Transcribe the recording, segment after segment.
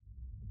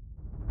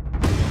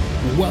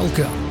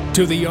Welcome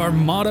to the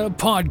Armada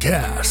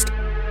Podcast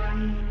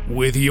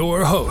with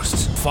your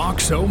hosts,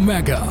 Fox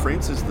Omega.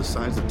 France is the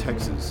size of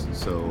Texas,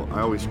 so I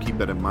always keep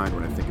that in mind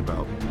when I think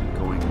about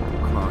going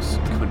across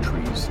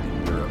countries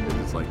in Europe.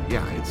 It's like,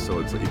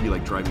 it'd be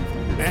like driving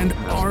from here to And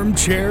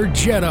Armchair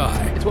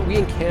Jedi. It's what we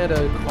in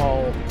Canada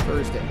call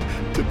Thursday.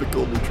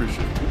 Typical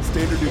nutrition,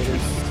 standard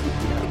nutrition.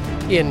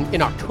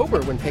 In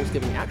October, when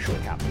Thanksgiving actually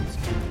happens,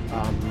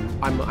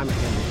 I'm a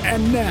hamburger.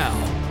 And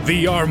now,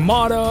 the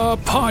Armada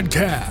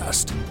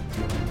Podcast.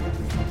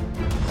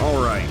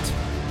 All right,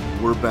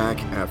 we're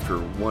back after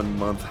 1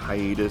 month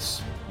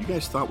hiatus. You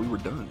guys thought we were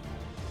done,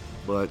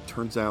 but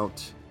turns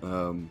out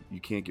you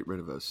can't get rid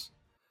of us.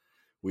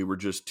 We were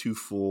just too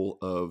full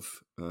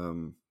of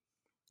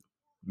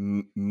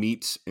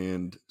meats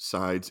and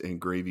sides and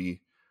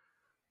gravy.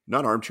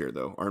 Not armchair,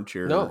 though.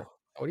 Armchair. No.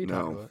 What are you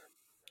talking about?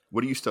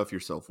 What do you stuff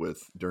yourself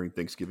with during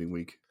Thanksgiving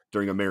week?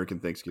 During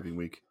American Thanksgiving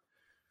week?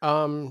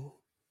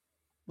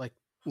 Like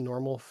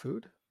normal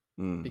food,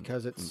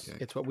 because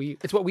it's what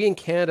we in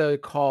Canada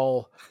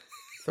call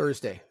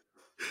Thursday.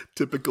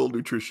 Typical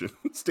nutrition,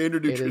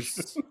 standard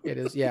nutrition. It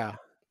is, yeah.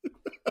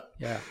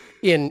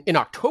 In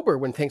October,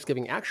 when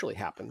Thanksgiving actually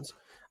happens,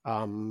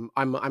 I'm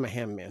a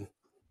ham man.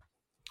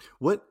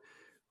 What?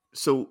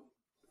 So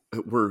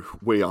we're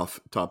way off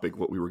topic.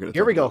 What we were going to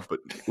here we go, about, but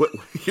what?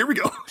 Here we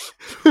go.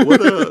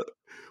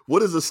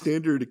 What is a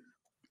standard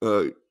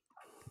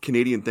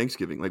Canadian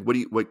Thanksgiving? Like, what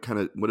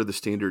are the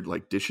standard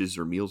like dishes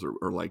or meals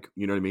or like,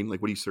 you know what I mean?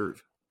 Like, what do you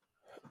serve?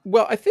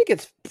 Well, I think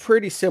it's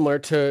pretty similar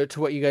to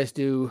what you guys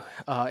do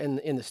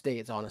in the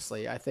States.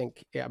 Honestly, I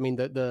think, I mean,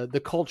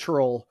 the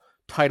cultural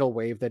tidal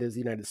wave that is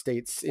the United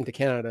States into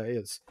Canada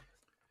is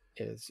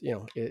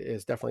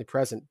definitely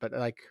present. But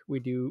like we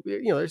do,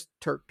 there's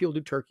people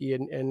do turkey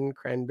and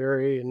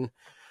cranberry and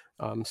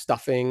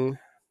stuffing.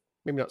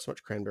 Maybe not so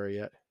much cranberry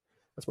yet.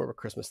 That's more of a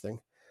Christmas thing.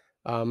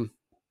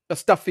 A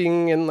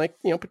stuffing and like,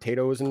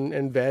 potatoes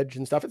and veg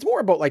and stuff. It's more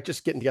about like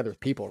just getting together with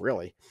people,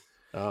 really.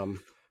 But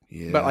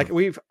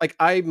like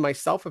I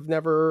myself have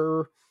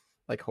never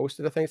like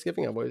hosted a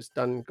Thanksgiving. I've always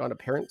gone to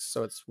parents,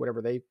 so it's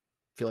whatever they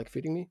feel like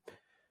feeding me.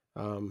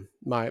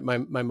 My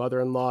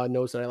mother-in-law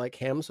knows that I like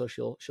ham, so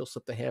she'll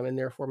slip the ham in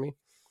there for me.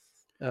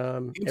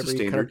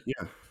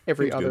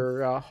 Every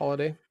other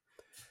holiday.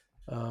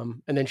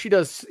 And then she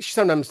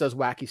sometimes does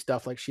wacky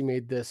stuff. Like she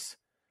made this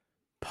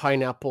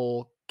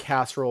pineapple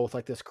casserole with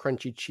like this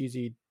crunchy,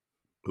 cheesy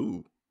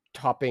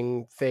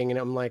topping thing. And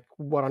I'm like,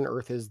 what on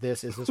earth is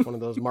this? Is this one of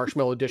those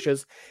marshmallow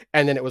dishes?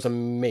 And then it was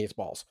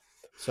amazeballs.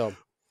 So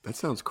that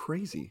sounds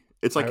crazy.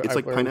 It's like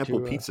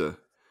pineapple pizza.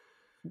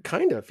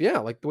 Kind of, yeah,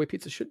 like the way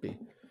pizza should be.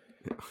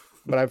 Yeah.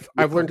 But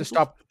I've learned to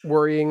stop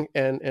worrying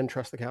and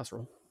trust the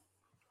casserole.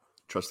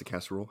 Trust the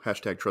casserole.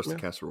 Hashtag trust the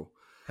casserole.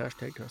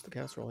 Hashtag trust the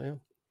casserole. Yeah.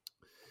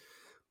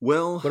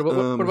 Well, what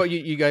about you?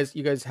 You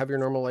guys have your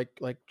normal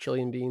like chili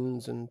and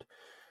beans and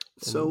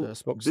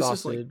smoked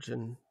sausage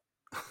and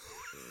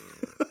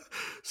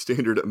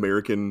standard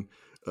American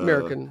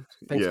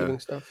Thanksgiving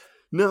stuff.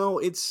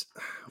 No,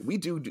 we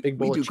do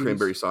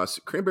cranberry cheese. sauce.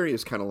 Cranberry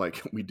is kind of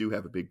like, we do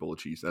have a big bowl of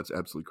cheese. That's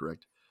absolutely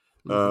correct.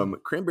 Mm-hmm.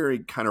 Cranberry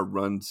kind of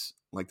runs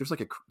like there's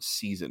like a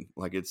season,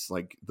 like it's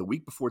like the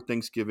week before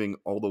Thanksgiving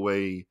all the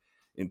way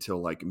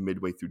until like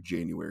midway through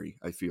January.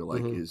 I feel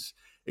like is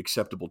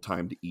acceptable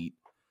time to eat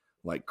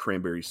like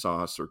cranberry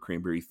sauce or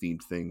cranberry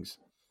themed things.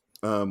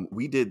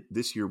 We did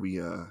this year.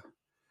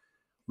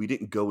 We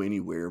didn't go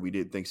anywhere. We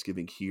did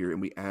Thanksgiving here, and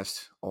we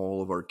asked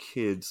all of our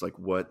kids like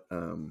what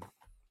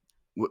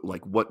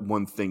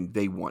one thing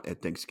they want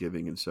at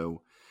Thanksgiving, and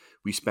so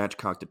we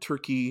spatchcocked a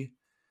turkey.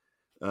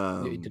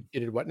 You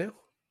did what now?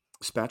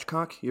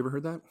 Spatchcock. You ever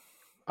heard that?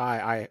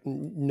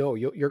 No.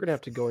 You're gonna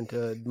have to go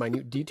into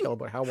minute detail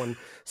about how one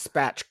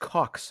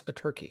spatchcocks a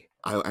turkey.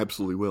 I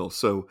absolutely will.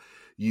 So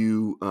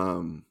you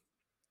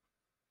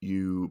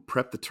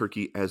prep the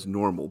turkey as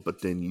normal,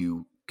 but then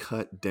you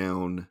cut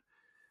down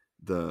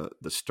the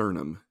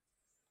sternum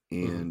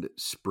and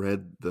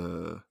spread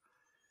the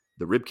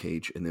rib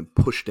cage and then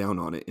push down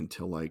on it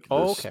until like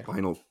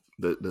spinal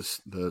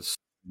the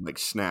like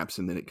snaps,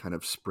 and then it kind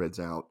of spreads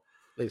out.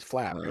 Lays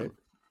flat, right?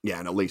 Yeah,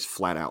 and it lays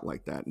flat out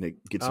like that, and it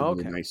gets a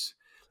really nice,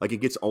 like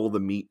it gets all the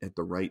meat at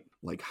the right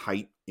like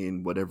height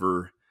in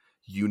whatever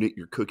unit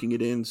you're cooking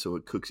it in, so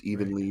it cooks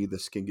evenly. Right. The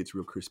skin gets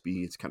real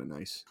crispy. It's kind of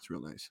nice. It's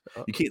real nice.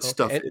 You can't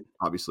stuff it,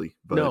 obviously,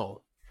 but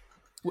no.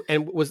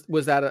 And was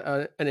that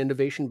an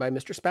innovation by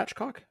Mr.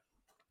 Spatchcock?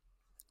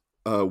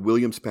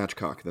 William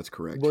Spatchcock. That's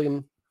correct.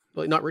 William,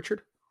 not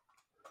Richard.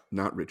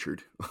 Not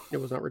Richard. It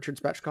was not Richard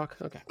Spatchcock.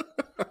 Okay.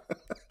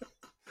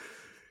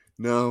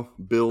 No,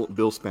 Bill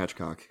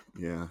Spatchcock.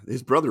 Yeah,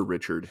 his brother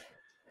Richard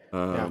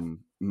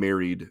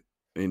married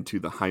into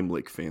the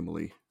Heimlich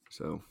family.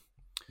 So,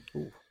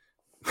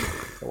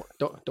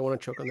 don't want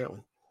to choke on that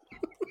one.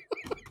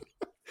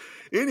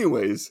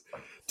 Anyways,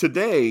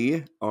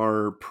 today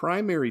our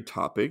primary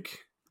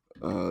topic,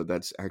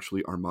 that's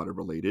actually Armada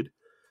related,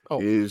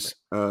 is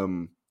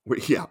we're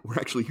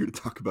actually here to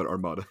talk about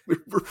Armada.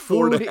 We're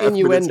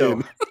 4.5 minutes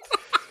in.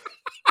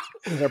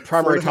 Is our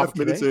primary 4.5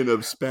 minutes in of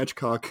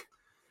Spatchcock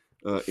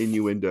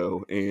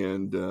innuendo.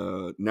 And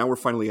now we're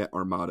finally at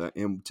Armada.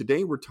 And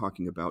today we're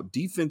talking about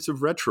defensive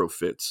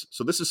retrofits.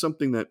 So this is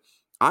something that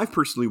I've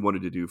personally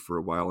wanted to do for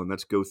a while, and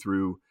that's go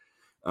through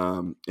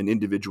an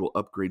individual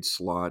upgrade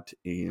slot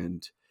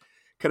and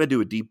kind of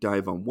do a deep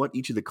dive on what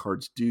each of the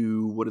cards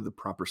do, what are the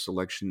proper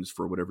selections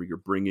for whatever you're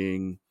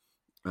bringing,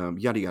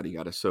 yada, yada,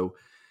 yada. So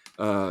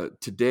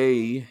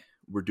today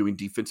we're doing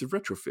defensive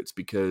retrofits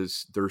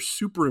because they're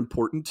super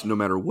important no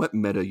matter what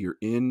meta you're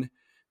in.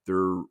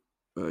 They're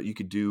you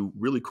could do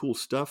really cool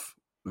stuff,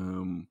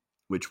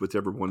 which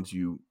whichever ones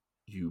you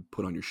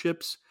put on your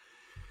ships.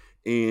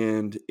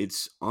 And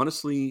it's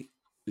honestly,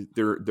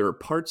 there are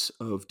parts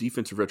of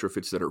defensive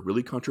retrofits that are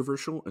really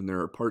controversial, and there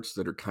are parts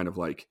that are kind of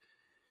like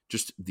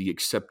just the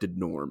accepted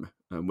norm,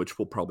 which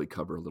we'll probably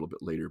cover a little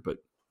bit later. But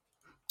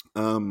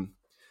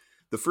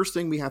the first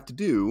thing we have to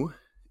do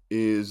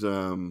is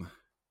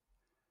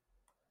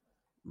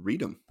read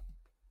them,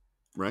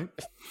 right?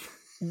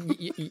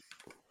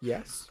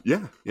 Yes.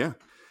 Yeah.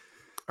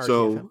 RTFM.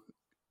 So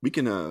we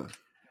can,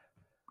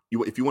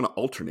 if you want to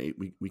alternate,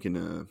 we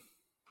can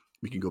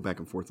go back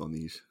and forth on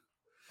these.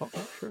 Oh,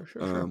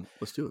 sure.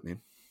 Let's do it,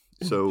 man.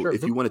 So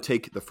if you want to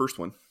take the first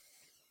one.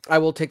 I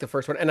will take the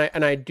first one,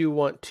 and I do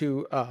want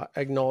to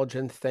acknowledge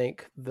and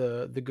thank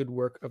the good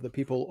work of the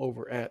people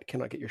over at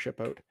Cannot Get Your Ship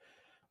Out,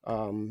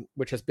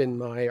 which has been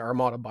my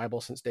Armada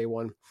Bible since day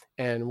one,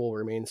 and will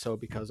remain so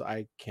because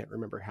I can't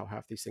remember how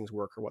half these things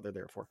work or what they're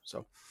there for.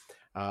 So,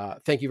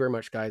 thank you very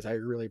much, guys. I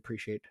really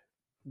appreciate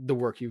the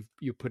work you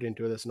put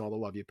into this and all the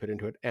love you put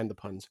into it and the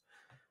puns.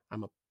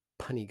 I'm a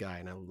punny guy,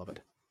 and I love it.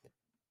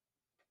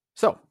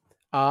 So,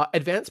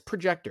 advanced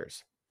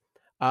projectors.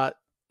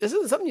 This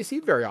isn't something you see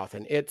very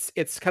often.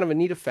 It's kind of a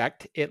neat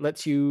effect. It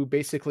lets you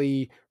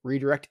basically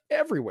redirect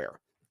everywhere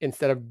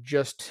instead of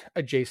just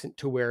adjacent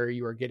to where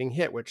you are getting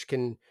hit, which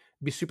can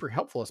be super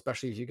helpful,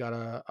 especially if you got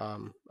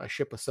a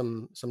ship with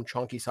some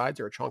chonky sides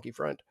or a chonky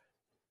front.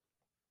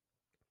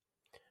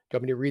 Do you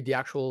want me to read the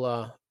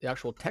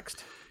actual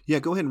text? Yeah,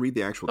 go ahead and read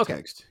the actual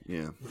text.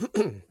 Yeah.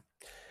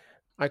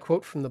 I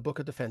quote from the Book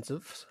of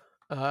Defensives,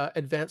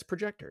 Advanced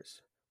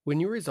Projectors. When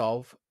you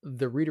resolve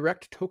the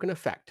redirect token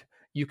effect,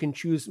 you can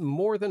choose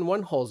more than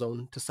one hull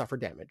zone to suffer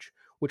damage,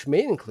 which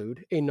may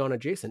include a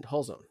non-adjacent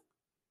hull zone.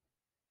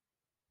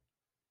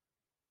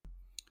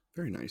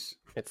 Very nice.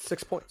 It's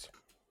 6 points.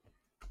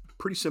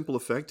 Pretty simple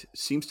effect.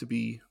 Seems to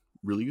be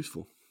really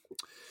useful.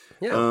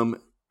 Yeah.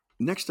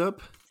 Next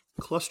up,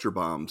 cluster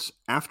bombs.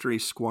 After a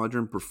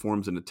squadron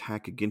performs an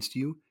attack against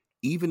you,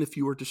 even if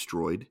you are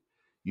destroyed,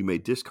 you may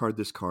discard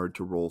this card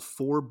to roll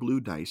 4 blue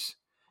dice.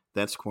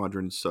 That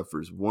squadron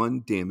suffers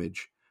 1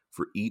 damage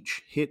for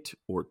each hit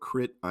or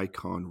crit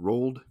icon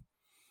rolled,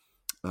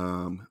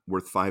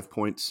 worth 5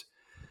 points.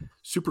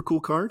 Super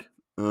cool card.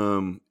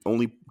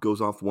 Only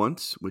goes off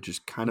once, which is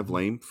kind of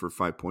lame for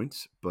 5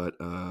 points, but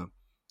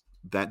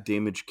that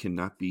damage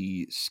cannot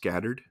be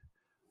scattered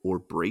or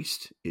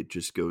braced. It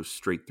just goes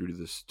straight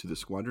through to the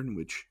squadron,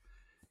 which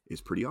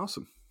is pretty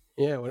awesome.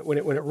 Yeah, when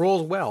it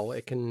rolls well,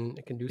 it can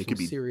do some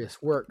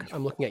serious work.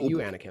 I'm looking at you,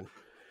 Anakin.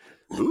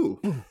 Ooh.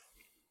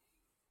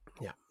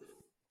 Yeah.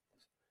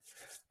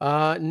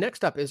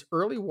 Next up is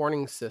early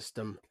warning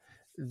system.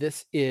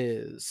 This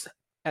is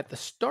at the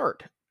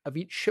start of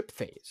each ship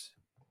phase.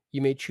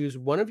 You may choose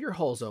one of your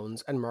hull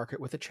zones and mark it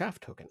with a chaff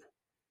token.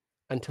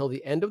 Until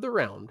the end of the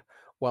round,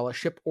 while a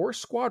ship or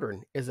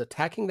squadron is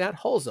attacking that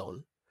hull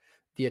zone,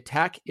 the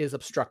attack is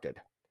obstructed.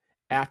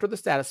 After the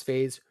status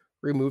phase,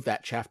 remove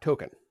that chaff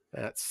token.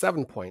 That's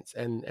 7 points.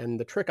 And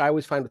the trick I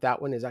always find with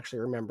that one is actually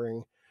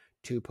remembering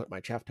to put my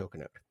chaff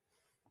token out.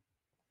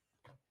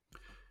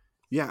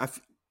 Yeah,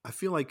 I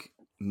feel like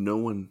no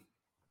one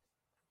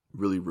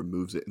really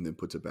removes it and then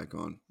puts it back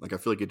on. Like, I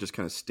feel like it just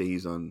kind of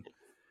stays on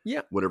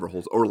whatever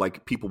holes, or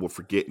like people will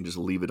forget and just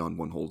leave it on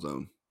one hull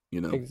zone, you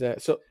know? Exactly.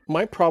 So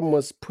my problem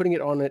was putting it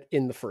on it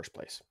in the first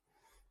place.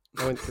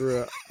 I went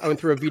through a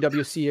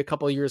VWC a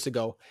couple of years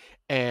ago,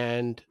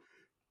 and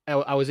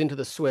I was into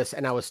the Swiss,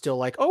 and I was still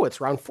like, oh, it's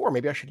round 4.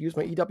 Maybe I should use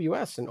my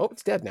EWS. And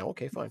it's dead now.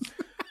 Okay, fine. So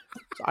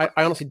I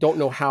honestly don't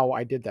know how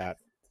I did that.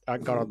 I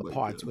got out of the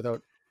pods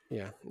without.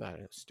 Yeah,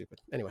 it's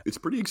stupid. Anyway, it's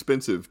pretty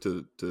expensive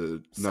to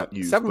not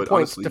use. 7 but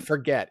points honestly, to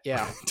forget.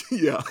 Yeah,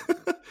 yeah.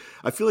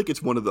 I feel like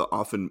it's one of the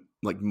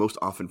most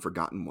often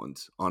forgotten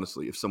ones.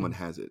 Honestly, if someone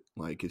has it,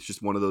 like it's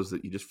just one of those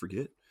that you just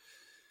forget.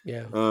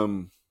 Yeah.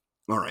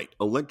 All right.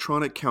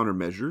 Electronic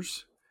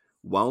countermeasures.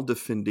 While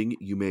defending,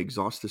 you may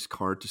exhaust this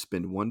card to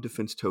spend 1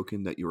 defense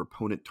token that your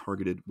opponent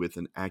targeted with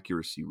an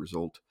accuracy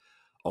result,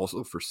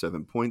 also for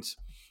 7 points.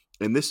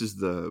 And this is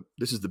the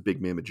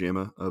big mamma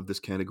jamma of this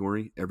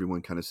category.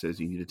 Everyone kind of says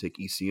you need to take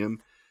ECM.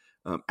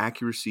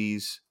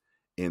 Accuracies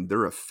and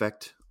their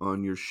effect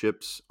on your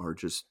ships are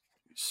just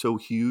so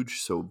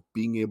huge. So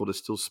being able to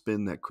still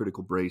spin that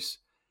critical brace,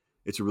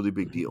 it's a really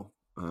big deal.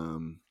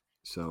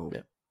 It's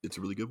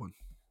a really good one.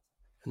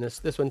 And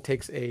this one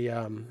takes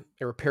a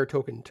repair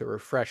token to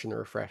refresh in the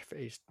refresh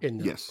phase. In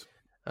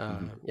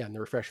the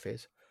refresh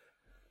phase.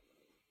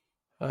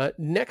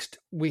 Next,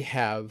 we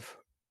have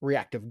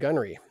reactive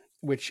gunnery,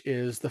 which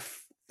is the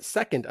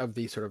second of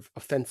the sort of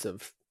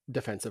offensive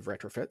defensive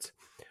retrofits.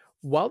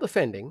 While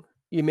defending,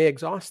 you may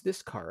exhaust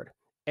this card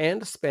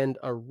and spend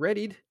a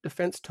readied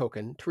defense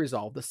token to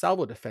resolve the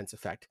salvo defense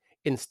effect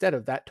instead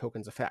of that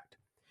token's effect.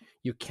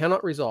 You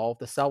cannot resolve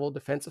the salvo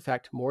defense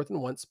effect more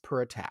than once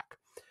per attack.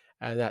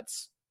 And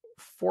that's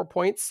 4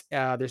 points.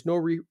 There's no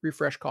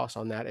refresh cost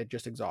on that. It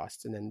just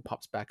exhausts and then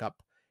pops back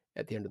up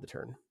at the end of the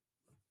turn.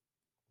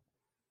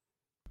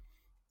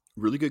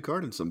 Really good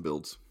card in some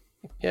builds.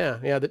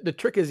 Yeah. The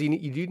trick is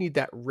you do need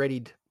that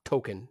readied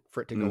token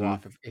for it to go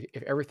off.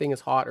 If everything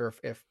is hot, or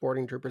if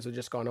boarding troopers have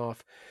just gone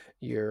off,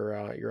 you're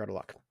out of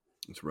luck.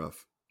 It's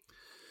rough.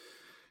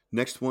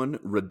 Next one,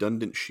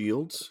 redundant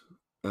shields.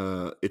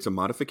 It's a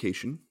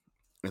modification.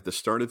 At the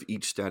start of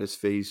each status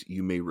phase,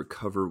 you may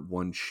recover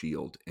 1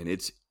 shield, and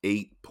it's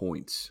 8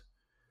 points.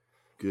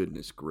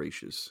 Goodness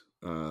gracious!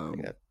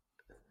 Not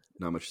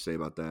much to say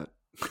about that.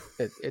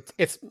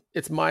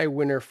 It's my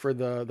winner for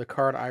the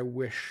card I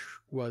wish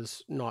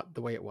was not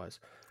the way it was.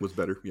 Was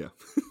better, yeah.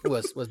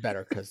 was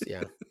better because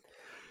yeah.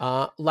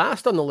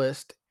 Last on the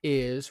list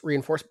is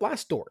reinforced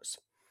blast doors.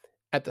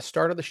 At the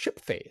start of the ship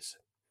phase,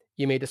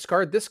 you may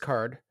discard this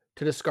card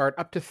to discard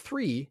up to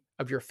 3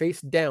 of your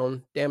face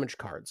down damage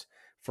cards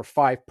for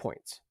 5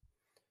 points.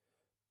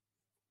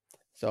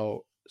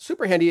 So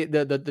super handy.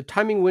 The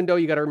timing window,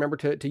 you got to remember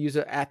to use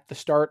it at the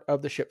start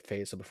of the ship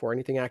phase, so before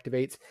anything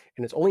activates,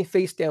 and it's only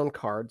face down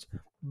cards,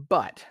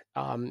 but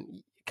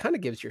kind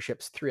of gives your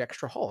ships 3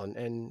 extra hull,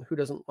 and who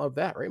doesn't love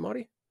that, right,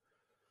 Monty?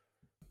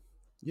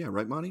 Yeah,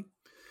 right, Monty?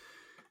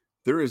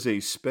 There is a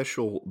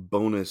special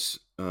bonus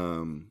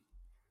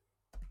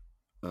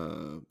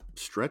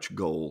stretch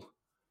goal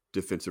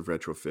defensive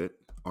retrofit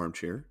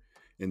armchair,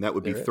 and that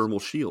would be thermal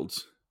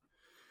shields.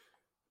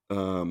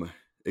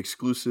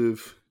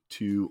 Exclusive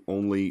to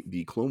only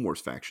the Clone Wars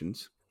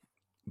factions,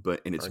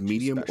 and it's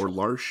medium or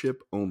large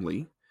ship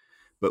only.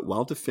 But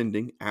while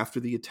defending, after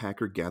the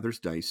attacker gathers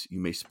dice, you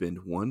may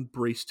spend 1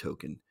 brace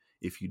token.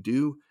 If you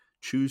do,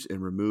 choose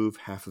and remove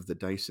half of the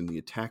dice in the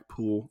attack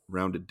pool,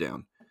 rounded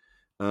down.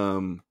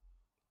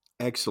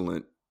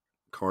 Excellent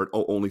card.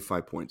 Oh, only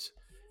 5 points.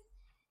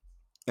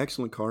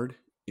 Excellent card,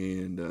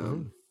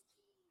 and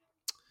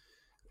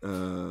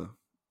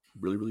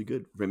really, really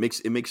good.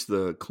 It makes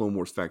the Clone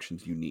Wars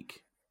factions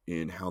unique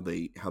in how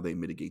they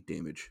mitigate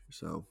damage.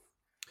 So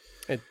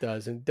it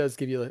does, and it does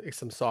give you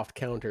some soft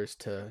counters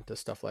to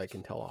stuff like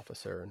Intel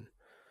Officer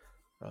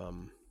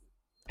and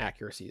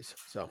accuracies.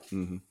 So,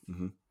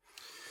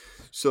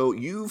 So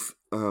you've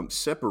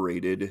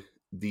separated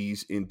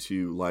these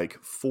into like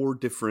 4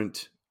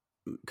 different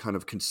kind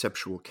of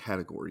conceptual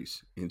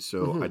categories, and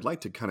so I'd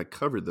like to kind of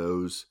cover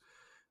those,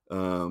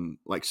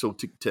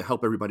 to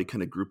help everybody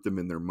kind of group them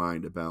in their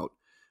mind about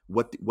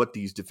what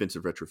these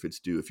defensive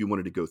retrofits do. If you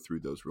wanted to go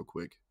through those real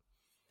quick.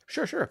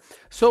 Sure.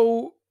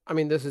 So, I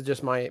mean, this is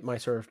just my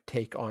sort of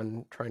take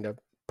on trying to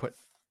put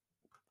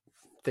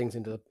things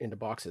into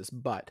boxes,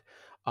 but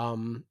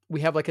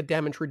we have like a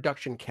damage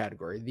reduction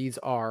category. These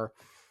are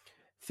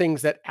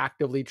things that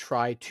actively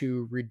try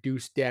to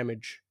reduce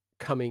damage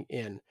coming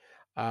in.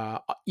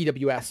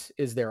 EWS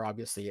is there,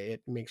 obviously.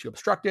 It makes you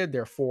obstructed,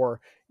 therefore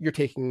you're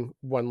taking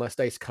 1 less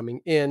dice coming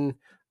in.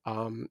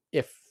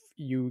 If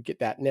you get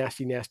that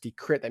nasty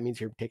crit, that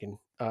means you're taking,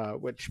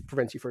 which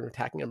prevents you from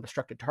attacking an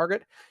obstructed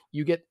target.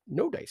 You get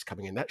no dice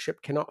coming in. That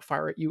ship cannot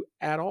fire at you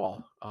at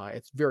all.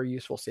 It's very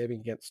useful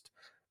saving against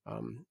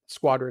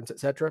squadrons,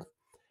 etc.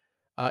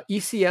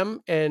 ECM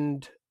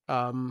and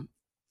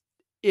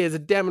is a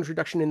damage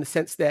reduction in the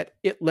sense that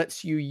it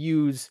lets you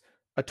use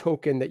a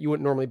token that you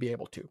wouldn't normally be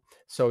able to.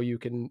 So you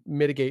can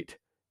mitigate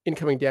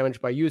incoming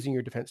damage by using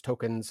your defense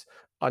tokens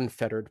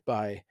unfettered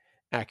by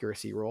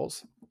accuracy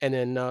rolls. And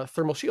then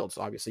thermal shields,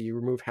 obviously you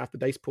remove half the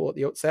dice pool at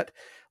the outset.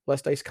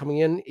 Less dice coming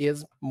in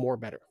is more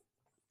better.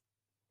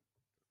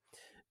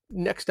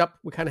 Next up,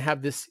 we kind of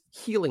have this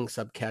healing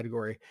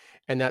subcategory,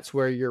 and that's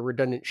where your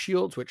redundant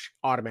shields, which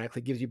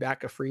automatically gives you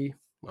back a free,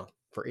 well,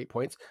 for 8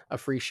 points, a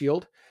free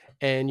shield,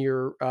 and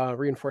your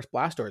reinforced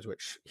blast doors,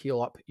 which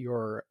heal up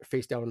your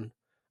face down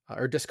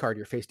or discard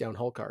your face down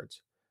hull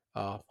cards,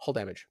 hull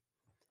damage.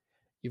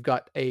 You've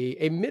got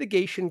a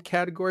mitigation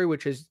category,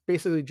 which is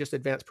basically just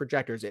advanced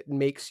projectors. It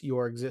makes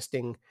your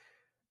existing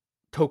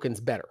tokens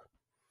better.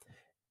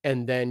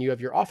 And then you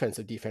have your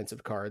offensive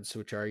defensive cards,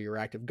 which are your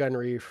active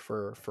gunnery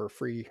for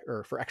free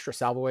or for extra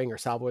salvoing or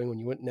salvoing when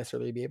you wouldn't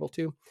necessarily be able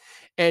to,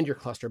 and your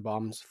cluster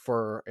bombs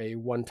for a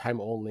one-time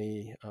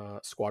only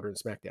squadron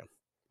smackdown.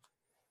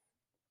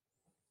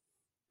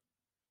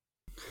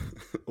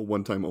 A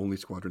one-time only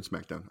squadron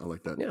smackdown. I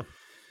like that.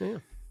 Yeah.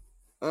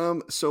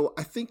 So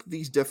I think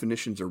these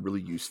definitions are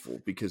really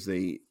useful because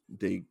they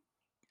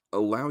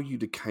allow you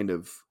to kind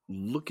of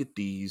look at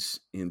these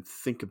and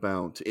think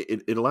about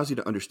it. It allows you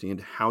to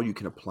understand how you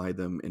can apply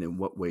them and in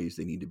what ways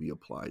they need to be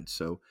applied.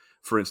 So,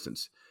 for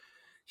instance,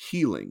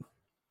 the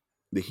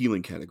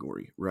healing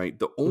category, right?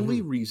 The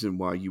only reason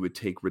why you would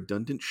take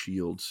redundant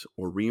shields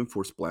or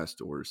reinforced blast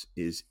doors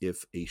is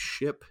if a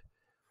ship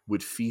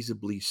would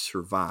feasibly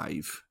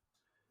survive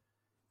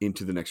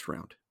into the next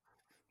round,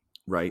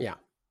 right? Yeah.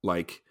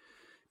 Like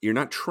you're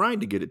not trying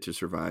to get it to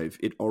survive,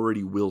 it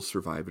already will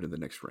survive it in the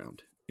next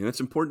round. And that's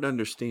important to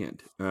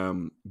understand.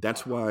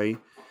 That's why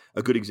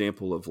a good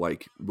example of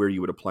like where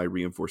you would apply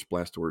reinforced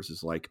blast doors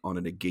is like on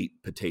a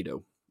negate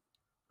potato,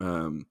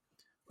 an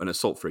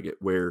assault frigate,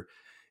 where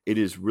it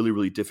is really,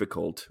 really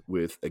difficult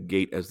with a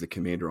gate as the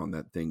commander on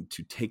that thing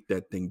to take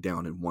that thing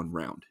down in one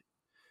round.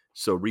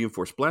 So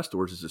reinforced blast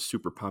doors is a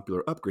super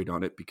popular upgrade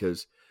on it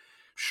because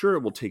sure,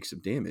 it will take some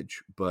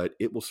damage, but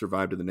it will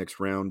survive to the next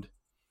round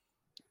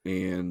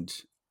and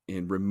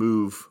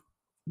remove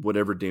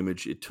whatever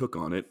damage it took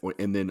on it.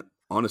 And then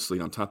honestly,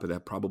 on top of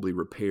that, probably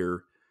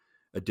repair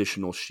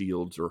additional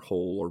shields or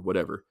hull or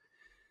whatever.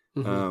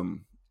 Mm-hmm.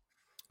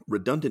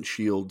 Redundant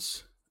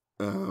shields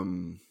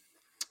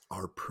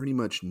are pretty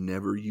much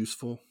never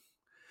useful.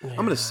 I'm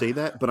going to say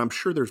that, but I'm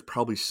sure there's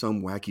probably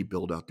some wacky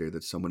build out there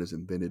that someone has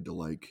invented to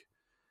like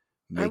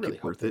I make really it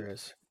hope worth it. there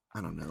is.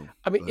 I don't know.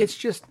 I mean, But it's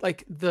just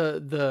like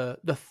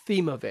the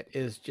theme of it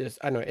is just,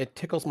 I don't know, it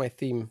tickles my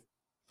theme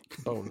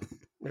bone,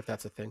 if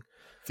that's a thing.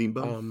 theme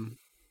bone.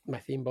 My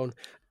theme bone.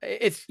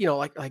 It's, you know,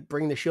 like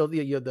bring the shield. The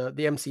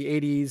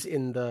MC80s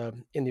in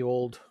the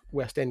old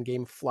West End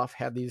game fluff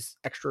had these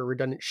extra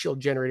redundant shield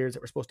generators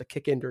that were supposed to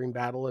kick in during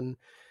battle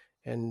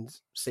and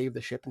save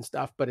the ship and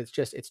stuff. But it's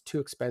too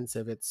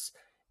expensive. It's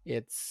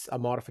a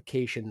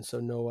modification, so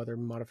no other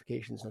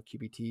modifications, no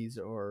QBTs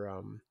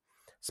or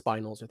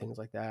spinals or things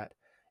like that.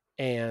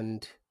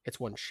 And it's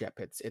one ship.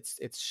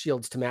 It's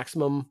shields to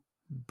maximum,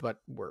 but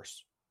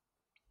worse.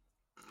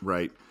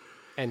 Right.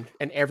 And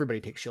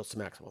everybody takes shields to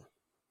maximum.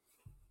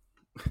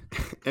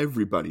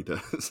 Everybody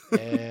does.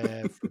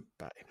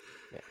 Everybody.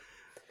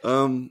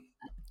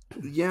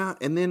 Yeah,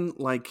 and then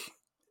like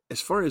as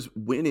far as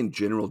when in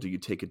general do you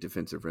take a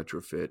defensive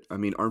retrofit? I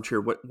mean, Armchair,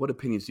 what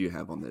opinions do you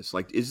have on this?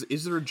 Like is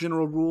there a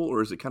general rule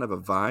or is it kind of a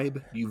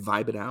vibe? Do you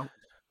vibe it out?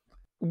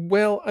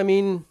 Well, I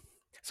mean,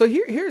 so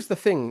here's the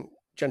thing,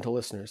 gentle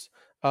listeners.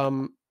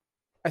 I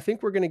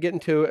think we're going to get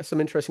into some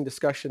interesting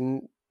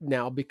discussion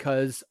now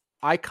because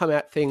I come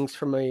at things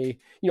from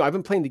I've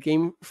been playing the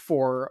game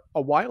for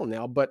a while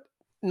now, but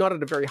not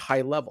at a very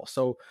high level.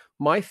 So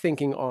my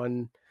thinking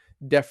on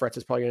def threats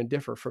is probably going to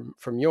differ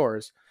from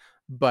yours.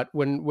 But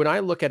when I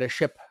look at a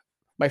ship,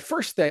 my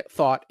first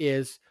thought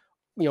is,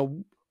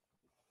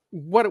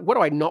 what do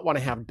I not want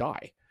to have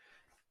die?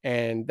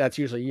 And that's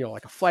usually,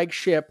 like a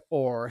flagship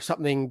or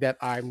something that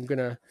I'm going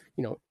to,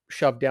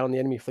 shove down the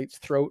enemy fleet's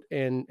throat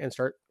and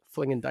start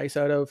flinging dice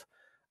out of.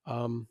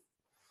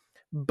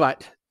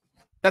 But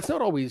that's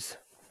not always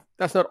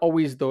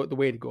the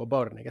way to go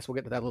about it. And I guess we'll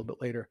get to that a little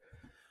bit later.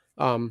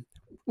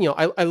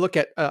 I look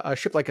at a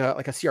ship like a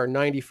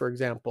CR90, for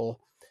example,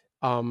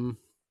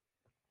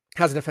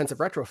 has a defensive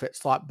retrofit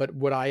slot, but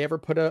would I ever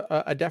put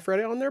a def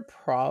threat on there?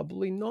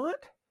 Probably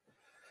not.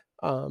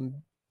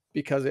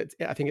 Because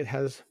I think it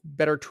has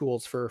better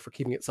tools for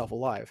keeping itself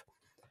alive.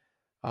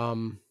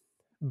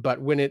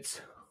 But when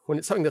it's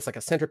something that's like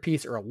a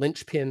centerpiece or a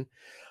linchpin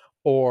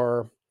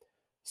or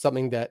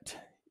something that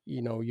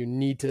you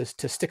need to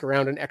stick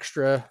around an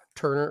extra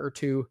turner or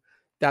two,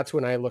 that's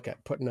when I look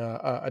at putting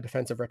a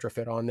defensive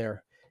retrofit on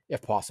there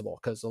if possible,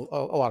 because a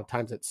lot of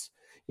times it's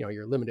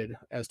you're limited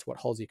as to what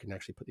hulls you can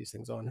actually put these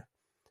things on.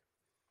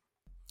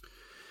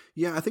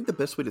 Yeah, I think the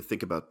best way to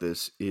think about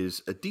this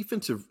is a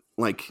defensive,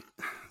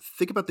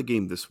 think about the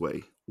game this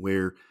way,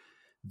 where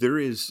there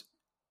is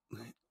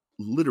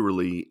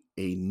literally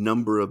a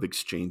number of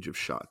exchange of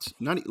shots.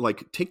 Not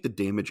like take the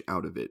damage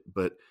out of it,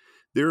 but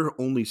there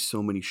are only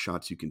so many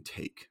shots you can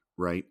take,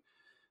 right?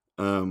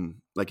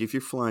 Like if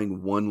you're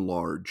flying one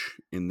large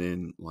and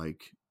then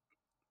like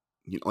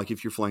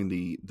if you're flying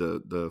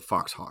the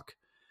Foxhawk,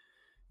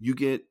 you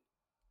get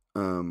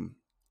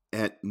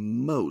at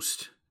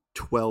most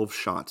 12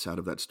 shots out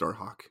of that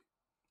Starhawk.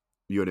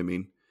 You know what I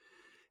mean?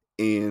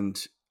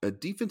 And a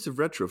defensive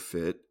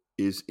retrofit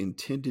is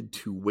intended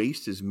to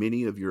waste as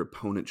many of your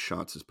opponent's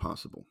shots as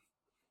possible.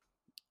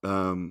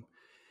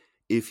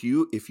 If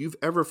you've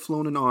ever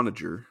flown an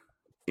onager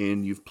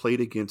and you've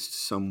played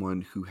against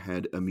someone who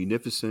had a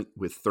munificent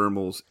with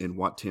thermals and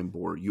Watt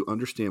Tambor, you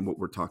understand what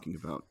we're talking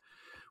about.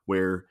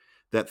 Where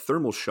that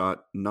thermal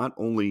shot not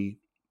only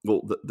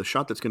the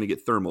shot that's going to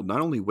get thermal not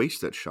only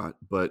wastes that shot,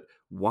 but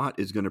Watt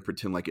is going to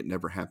pretend like it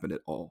never happened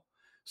at all.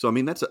 So, I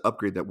mean, that's an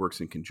upgrade that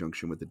works in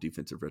conjunction with the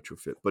defensive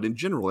retrofit. But in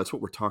general, that's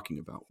what we're talking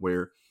about,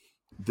 where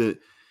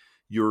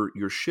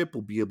your ship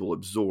will be able to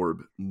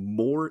absorb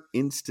more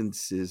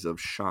instances of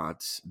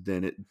shots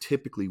than it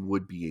typically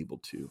would be able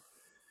to.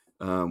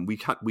 We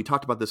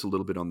talked about this a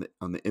little bit on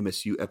the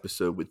MSU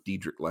episode with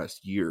Diedrich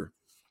last year,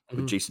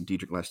 with Jason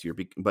Diedrich last year,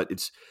 but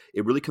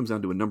it really comes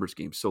down to a numbers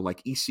game. So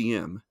like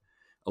ECM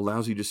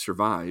allows you to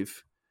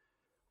survive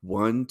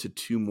 1 to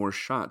 2 more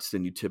shots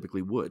than you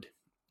typically would.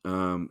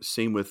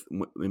 Same with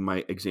in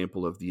my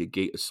example of the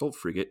Agate assault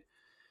frigate,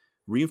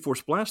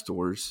 reinforced blast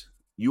doors.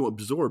 You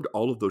absorbed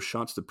all of those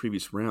shots the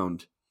previous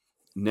round.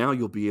 Now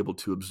you'll be able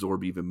to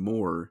absorb even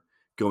more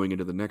going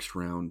into the next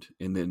round,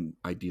 and then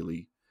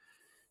ideally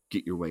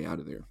get your way out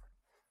of there.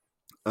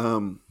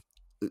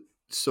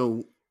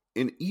 So,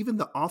 and even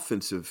the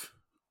offensive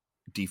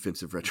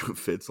defensive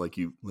retrofits, like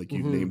you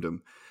Mm-hmm. named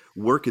them,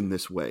 work in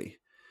this way,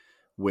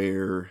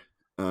 where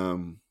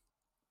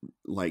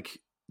like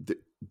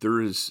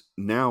there is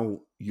now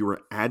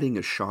you're adding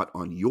a shot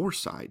on your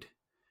side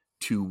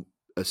to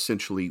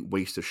essentially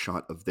waste a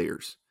shot of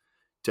theirs,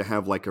 to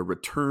have like a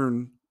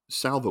return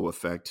salvo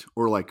effect,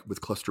 or like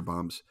with cluster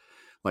bombs,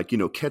 like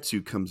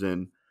Ketsu comes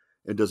in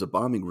and does a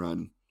bombing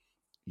run,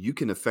 you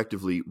can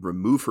effectively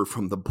remove her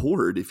from the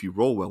board if you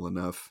roll well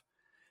enough,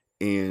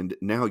 and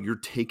now you're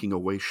taking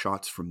away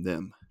shots from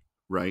them,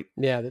 right?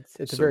 Yeah,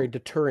 it's a very So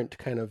deterrent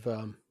kind of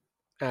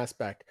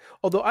aspect.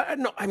 Although I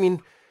no, I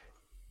mean,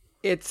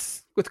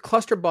 it's with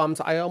cluster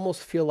bombs. I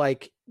almost feel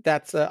like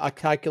that's a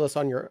calculus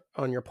on your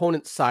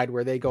opponent's side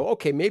where they go,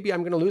 okay, maybe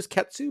I'm going to lose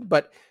Ketsu,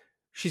 but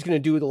she's going to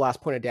do the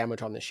last point of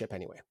damage on this ship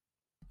anyway,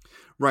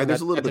 right, and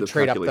there's a little that's a bit of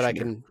trade up that I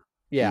calculation there. can,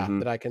 yeah, Hmm.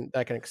 that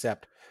I can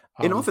accept.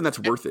 And often that's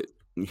And- worth it,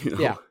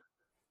 yeah,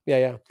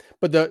 yeah.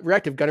 But the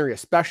reactive gunnery,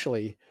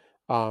 especially,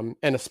 and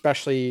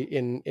especially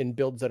in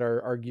builds that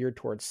are geared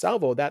towards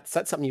salvo, that's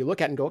something you look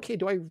at and go, okay,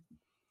 do I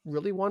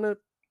really want to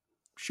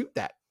shoot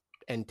that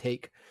and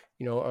take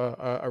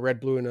a red,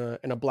 blue,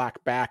 and a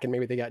black back, and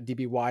maybe they got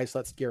DBY, so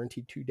that's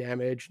guaranteed 2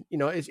 damage.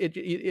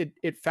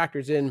 It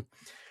factors in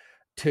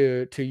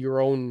to your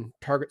own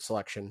target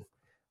selection,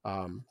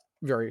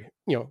 very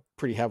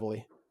pretty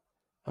heavily.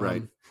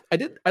 right.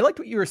 I liked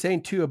what you were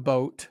saying too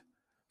about,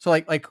 so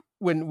like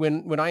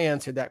when I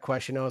answered that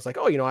question, I was like,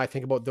 oh, I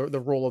think about the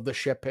role of the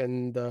ship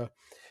and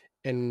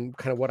kind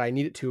of what I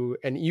need it to,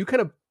 and you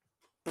kind of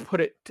put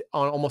it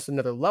on almost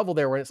another level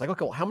there, where it's like,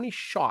 okay, well, how many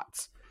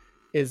shots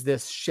is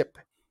this ship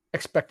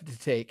expected to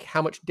take?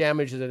 How much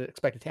damage is it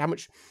expected to? How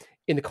much,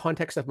 in the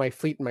context of my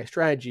fleet and my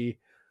strategy,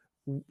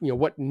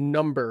 what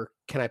number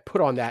can I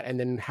put on that? And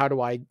then how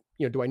do I,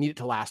 do I need it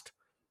to last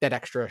that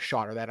extra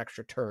shot or that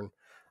extra turn?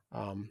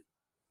 Um,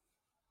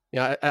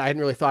 I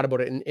hadn't really thought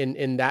about it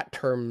in that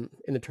term,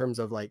 in the terms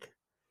of like,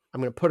 I'm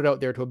going to put it out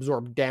there to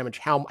absorb damage.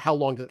 How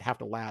long does it have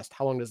to last?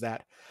 How long does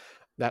that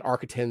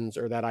Architens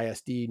or that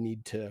ISD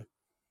need to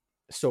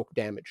soak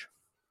damage?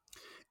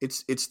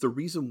 It's the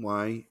reason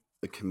why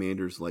the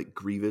commanders like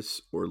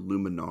Grievous or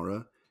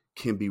Luminara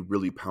can be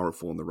really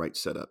powerful in the right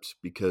setups,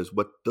 because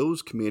what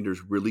those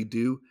commanders really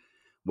do,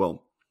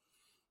 well,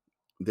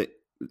 that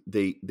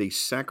they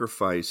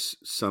sacrifice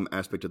some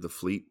aspect of the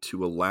fleet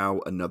to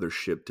allow another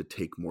ship to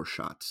take more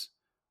shots,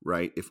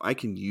 right? If I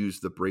can use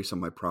the brace on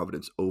my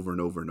Providence over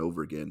and over and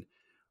over again,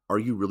 are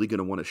you really going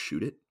to want to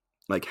shoot it?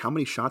 Like, how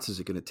many shots is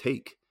it going to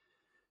take?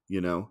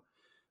 You know,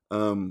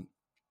 um,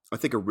 I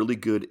think a really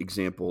good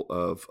example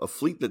of a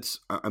fleet that's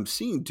I'm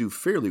seeing do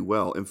fairly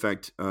well. In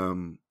fact,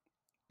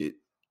 it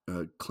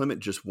Clement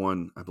just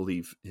won. I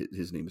believe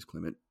his name is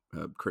Clement.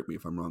 Correct me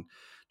if I'm wrong.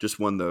 Just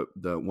won the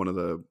one of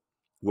the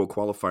world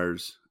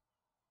qualifiers,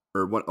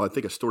 or one, I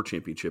think a store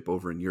championship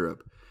over in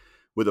Europe,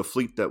 with a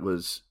fleet that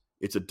was,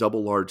 it's a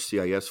double large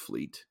CIS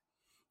fleet,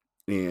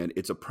 and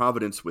it's a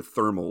Providence with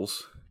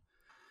thermals,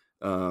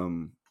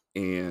 um,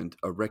 and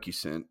a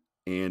Recusant.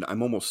 And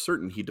I'm almost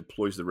certain he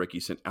deploys the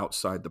Recusant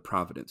outside the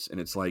Providence. And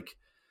it's like,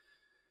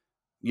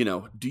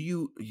 do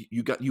you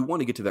want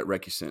to get to that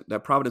Recusant?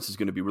 That Providence is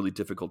going to be really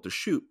difficult to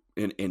shoot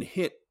and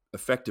hit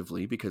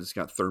effectively, because it's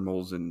got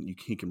thermals and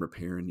he can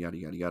repair and yada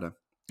yada yada.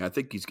 And I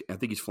think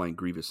he's flying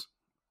Grievous.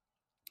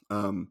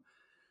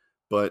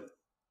 But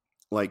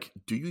like,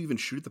 do you even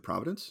shoot at the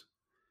Providence?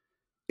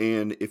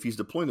 And if he's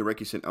deploying the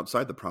Recusant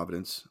outside the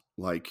Providence,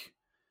 like,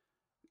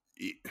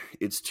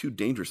 it's too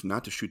dangerous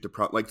not to shoot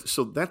the like,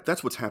 so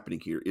that's what's happening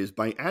here, is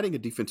by adding a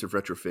defensive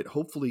retrofit,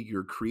 hopefully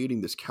you're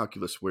creating this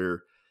calculus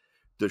where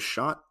the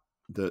shot,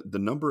 the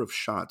number of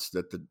shots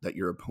that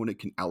your opponent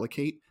can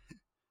allocate,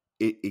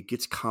 it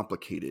gets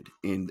complicated,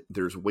 and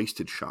there's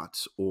wasted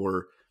shots,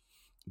 or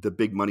the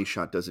big money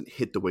shot doesn't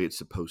hit the way it's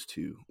supposed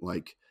to.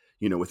 Like,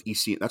 with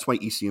ECM, that's why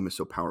ECM is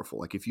so powerful.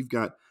 Like, if you've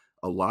got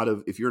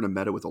if you're in a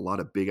meta with a lot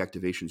of big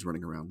activations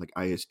running around, like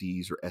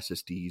ISDs or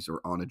SSDs or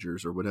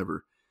onagers or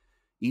whatever,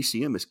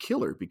 ECM is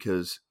killer,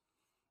 because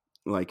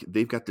like,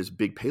 they've got this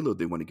big payload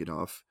they want to get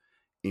off,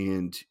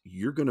 and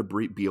you're going to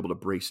be able to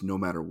brace no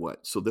matter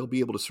what. So they'll be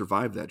able to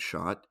survive that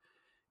shot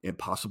and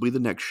possibly the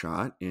next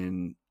shot,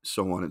 and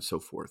so on and so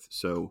forth.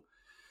 So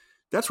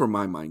that's where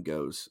my mind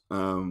goes.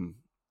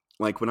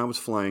 Like, when I was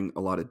flying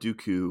a lot of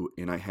Dooku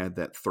and I had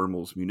that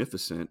thermals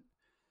munificent,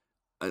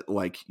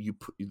 like,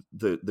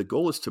 the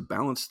goal is to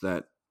balance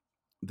that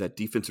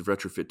defensive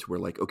retrofit to where,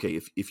 like,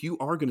 okay, if you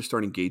are going to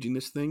start engaging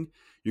this thing,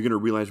 you're going to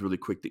realize really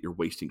quick that you're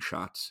wasting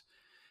shots.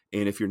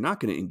 And if you're not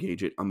going to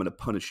engage it, I'm going to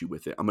punish you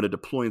with it. I'm going to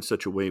deploy in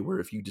such a way where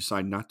if you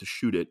decide not to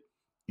shoot it,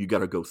 you got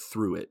to go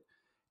through it.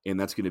 And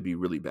that's going to be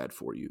really bad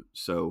for you.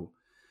 So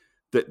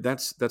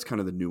that's kind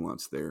of the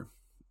nuance there.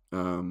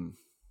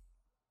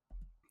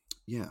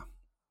 Yeah.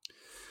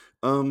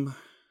 All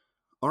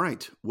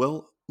right.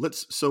 Well,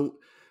 so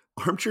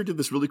Armchair did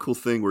this really cool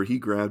thing where he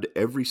grabbed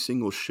every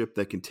single ship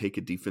that can take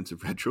a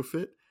defensive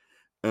retrofit,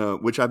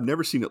 which I've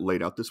never seen it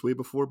laid out this way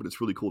before, but it's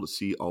really cool to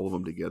see all of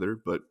them together.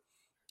 But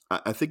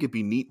I think it'd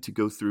be neat to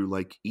go through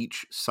like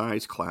each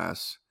size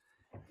class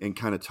and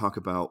kind of talk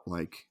about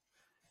like,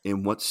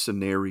 in what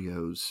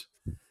scenarios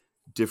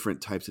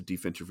different types of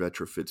defensive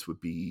retrofits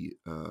would be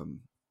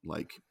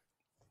like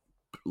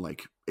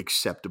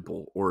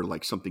acceptable, or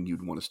like something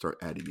you'd want to start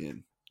adding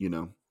in, you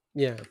know?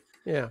 Yeah.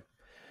 Yeah.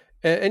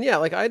 And yeah,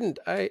 like I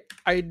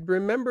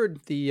remembered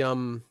the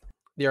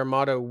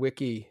Armada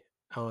wiki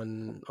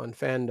on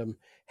fandom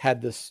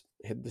had this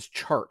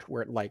chart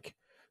where it, like,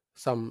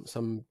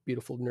 some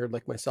beautiful nerd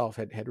like myself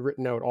had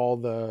written out all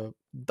the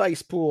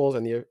dice pools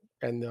and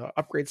the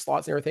upgrade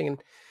slots and everything,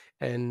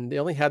 and they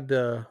only had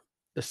the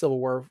Civil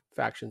War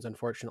factions,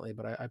 unfortunately,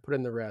 but I put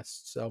in the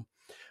rest. So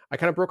I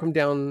kind of broke them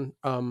down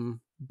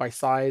by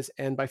size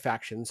and by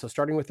faction. So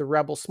starting with the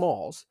Rebel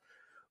Smalls,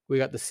 we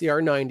got the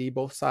CR90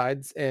 both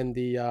sides and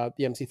the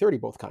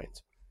MC30 both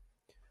kinds.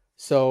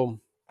 So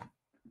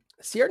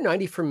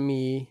CR90 for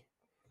me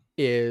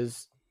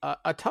is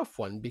a tough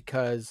one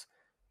because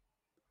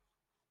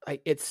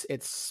it's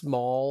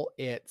small,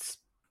 it's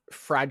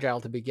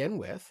fragile to begin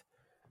with.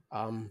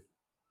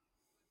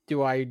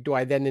 Do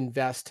I then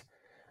invest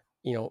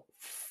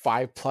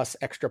 5+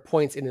 extra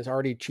points in this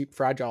already cheap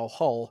fragile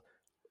hull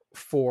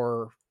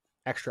for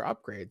extra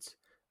upgrades?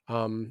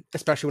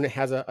 Especially when it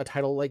has a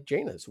title like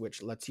Jaina's,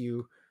 which lets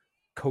you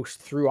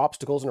coast through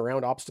obstacles and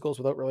around obstacles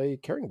without really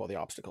caring about the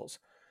obstacles.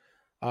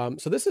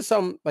 So this is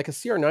like a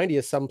CR90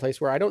 is some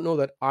place where I don't know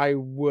that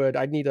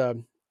I'd need a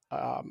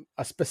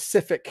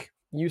specific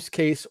use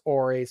case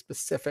or a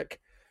specific,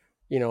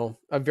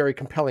 a very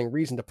compelling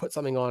reason to put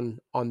something on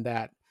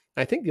that.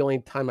 And I think the only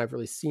time I've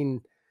really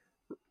seen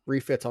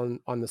refits on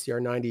the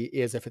CR90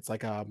 is if it's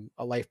like a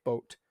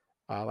lifeboat,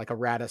 like a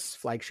Radis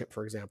flagship,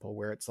 for example,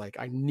 where it's like,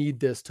 I need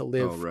this to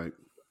live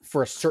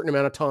for a certain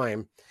amount of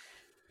time,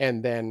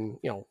 and then,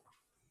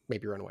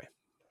 maybe run away.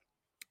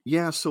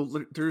 Yeah.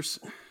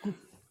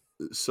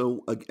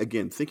 So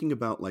again, thinking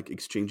about like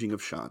exchanging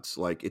of shots,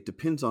 like it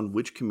depends on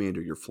which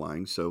commander you're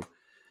flying. So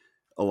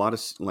a lot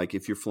of, like,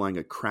 if you're flying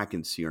a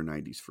Kraken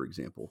CR90s, for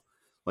example,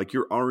 like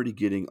you're already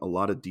getting a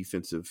lot of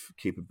defensive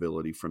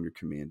capability from your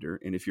commander.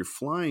 And if you're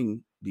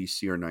flying these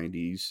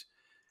CR90s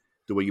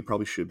the way you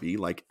probably should be,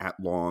 like at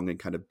long and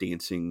kind of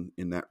dancing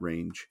in that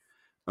range,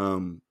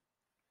 you're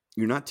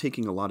not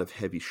taking a lot of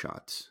heavy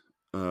shots.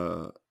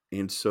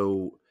 And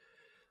so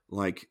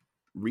like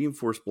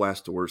reinforced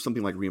blast doors,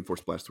 something like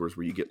reinforced blast doors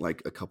where you get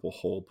like a couple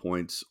hull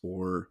points,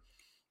 or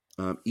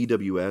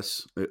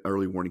EWS,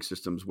 early warning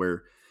systems,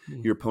 where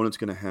your opponent's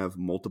going to have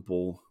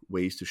multiple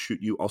ways to shoot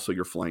you. Also,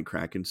 you're flying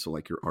Kraken, so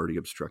like you're already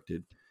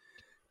obstructed.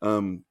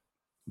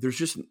 There's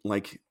just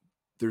like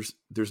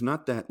there's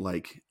not that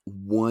like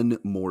one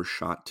more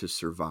shot to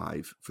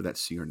survive for that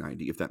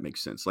CR90, if that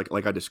makes sense.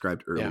 Like I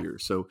described earlier. Yeah.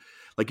 So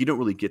like you don't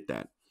really get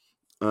that.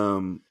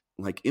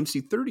 Like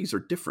MC30s are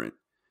different.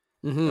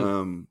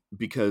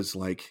 Because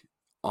like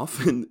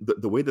often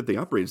the way that they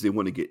operate is they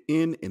want to get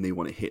in and they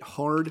want to hit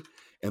hard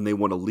and they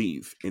want to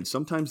leave. And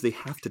sometimes they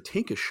have to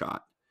take a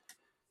shot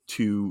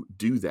to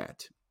do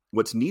that.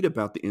 What's neat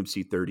about the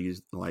MC30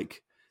 is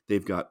like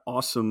they've got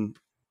awesome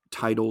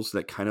titles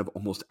that kind of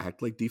almost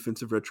act like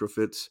defensive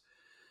retrofits.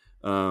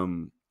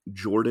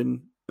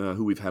 Jordan,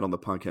 who we've had on the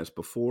podcast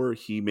before,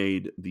 he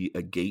made the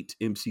Agate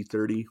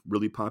MC30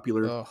 really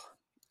popular,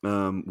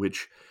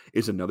 which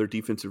is another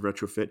defensive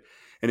retrofit.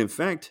 And in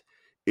fact,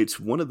 it's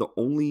one of the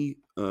only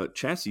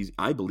chassis,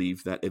 I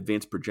believe, that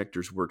advanced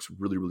projectors works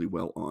really, really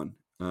well on,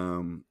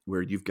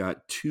 where you've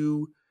got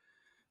two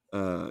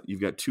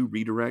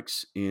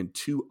redirects and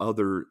two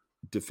other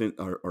defense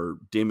or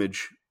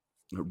damage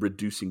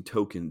reducing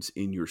tokens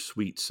in your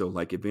suite. So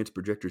like advanced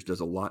projectors does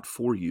a lot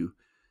for you.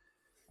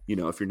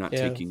 If you're not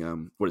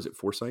taking what is it,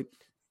 Foresight?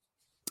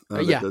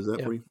 That does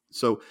that for you.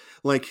 So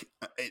like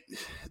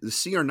the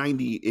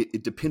CR90,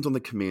 it depends on the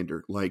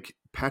commander. Like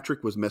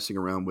Patrick was messing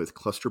around with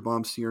cluster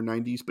bomb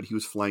CR90s, but he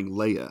was flying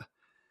Leia.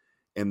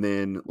 And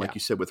then like you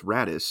said with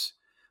Radis,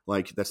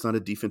 like that's not a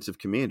defensive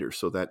commander.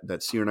 So that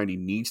CR90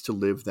 needs to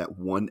live that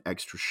one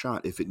extra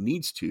shot if it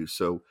needs to.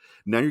 So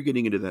now you're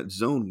getting into that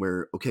zone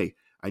where, okay,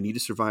 I need to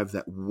survive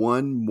that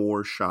one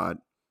more shot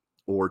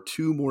or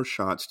two more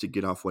shots to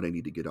get off what I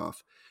need to get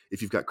off.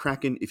 If you've got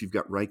Kraken, if you've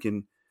got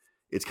Riken,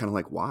 it's kind of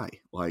like, why?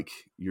 Like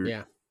you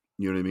know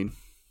what I mean?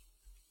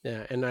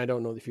 Yeah. And I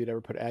don't know if you'd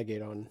ever put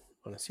Agate on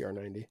a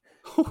CR90.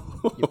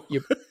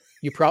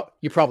 you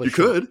probably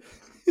could.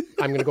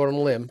 I'm going to go on a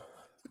limb.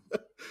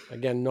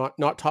 Again,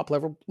 not top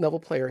level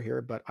player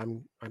here, but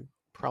I'm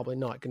probably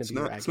not going to be.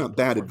 It's not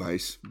bad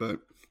advice, but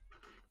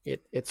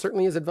it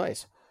certainly is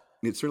advice.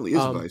 It certainly is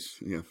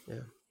advice.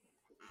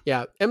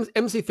 Yeah.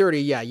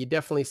 MC30. Yeah, you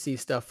definitely see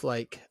stuff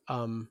like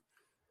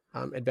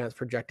advanced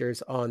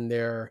projectors on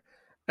there,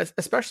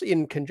 especially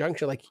in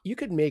conjunction. Like you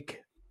could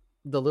make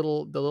the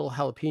little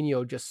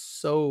jalapeno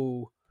just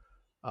so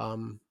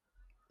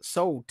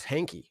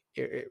tanky,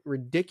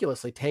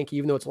 ridiculously tanky,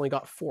 even though it's only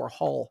got 4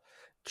 hull,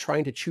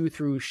 trying to chew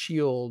through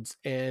shields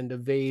and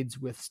evades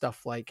with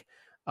stuff like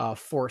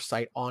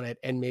Foresight on it,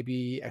 and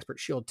maybe expert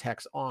shield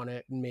techs on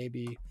it, and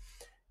maybe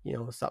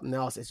something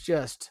else. It's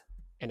just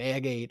an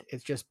Agate.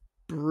 It's just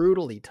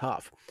brutally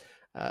tough,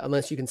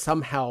 unless you can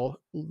somehow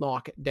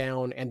knock it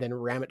down and then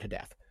ram it to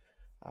death.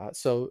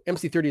 So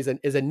MC30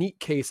 is a neat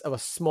case of a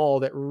small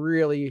that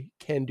really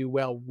can do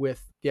well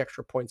with the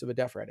extra points of a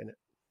def ret in it.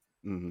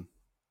 Mm-hmm.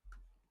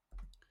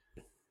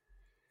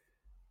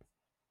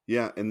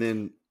 Yeah, and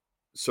then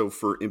so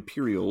for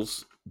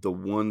Imperials, the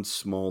one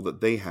small that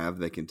they have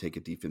that can take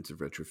a defensive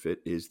retrofit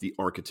is the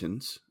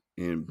Architans,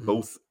 and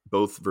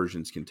both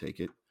versions can take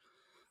it.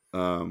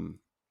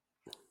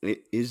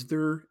 Is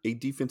there a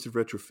defensive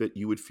retrofit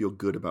you would feel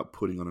good about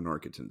putting on an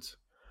Architans?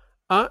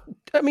 I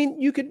mean,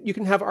 you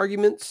can have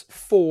arguments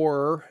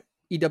for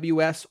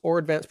EWS or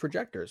advanced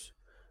projectors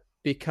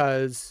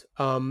because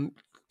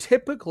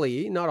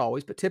typically, not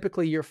always, but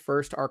typically your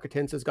first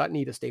Architans has got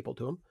NITA stapled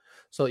to them.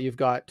 So you've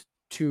got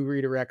 2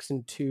 redirects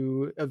and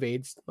 2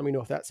 evades. Let me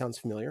know if that sounds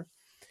familiar.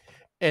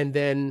 And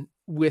then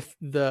with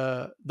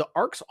the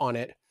arcs on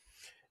it,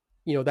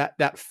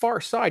 that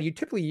far side,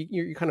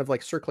 you're kind of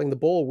like circling the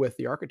bowl with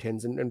the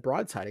Architans and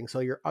broadsiding. So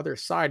your other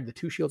side, the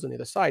 2 shields on the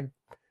other side,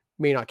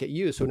 may not get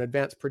used. So an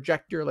advanced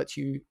projector lets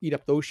you eat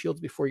up those shields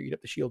before you eat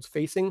up the shields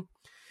facing.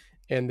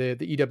 And the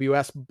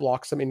EWS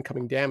blocks some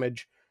incoming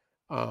damage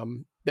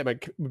that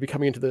would be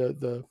coming into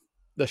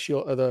the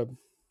shield, the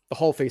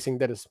hull facing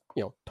that is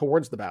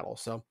towards the battle.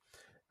 So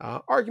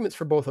arguments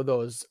for both of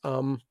those.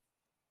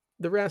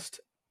 The rest,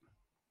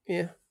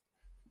 yeah.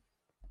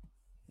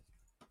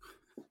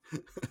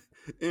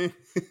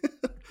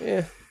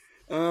 Yeah.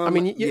 I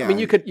mean,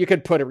 you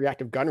could put a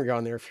reactive gunnery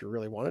on there if you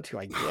really wanted to,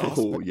 I guess.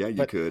 Oh, yeah,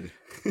 you could.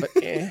 But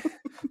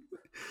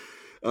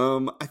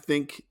I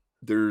think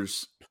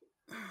it's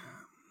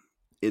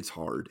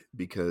hard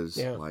because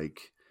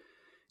like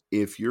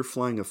if you're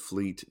flying a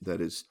fleet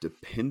that is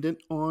dependent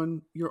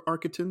on your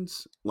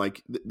Architans,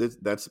 like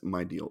that's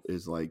my deal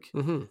is like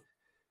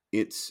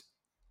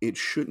it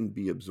shouldn't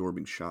be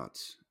absorbing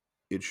shots.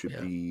 It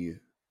should be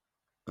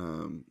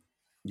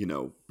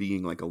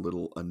being like a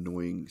little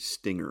annoying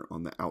stinger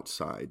on the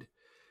outside.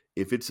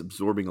 If it's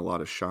absorbing a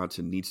lot of shots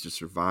and needs to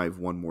survive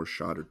 1 more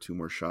shot or 2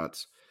 more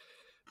shots,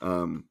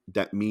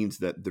 that means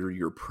that they're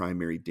your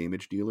primary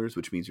damage dealers,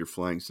 which means you're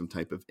flying some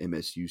type of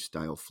MSU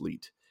style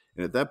fleet.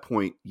 And at that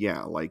point,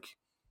 like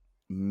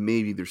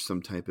maybe there's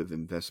some type of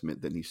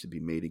investment that needs to be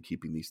made in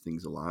keeping these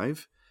things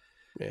alive.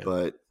 Yeah.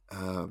 But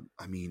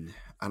I mean,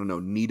 I don't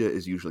know. NITA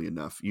is usually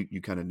enough.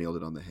 You kind of nailed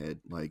it on the head.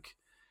 Like,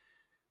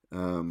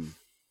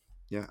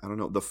 yeah, I don't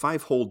know. The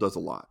 5 hole does a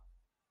lot.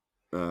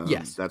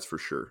 Yes, that's for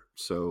sure.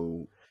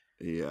 So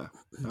yeah,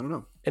 I don't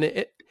know.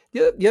 And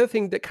the other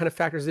thing that kind of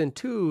factors in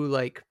too,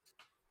 like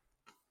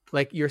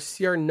your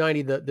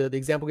CR90, the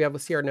example we have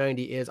with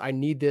CR90 is I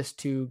need this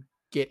to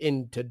get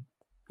into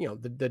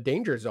the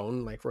danger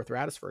zone, like for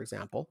Thratus, for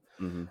example,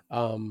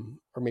 or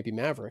maybe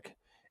Maverick,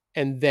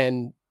 and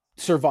then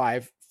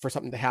survive for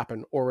something to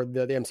happen. Or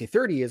the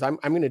MC30 is I'm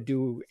going to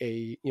do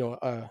a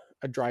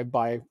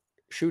drive-by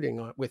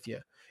shooting with you,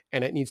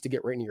 and it needs to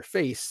get right in your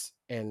face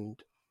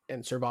and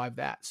survive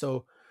that.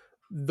 So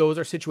those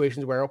are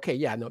situations where, okay,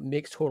 yeah, no, it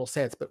makes total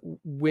sense. But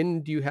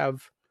when do you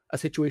have a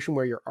situation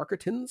where your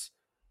Architans,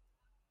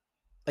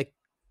 like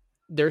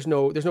there's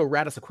no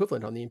Raddus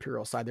equivalent on the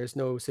Imperial side. There's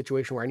no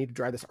situation where I need to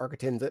drive this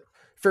Architans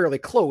fairly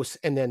close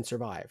and then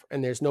survive.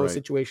 And there's no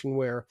situation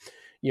where,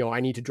 I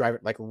need to drive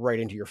it like right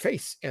into your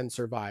face and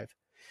survive.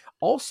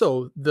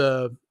 Also,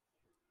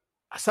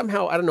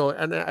 somehow, I don't know,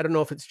 and I don't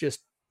know if it's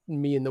just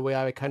me and the way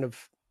I kind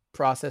of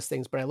process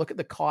things, but I look at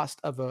the cost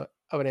of an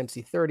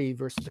MC30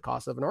 versus the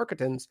cost of an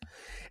Architans,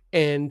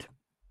 and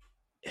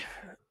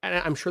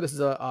I'm sure this is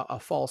a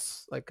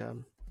false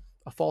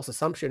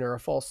assumption or a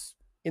false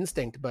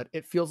instinct, but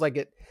it feels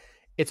like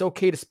it's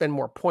okay to spend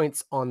more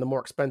points on the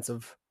more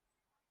expensive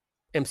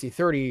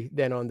MC30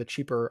 than on the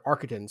cheaper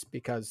Architans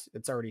because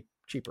it's already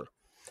cheaper.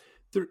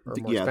 There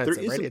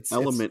is an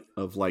element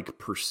of like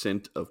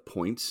percent of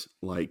points.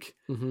 Like,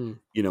 when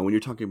you're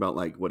talking about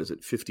like, what is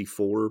it,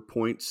 54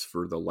 points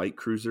for the light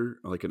cruiser,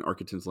 like an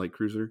Architans light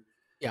cruiser.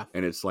 Yeah.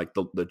 And it's like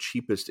the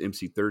cheapest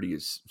MC30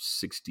 is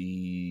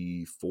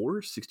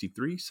 64,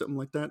 63, something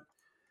like that.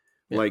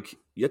 Yeah. Like,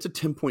 it's a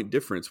 10-point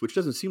difference, which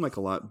doesn't seem like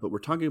a lot, but we're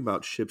talking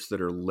about ships that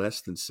are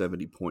less than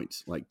 70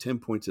 points. Like 10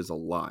 points is a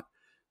lot.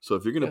 So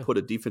if you're going to put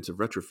a defensive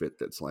retrofit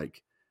that's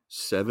like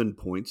 7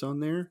 points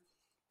on there,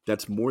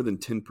 that's more than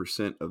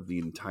 10% of the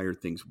entire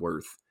thing's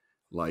worth.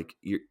 Like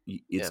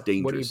it's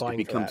dangerous. What are you buying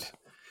it becomes for that?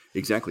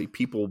 Exactly.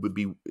 People would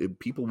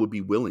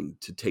be willing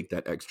to take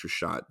that extra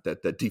shot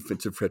that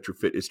defensive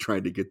retrofit is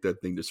trying to get that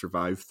thing to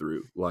survive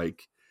through.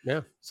 Like,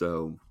 yeah.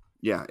 So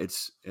yeah,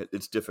 it's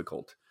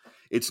difficult.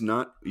 It's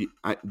not. The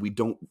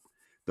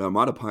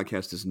Armada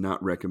podcast does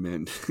not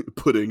recommend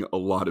putting a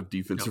lot of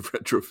defensive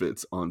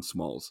retrofits on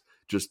smalls.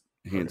 Just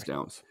hands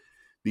down.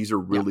 These are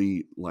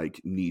really like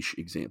niche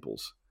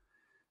examples.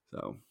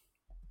 So,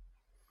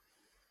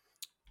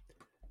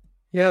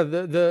 yeah,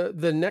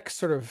 the next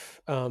sort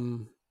of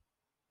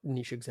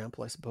niche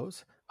example, I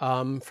suppose,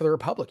 for the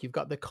Republic, you've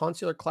got the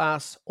Consular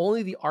class.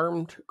 Only the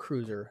armed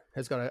cruiser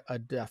has got a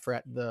def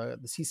ret. The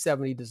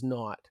C-70 does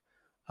not,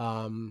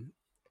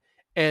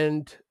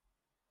 and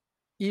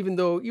even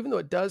though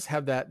it does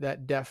have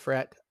that def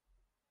ret,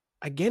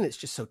 again, it's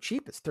just so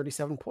cheap. It's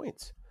 37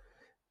 points,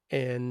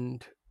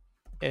 and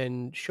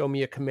show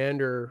me a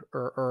commander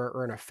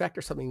or an effect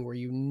or something where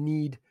you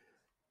need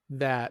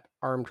that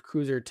armed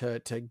cruiser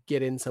to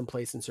get in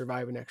someplace and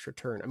survive an extra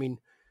turn. I mean,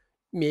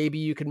 maybe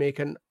you could make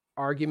an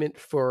argument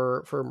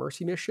for a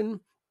mercy mission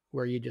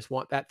where you just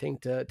want that thing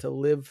to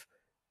live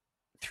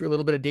through a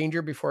little bit of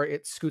danger before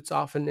it scoots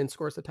off and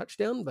scores the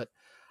touchdown. But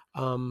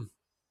I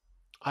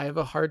have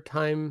a hard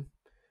time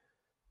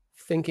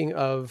thinking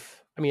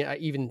of, I mean,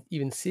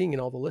 even seeing in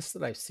all the lists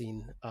that I've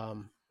seen,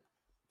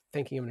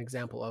 thinking of an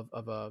example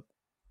of a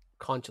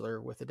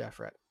consular with a death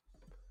threat.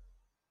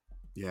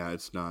 Yeah,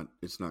 it's not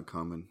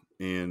common.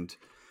 And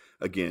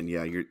again,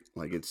 yeah, you're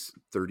like, it's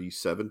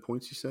 37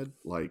 points, you said?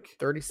 Like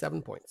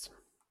 37 points.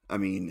 I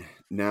mean,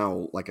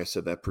 now, like I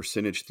said, that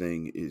percentage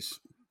thing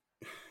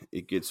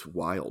it gets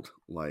wild.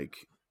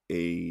 Like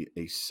a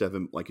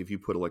 7, like if you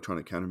put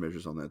electronic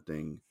countermeasures on that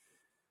thing,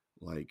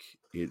 like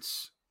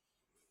it's,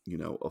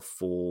 a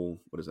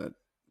full, what is that?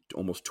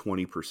 Almost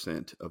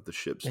 20% of the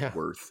ship's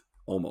worth.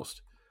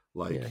 Almost.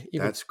 Like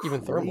that's crazy.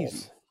 Even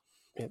thermals.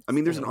 I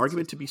mean, there's an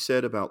argument to be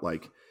said about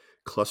like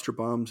cluster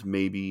bombs,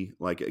 maybe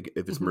like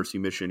if it's mercy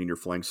mission and you're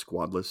flying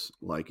squadless,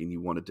 like, and you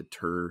want to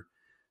deter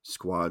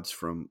squads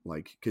from,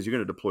 like, because you're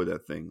going to deploy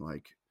that thing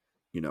like,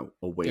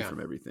 away from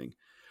everything,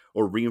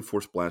 or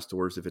reinforced blast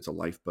doors if it's a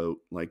lifeboat.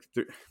 Like,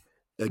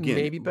 again,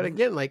 maybe, but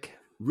again, like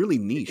really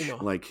niche.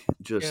 Like,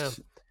 just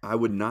I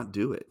would not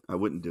do it. I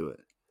wouldn't do it.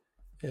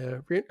 Yeah,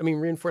 I mean,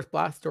 reinforced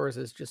blast doors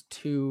is just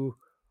too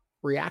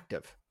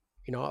reactive.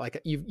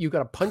 Like you got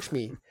to punch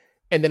me,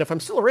 and then if I'm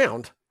still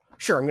around,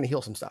 sure, I'm going to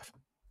heal some stuff.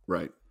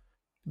 Right.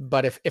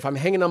 But if I'm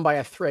hanging on by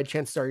a thread,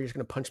 chances are you're just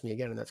going to punch me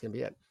again, and that's going to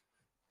be it.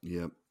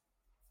 Yep.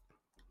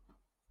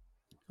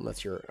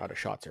 Unless you're out of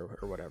shots or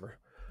whatever.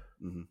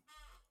 Mm-hmm.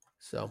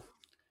 So,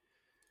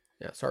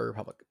 yeah, sorry,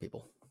 Republic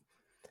people.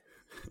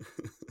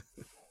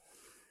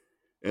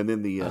 And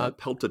then the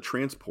Pelta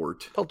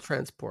Transport. Pelta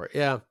Transport,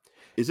 yeah.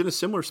 Is it a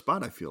similar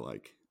spot, I feel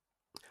like?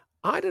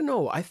 I don't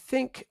know. I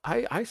think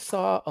I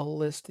saw a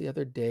list the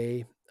other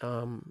day.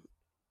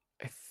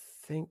 I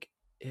think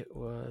it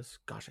was,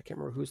 gosh, I can't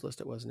remember whose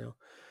list it was now.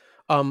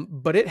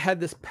 But it had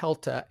this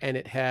Pelta, and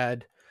it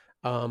had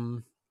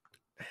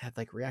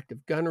like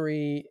reactive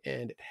gunnery,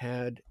 and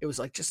it was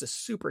like just a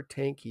super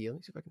tanky. Let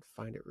me see if I can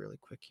find it really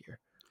quick here.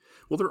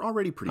 Well, they're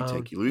already pretty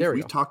tanky.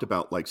 We've talked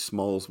about like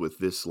smalls with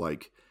this,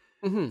 like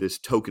this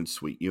token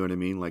suite. You know what I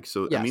mean? Like,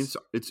 so, I mean,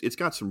 it's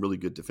got some really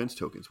good defense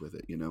tokens with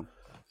it,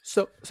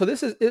 So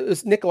it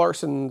was Nick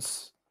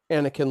Larson's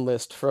Anakin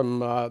list from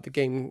the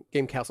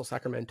Game Castle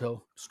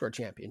Sacramento Store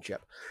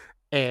Championship.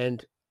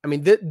 And I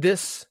mean,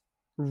 this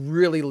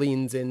really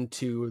leans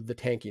into the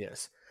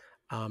tankiness.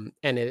 And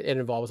it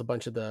involves a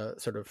bunch of the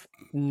sort of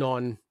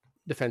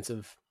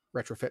non-defensive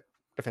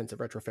defensive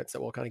retrofits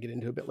that we'll kind of get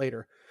into a bit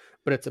later.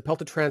 But it's a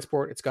Pelta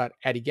Transport. It's got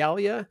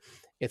Adigalia,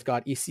 it's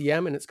got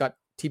ECM, and it's got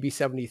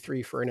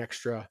TB-73 for an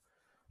extra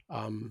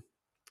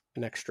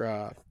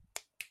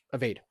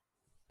evade.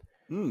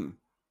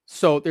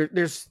 So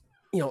there's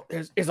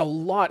a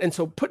lot. And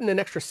so putting an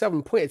extra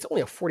 7 point, it's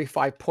only a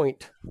 45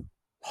 point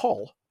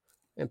hull,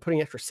 and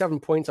putting extra 7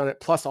 points on it,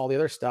 plus all the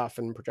other stuff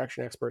and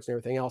projection experts and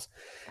everything else,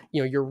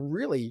 you're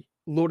really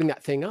loading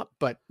that thing up.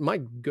 But my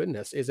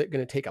goodness, is it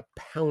going to take a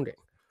pounding?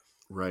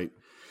 Right.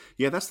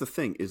 Yeah, that's the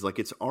thing, is like,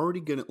 it's already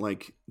going to,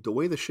 like, the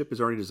way the ship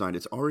is already designed,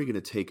 it's already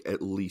going to take at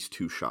least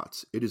 2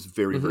 shots. It is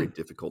very, very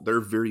difficult. There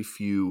are very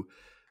few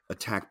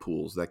attack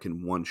pools that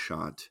can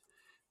one-shot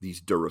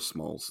these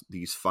Durasmalls,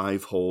 these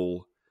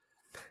 5-hole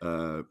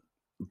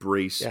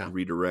brace,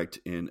 redirect,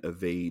 and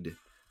evade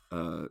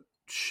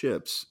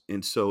ships.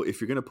 And so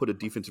if you're going to put a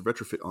defensive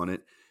retrofit on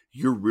it,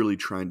 you're really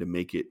trying to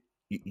make it,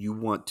 you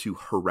want to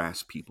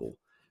harass people,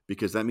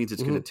 because that means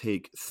it's going to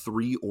take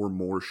 3 or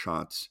more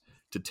shots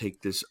to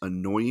take this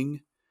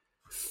annoying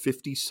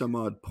 50 some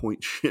odd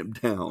point ship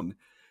down.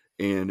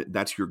 And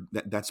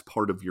that's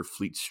part of your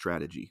fleet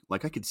strategy.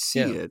 Like, I could see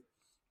it,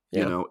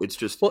 it's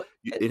just,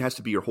 it has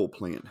to be your whole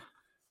plan.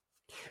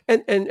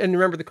 And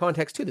remember the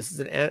context too. This is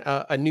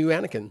a new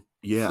Anakin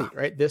fleet,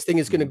 right? This thing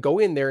is going to go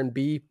in there and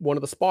be one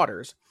of the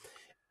spotters,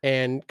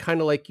 and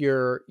kind of like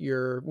your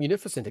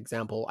Munificent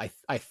example.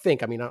 I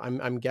think. I mean,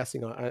 I'm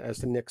guessing as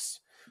to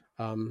Nick's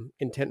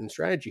intent and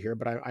strategy here,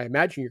 but I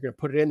imagine you're going to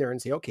put it in there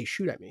and say, "Okay,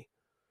 shoot at me."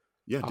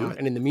 Yeah, do it.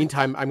 And in the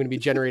meantime, I'm going to be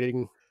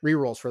generating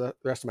rerolls for the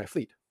rest of my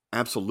fleet.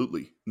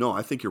 Absolutely. No,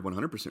 I think you're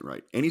 100%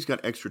 right. And he's got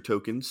extra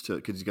tokens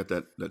because he's got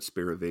that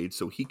spare evade,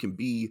 so he can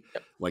be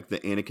like the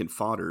Anakin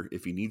fodder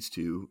if he needs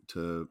to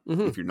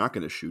if you're not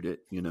going to shoot it.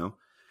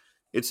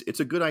 It's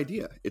a good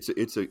idea. It's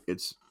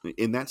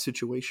in that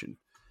situation.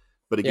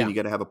 But again, you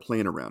got to have a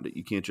plan around it.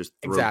 You can't just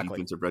throw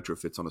defensive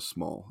retrofits on a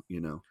small.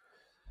 No.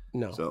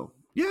 So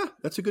yeah,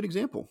 that's a good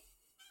example.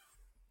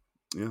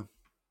 Yeah.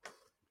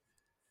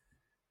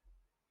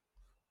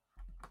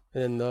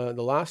 And then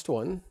the last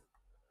one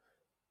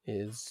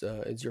is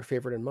your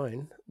favorite and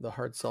mine, the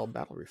hard sell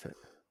battle refit.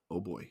 Oh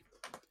boy.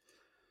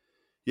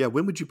 Yeah,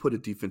 when would you put a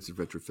defensive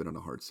retrofit on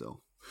a hard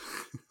sell?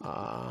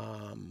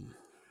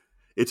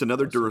 It's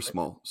another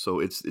Durasmall, so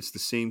it's the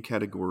same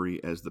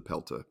category as the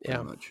Pelta,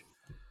 pretty much.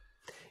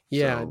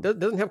 Yeah, So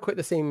doesn't have quite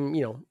the same,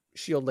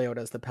 shield layout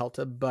as the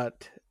Pelta,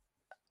 but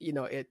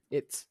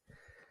it's,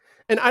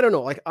 and I don't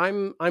know, like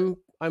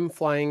I'm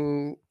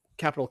flying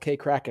capital K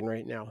Kraken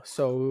right now,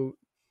 so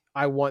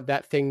I want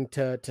that thing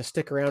to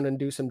stick around and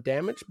do some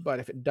damage. But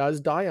if it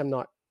does die, I'm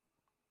not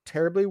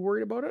terribly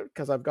worried about it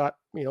because I've got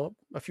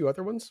a few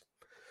other ones.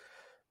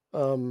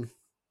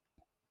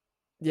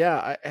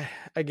 Yeah,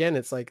 again,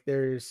 it's like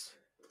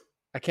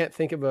I can't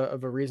think of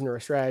a reason or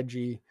a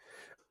strategy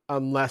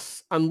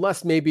unless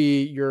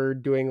maybe you're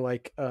doing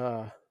like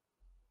I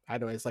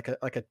don't know, it's like a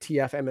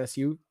TF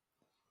MSU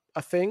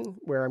a thing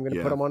where I'm going to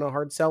put yeah, them on a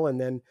hard sell and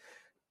then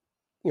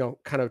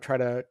kind of try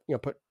to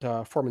put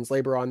Foreman's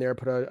Labor on there,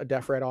 put a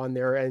Def Red on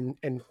there, and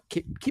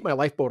keep my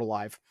lifeboat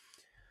alive.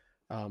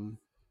 I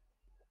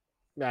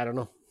don't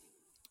know.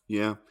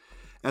 yeah.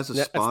 As a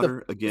That's the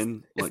spotter,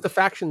 again, it's like the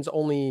factions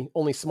only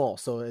small,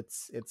 so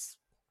it's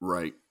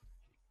right,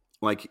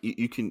 like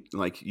you can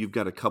like you've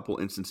got a couple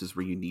instances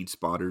where you need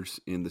spotters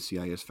in the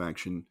CIS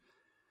faction.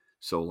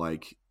 So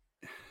like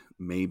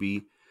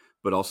maybe,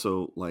 but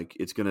also like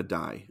it's gonna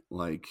die.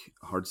 Like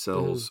hard mhm.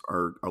 cells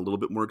are a little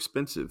bit more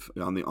expensive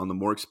on the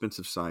more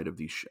expensive side of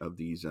these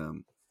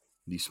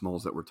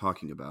smalls that we're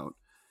talking about.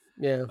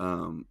 Yeah,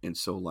 And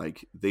so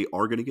like they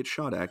are going to get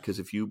shot at because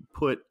if you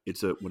put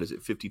it's a what is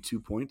it 52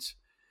 points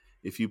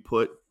if you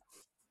put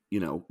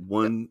yep,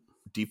 one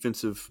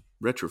defensive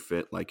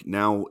retrofit, like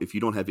now if you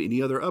don't have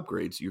any other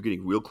upgrades, you're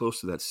getting real close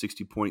to that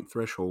 60-point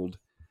threshold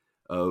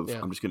of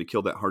yeah, I'm just going to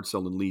kill that hard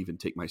cell and leave and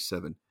take my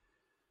 7.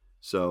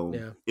 So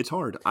yeah, it's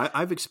hard.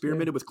 I've yeah,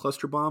 experimented with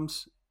cluster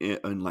bombs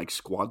and like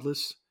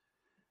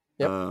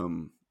yep,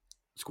 um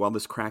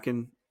squadless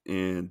Kraken,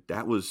 and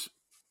that was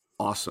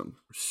awesome,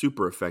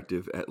 super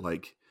effective at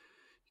like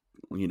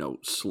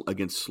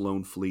against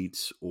Sloan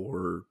fleets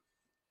or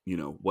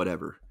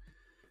whatever.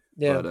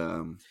 yeah. But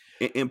and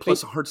I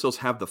plus hard cells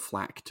have the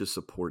flak to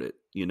support it.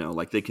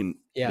 Like they can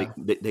yeah,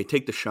 they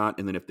take the shot,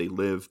 and then if they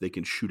live, they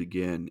can shoot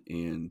again,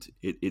 and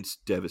it's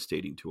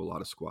devastating to a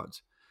lot of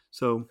squads.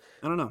 So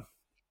I don't know.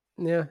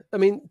 yeah. I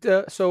mean,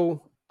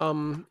 so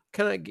kind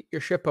of get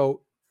your ship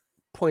out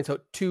points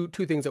out two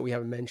things that we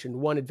haven't mentioned.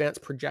 One,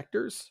 advanced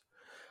projectors,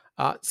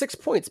 6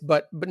 points,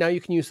 but now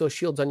you can use those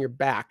shields on your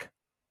back.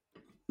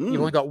 You've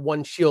only Mm, got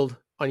one shield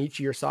on each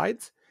of your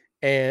sides,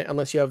 and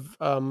unless you have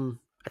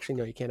actually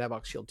no, you can't have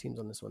ox shield teams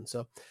on this one.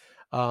 So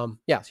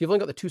yeah, so you've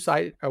only got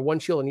the one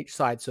shield on each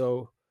side.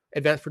 So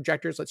advanced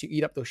projectors lets you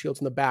eat up those shields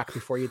in the back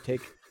before you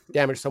take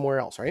damage somewhere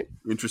else, right?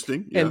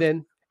 interesting. And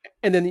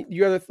Yeah. then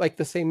you other, like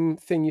the same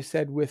thing you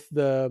said with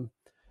um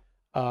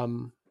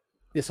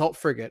the assault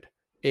frigate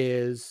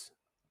is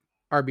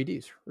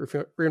RBDs,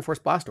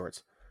 reinforced blast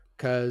doors,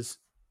 because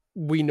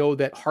we know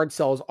that hard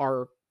cells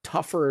are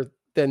tougher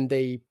than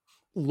they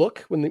look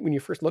when you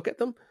first look at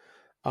them.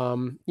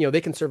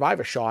 They can survive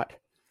a shot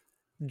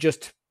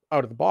just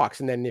out of the box,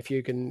 and then if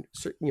you can,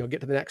 get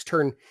to the next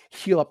turn,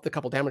 heal up the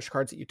couple damage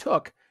cards that you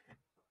took,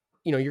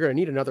 you're going to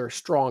need another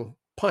strong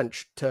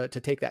punch to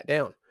take that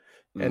down.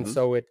 And Hmm.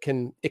 so it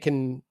can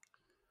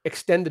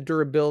extend the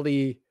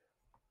durability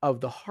of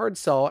the hard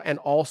cell and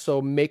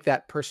also make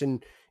that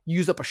person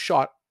use up a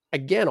shot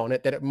again on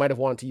it that it might have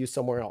wanted to use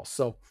somewhere else.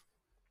 So,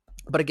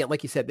 but again,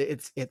 like you said,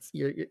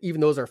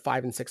 even those are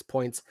 5 and 6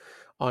 points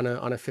on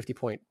a 52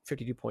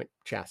 point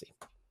chassis.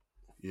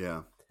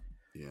 Yeah.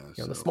 Yeah.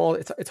 The So. small,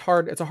 it's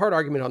hard. It's a hard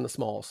argument on the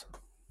smalls.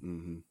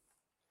 Hmm.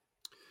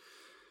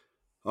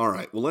 All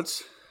right. Well,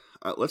 let's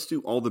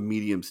do all the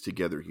mediums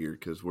together here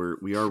because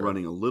we are Sure.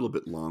 running a little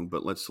bit long.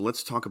 But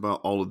let's talk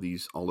about all of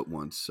these all at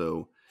once.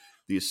 So,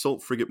 the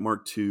Assault Frigate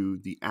Mark II,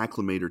 the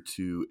Acclamator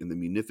II, and the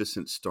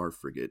Munificent Star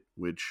Frigate,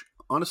 which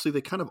honestly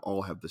they kind of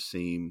all have the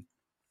same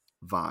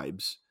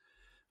vibes,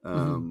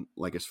 Mm-hmm.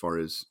 like as far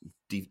as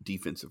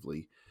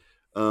defensively.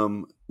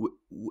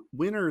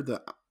 When are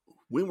the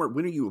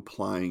when are you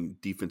applying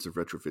defensive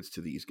retrofits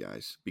to these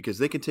guys? Because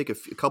they can take a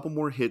couple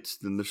more hits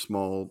than their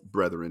small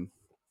brethren,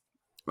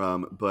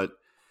 but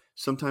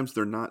sometimes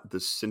they're not the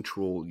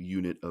central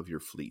unit of your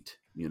fleet.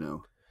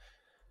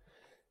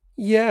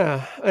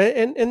 Yeah,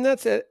 and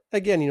that's it.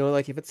 Again,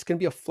 like if it's going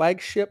to be a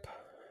flagship,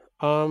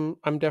 I'm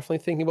definitely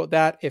thinking about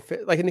that. If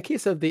like in the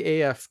case of the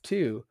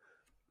AF2,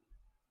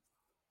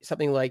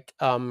 something like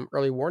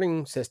early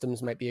warning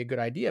systems might be a good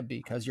idea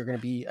because you're going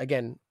to be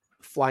again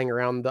flying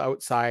around the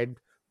outside,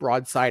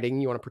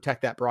 broadsiding. You want to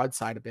protect that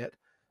broadside a bit,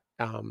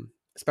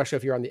 especially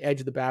if you're on the edge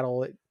of the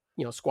battle.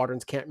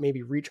 Squadrons can't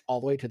maybe reach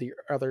all the way to the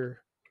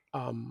other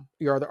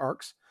your other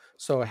arcs.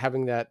 So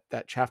having that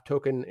chaff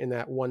token in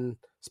that one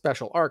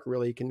special arc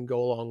really can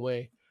go a long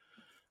way.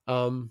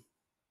 Um,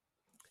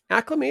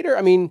 Acclamator,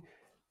 I mean,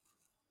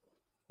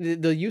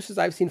 the uses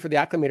I've seen for the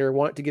Acclamator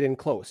want to get in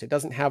close. It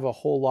doesn't have a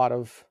whole lot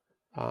of,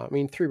 I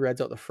mean, 3 reds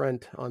out the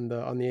front on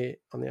the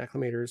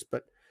Acclamators,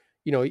 but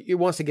it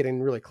wants to get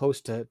in really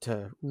close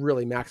to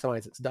really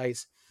maximize its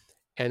dice.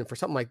 And for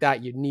something like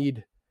that, you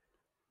need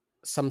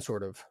some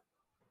sort of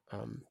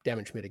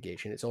damage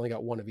mitigation. It's only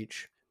got one of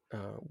each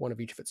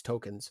of its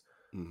tokens.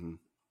 Mm-hmm.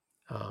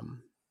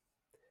 Um,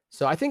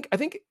 so I think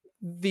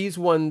these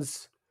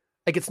ones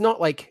like it's not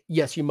like,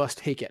 yes, you must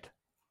take it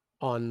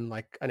on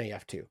like an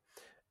AF2.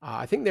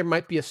 I think there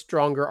might be a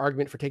stronger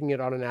argument for taking it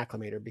on an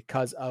acclimator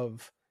because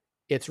of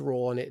its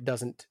role, and it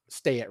doesn't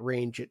stay at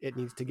range. It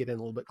needs to get in a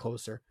little bit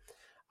closer.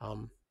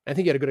 I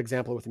think you had a good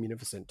example with the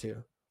Munificent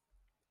too.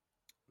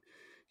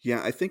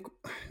 Yeah, I think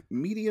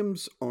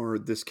mediums are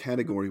this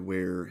category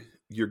where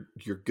you're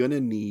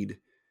gonna need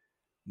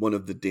one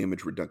of the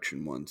damage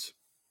reduction ones.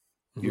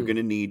 You're Mm-hmm.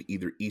 gonna need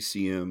either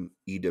ECM,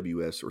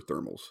 EWS, or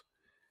thermals,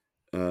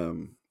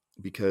 um,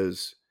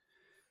 because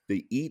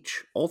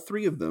all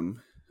three of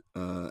them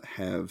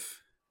have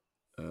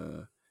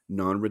uh,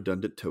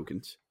 non-redundant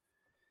tokens.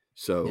 Yeah.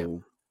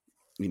 So,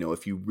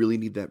 if you really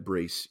need that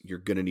brace, you're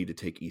gonna need to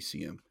take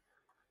ECM.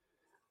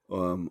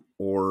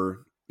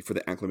 Or for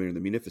the Acclimator and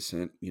the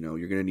Munificent, you're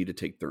going to need to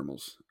take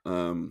thermals.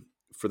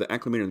 For the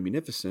Acclimator and the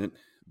Munificent,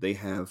 they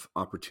have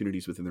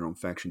opportunities within their own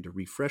faction to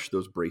refresh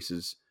those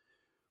braces,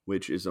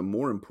 which is a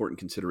more important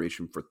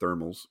consideration for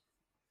thermals.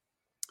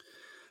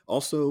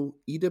 Also,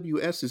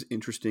 EWS is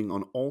interesting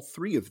on all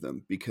three of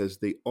them because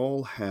they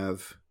all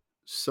have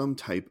some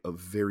type of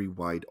very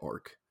wide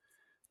arc.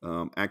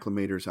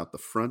 Acclimators out the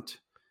front,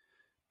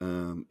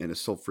 and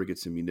assault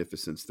frigates and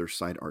munificents, their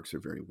side arcs are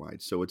very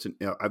wide. So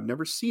I've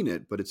never seen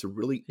it, but it's a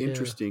really Yeah.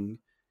 interesting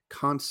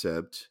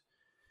concept.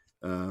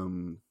 I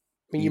mean,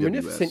 you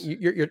Munificent,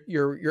 EWS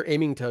you're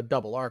aiming to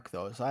double arc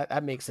though, so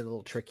that makes it a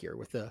little trickier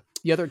with the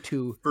other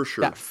two. for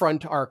sure. That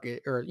front arc,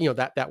 or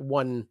that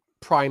one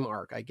prime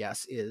arc, I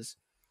guess, is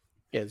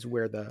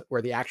where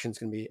the action's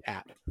going to be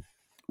at.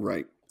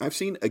 Right. I've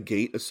seen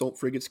Agate assault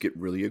frigates get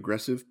really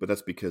aggressive, but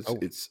that's because Oh,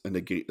 it's an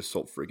Agate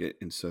assault frigate,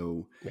 and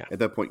so yeah. at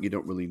that point you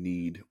don't really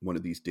need one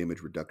of these damage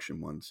reduction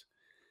ones.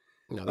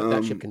 No,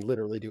 that ship can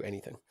literally do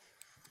anything.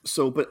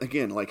 But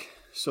again,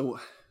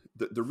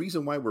 the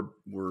reason why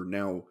we're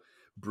now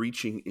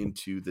breaching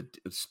into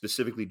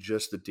specifically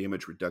just the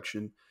damage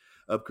reduction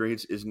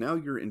upgrades is now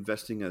you're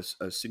investing a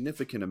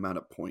significant amount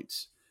of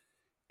points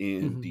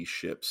in Mm-hmm. these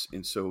ships,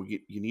 and so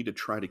you need to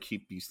try to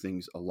keep these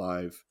things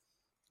alive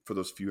for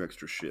those few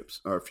extra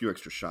ships or a few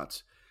extra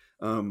shots.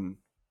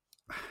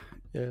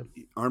 Yeah.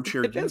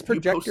 Armchair, Advanced you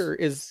post. projector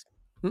is.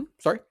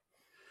 Sorry.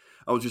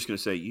 I was just going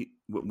to say,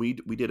 we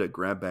did a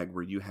grab bag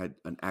where you had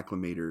an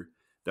acclimator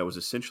that was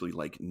essentially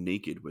like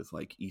naked with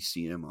like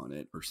ECM on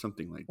it or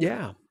something like that.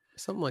 Yeah,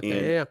 something like that.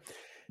 And Yeah.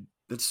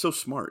 that's so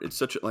smart. It's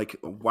such a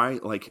why,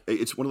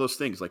 it's one of those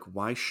things, like,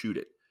 why shoot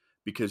it?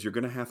 Because you're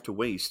going to have to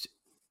waste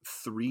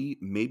 3,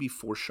 maybe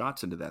 4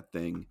 shots into that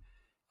thing.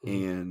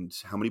 Mm-hmm. And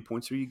how many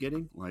points are you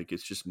getting? Like,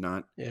 it's just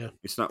not, Yeah.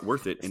 it's not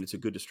worth it. And it's a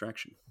good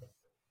distraction.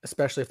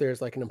 Especially if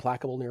there's like an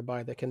implacable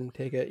nearby that can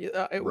take it.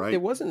 Right.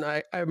 It wasn't.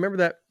 I remember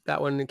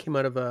that one came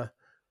out of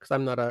because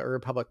I'm not a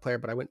Republic player,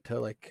 but I went to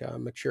like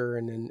Mature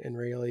and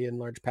Rayleigh and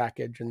Large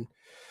Package, and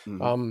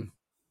Mm-hmm.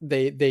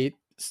 they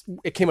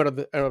it came out of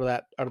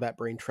that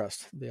brain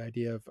trust, the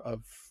idea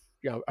of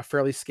a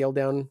fairly scaled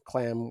down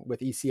clam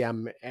with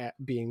ECM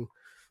being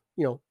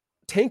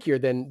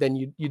tankier than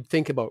you'd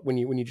think about when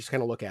you just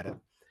kind of look at it.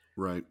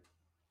 Right.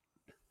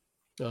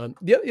 The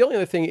only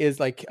other thing is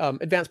like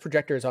advanced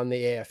projectors on the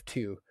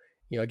AF2.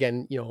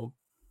 Again,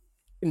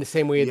 in the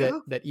same way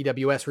that Yeah.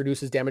 EWS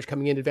reduces damage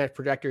coming in, advanced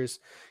projectors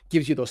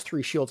gives you those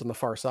 3 shields on the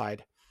far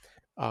side,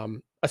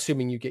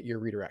 assuming you get your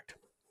redirect.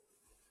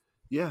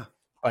 Yeah.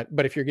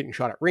 But if you're getting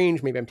shot at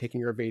range, maybe I'm taking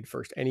your evade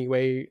first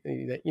anyway.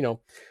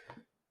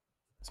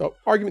 So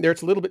argument there,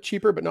 it's a little bit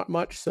cheaper, but not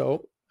much.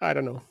 So I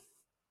don't know.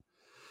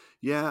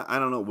 Yeah, I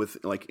don't know. With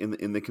like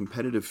in the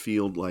competitive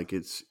field, like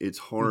it's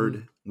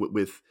hard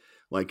with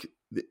like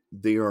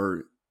they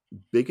are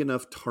big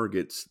enough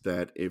targets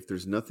that if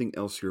there's nothing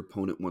else your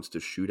opponent wants to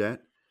shoot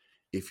at,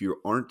 if you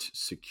aren't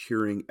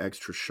securing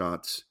extra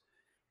shots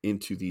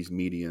into these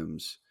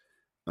mediums,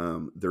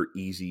 they're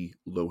easy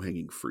low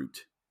hanging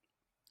fruit,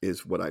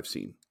 is what I've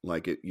seen.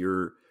 Like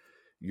your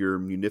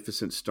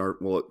munificent star.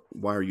 Well,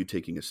 why are you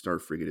taking a star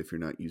frigate if you're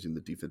not using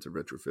the defensive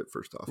retrofit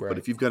first off? Right. But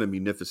if you've got a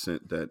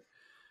munificent that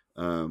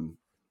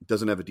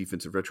doesn't have a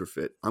defensive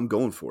retrofit, I'm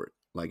going for it.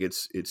 Like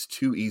it's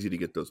too easy to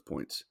get those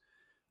points.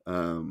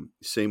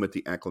 Same with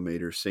the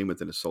acclimator, same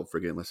with an assault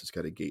frigate, unless it's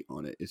got a gate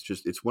on it.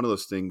 It's one of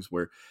those things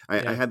where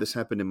I had this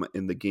happen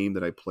in the game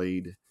that I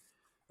played.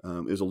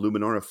 It was a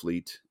Luminara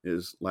fleet.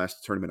 Is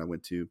last tournament I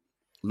went to.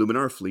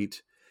 Luminara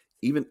fleet,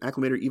 even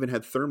acclimator even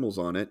had thermals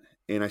on it,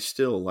 and I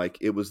still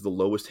it was the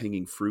lowest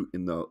hanging fruit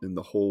in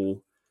the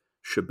whole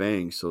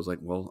shebang. So I was like,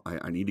 well,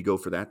 I need to go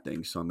for that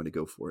thing, so I'm going to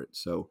go for it.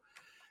 So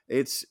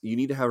you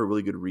need to have a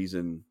really good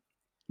reason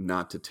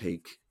not to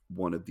take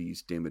one of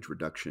these damage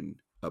reduction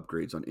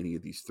upgrades on any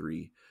of these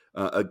 3.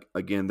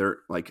 Again, they're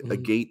like a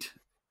gate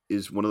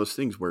is one of those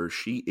things where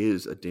she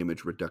is a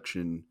damage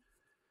reduction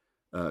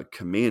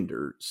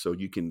commander, so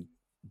you can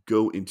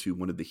go into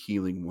one of the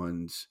healing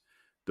ones.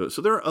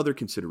 So there are other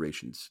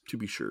considerations to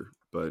be sure,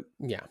 but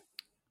yeah.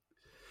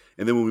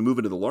 And then when we move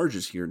into the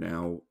larges here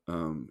now,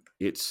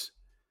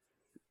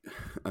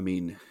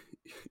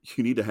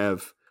 you need to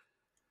have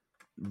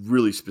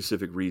really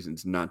specific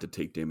reasons not to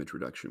take damage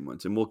reduction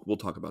ones, and we'll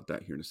talk about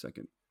that here in a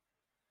second.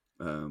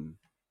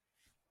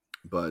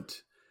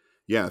 But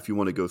Yeah, if you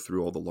want to go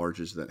through all the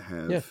larges that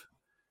Yeah. have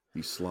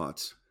these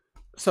slots.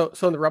 So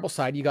on the Rebel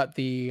side, you got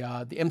the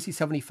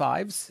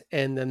MC-75s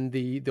and then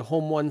the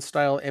Home One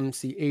style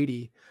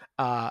MC-80,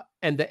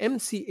 and the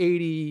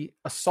MC-80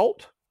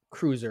 Assault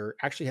Cruiser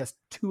actually has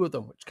two of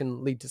them, which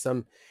can lead to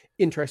some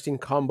interesting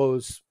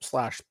combos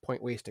 /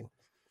 point wasting.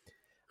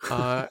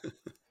 On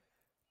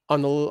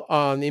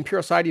the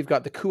Imperial side, you've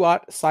got the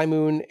Kuat,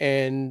 Simoon,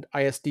 and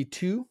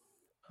ISD-2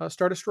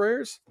 Star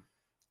Destroyers.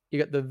 You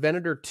got the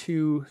Venator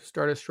 2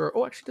 Star Destroyer.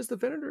 Oh, actually, does the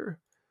Venator?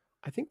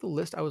 I think the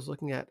list I was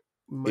looking at It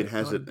might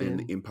has not have it in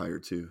been. the Empire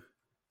too.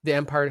 The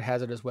Empire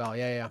has it as well.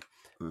 Yeah.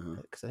 Uh-huh.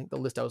 Because I think the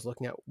list I was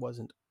looking at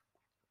wasn't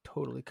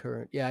totally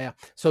current. Yeah.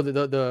 So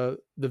the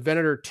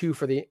Venator 2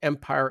 for the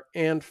Empire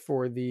and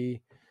for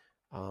the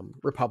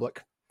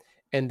Republic,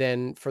 and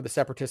then for the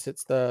Separatists,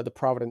 it's the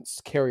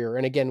Providence Carrier.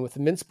 And again, with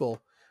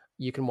Invincible,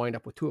 you can wind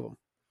up with two of them,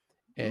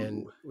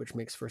 and which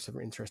makes for some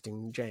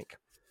interesting jank.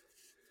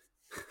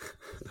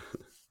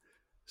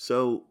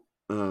 So,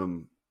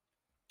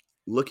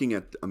 looking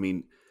at,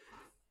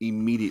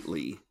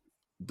 immediately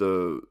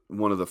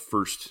one of the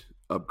first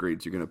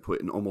upgrades you're going to put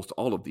in almost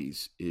all of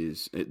these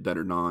is that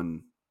are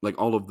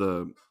like all of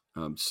the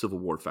Civil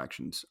War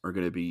factions are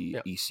going to be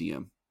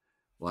ECM.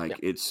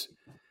 Like you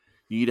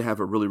need to have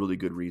a really, really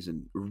good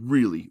reason,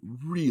 really,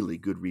 really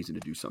good reason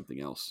to do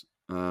something else.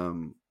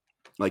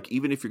 Like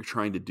even if you're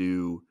trying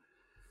to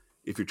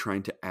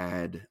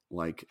add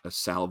like a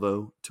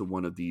salvo to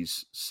one of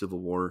these Civil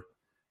War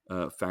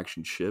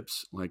faction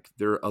ships, like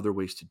there are other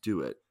ways to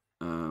do it.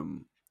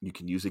 You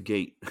can use a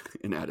gate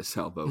and add a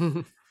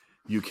salvo.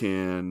 You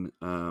can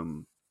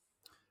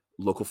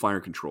local fire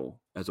control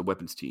as a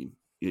weapons team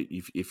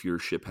if your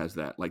ship has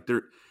that. Like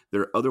there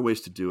are other ways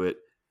to do it.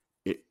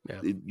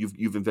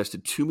 You've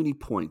invested too many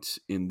points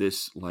in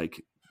this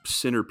like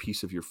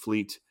centerpiece of your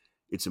fleet.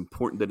 It's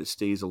important that it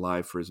stays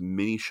alive for as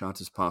many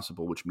shots as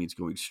possible, which means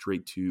going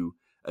straight to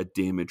a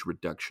damage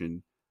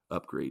reduction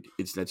upgrade.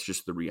 That's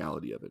just the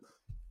reality of it.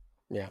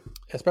 Yeah,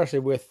 especially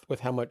with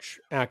how much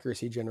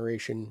accuracy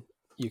generation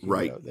you can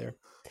get out there.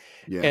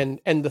 Yeah,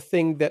 and the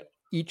thing that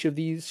each of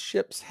these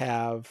ships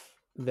have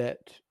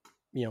that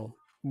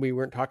we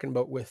weren't talking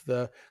about with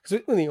because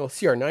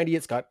CR90,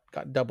 it's got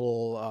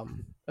double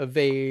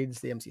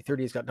evades. The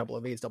MC-30's got double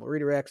evades, double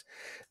redirects.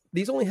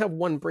 These only have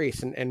one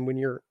brace, and when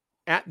you're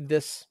at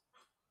this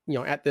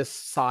at this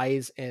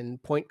size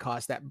and point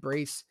cost, that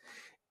brace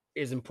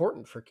is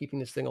important for keeping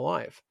this thing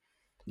alive.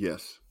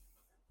 Yes.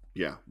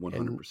 Yeah, 100%.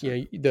 And,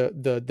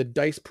 the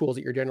dice pools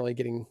that you're generally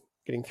getting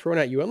thrown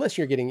at you, unless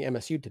you're getting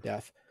MSU'd to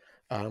death,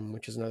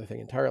 which is another thing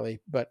entirely.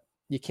 But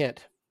you can't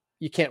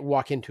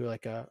walk into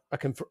like a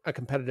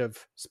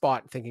competitive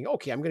spot thinking,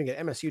 okay, I'm going to get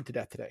MSU'd to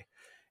death today.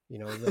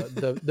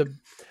 The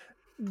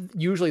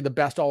usually the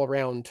best all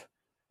around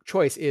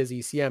choice is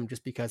ECM,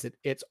 just because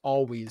it's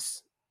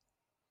always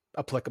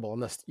applicable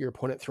unless your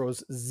opponent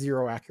throws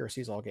zero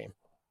accuracies all game.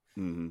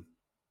 Mm-hmm.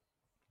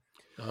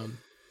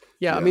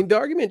 I mean, the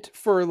argument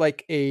for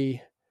like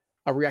a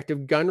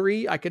reactive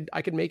gunnery, I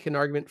could make an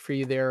argument for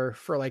you there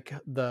for like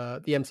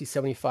the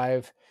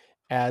MC-75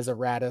 as a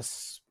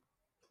Radis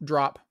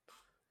drop,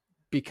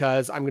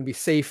 because I'm going to be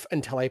safe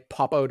until I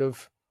pop out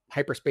of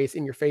hyperspace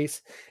in your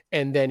face,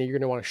 and then you're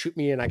going to want to shoot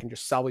me, and I can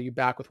just salvo you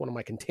back with one of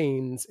my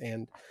contains,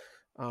 and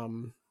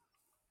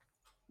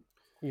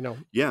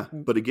Yeah,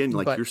 but again,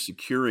 like you're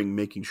securing,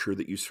 making sure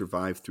that you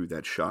survive through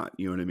that shot.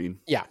 You know what I mean?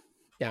 Yeah.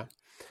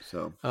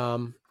 So,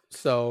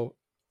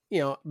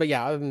 but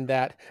yeah, other than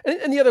that,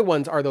 and the other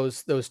ones are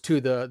those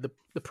two, the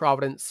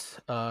Providence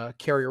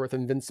carrier with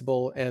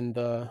Invincible and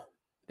the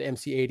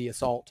MC-80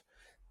 Assault,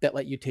 that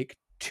let you take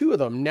two of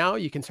them. Now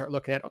you can start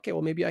looking at, okay,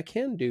 well, maybe I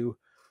can do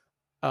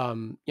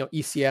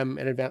ECM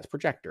and advanced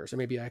projectors, or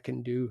maybe I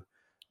can do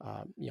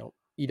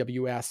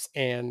EWS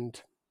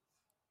and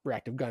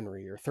reactive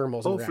gunnery, or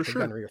thermals and reactive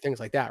gunnery, or things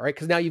like that, right?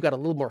 Because now you've got a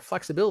little more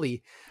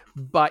flexibility,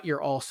 but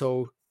you're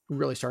also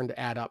really starting to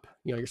add up.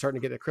 You're starting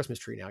to get a Christmas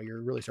tree now.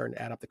 You're really starting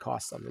to add up the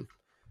costs on them.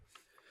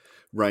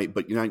 Right,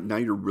 but now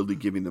you're really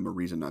giving them a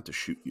reason not to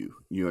shoot you.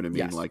 You know what I mean?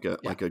 Yes.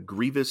 Like a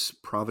Grievous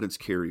Providence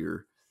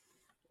carrier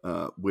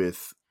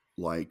with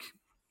like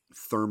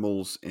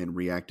thermals and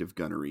reactive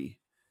gunnery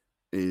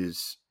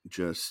is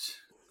just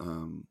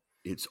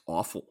it's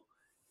awful.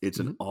 It's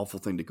an awful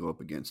thing to go up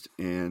against.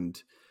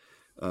 And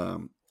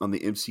on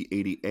the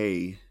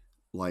MC-80A,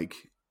 like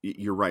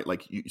you're right.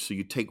 Like so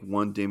you take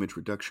one damage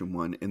reduction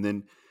one, and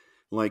then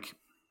like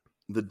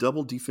the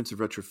double defensive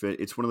retrofit,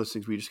 it's one of those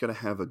things where you just got to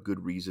have a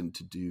good reason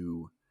to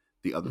do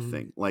the other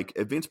thing. Like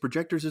advanced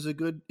projectors is a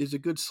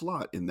good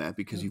slot in that,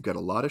 because you've got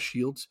a lot of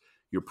shields.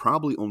 You're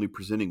probably only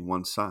presenting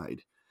one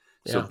side.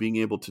 So being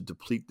able to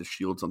deplete the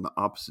shields on the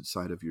opposite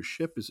side of your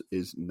ship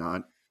is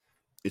not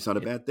a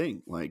bad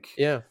thing. Like,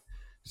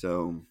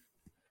 so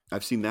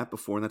I've seen that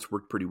before, and that's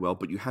worked pretty well,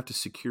 but you have to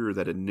secure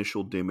that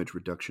initial damage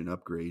reduction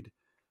upgrade.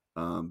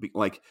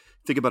 Like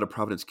think about a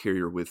Providence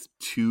carrier with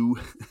two,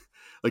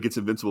 like it's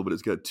invincible, but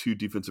it's got two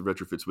defensive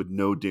retrofits with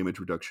no damage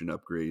reduction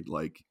upgrade.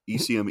 Like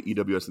ECM,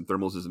 EWS, and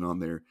thermals isn't on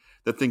there.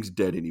 That thing's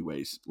dead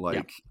anyways.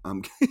 Like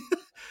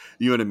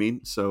You know what I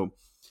mean? So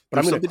But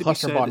I'm there's going to something to be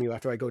cluster bomb said. you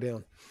after I go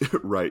down.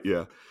 Right,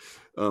 yeah.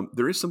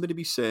 There is something to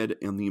be said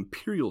on the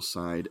Imperial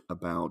side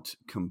about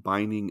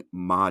combining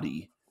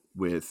Mahdi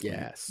with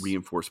Yes.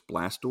 reinforced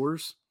blast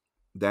doors.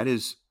 That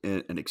is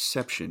an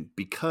exception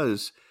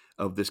because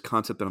of this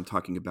concept that I'm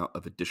talking about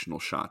of additional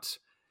shots.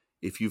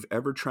 If you've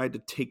ever tried to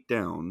take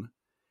down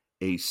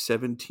a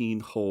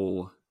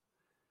 17-hole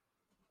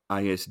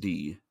ISD,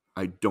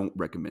 I don't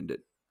recommend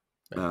it.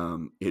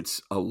 Right.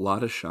 It's a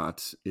lot of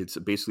shots. It's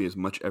basically as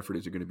much effort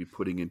as you're going to be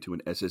putting into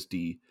an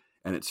SSD,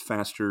 and it's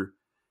faster.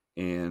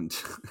 And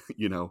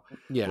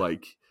Yeah.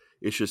 like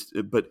it's just.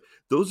 But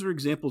those are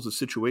examples of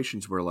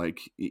situations where like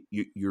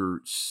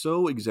you're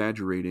so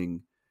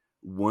exaggerating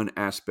one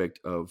aspect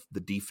of the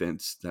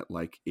defense that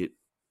like it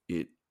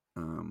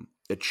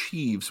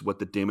achieves what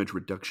the damage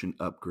reduction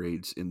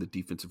upgrades in the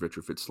defensive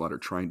retrofit slot are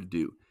trying to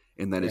do,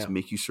 and that is Yeah.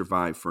 make you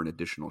survive for an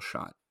additional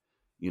shot.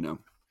 You know.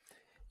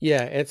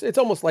 Yeah, it's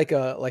almost like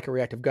a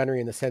reactive gunnery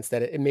in the sense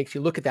that it makes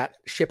you look at that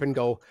ship and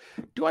go,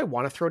 "Do I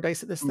want to throw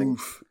dice at this thing?"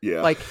 Oof.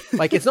 Yeah. Like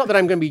it's not that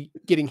I'm going to be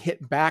getting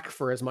hit back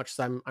for as much as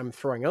I'm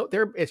throwing out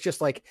there. It's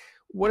just like,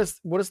 what is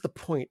the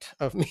point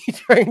of me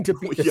trying to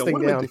beat this Yeah. thing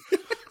What am I down?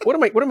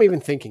 What am I even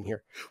thinking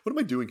here? What am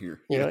I doing here?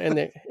 You know,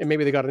 and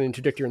maybe they got an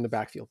interdictor in the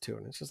backfield too,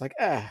 and it's just like,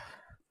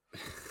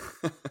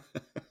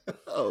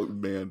 Oh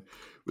man,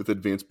 with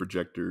advanced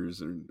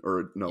projectors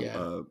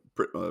yeah,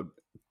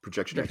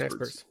 projection projection experts.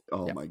 experts.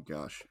 Oh Yeah, my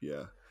gosh,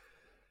 yeah.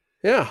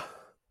 yeah.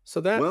 So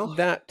Well,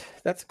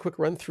 that's a quick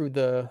run through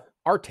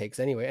our takes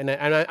anyway, and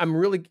I'm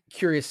really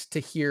curious to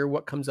hear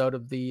what comes out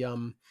of the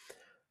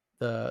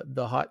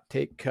hot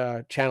take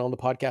channel, the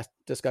podcast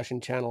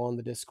discussion channel on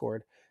the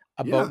Discord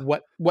about yeah.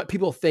 what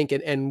people think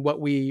and what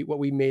we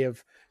may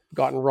have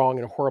gotten wrong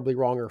and horribly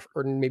wrong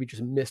or maybe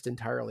just missed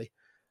entirely.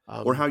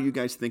 Or how you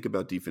guys think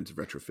about defensive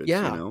retrofits?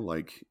 Yeah,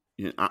 Like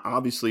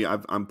obviously,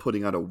 I'm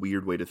putting out a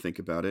weird way to think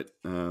about it.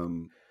 yeah.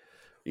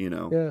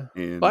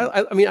 And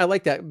But I mean, I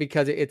like that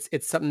because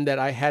it's something that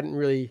I hadn't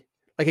really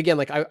like. Again,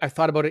 like I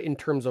thought about it in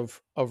terms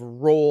of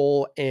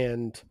role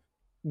and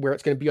where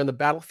it's going to be on the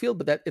battlefield,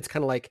 but that it's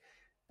kind of like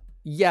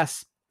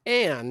yes,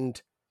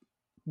 and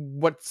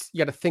what's you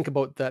got to think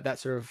about that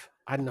sort of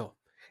I don't know.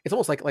 It's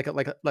almost like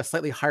a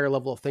slightly higher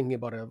level of thinking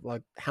about it.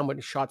 Like how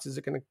many shots is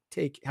it going to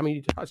take? How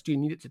many shots do you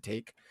need it to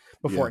take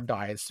before yeah, it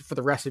dies for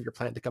the rest of your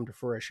plan to come to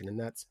fruition? And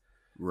that's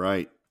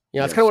right.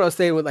 that's kind of Yes, what I was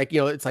saying with like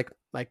it's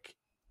like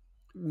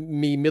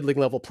me middling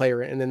level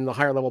player and then the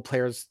higher level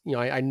players.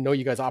 I know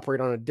you guys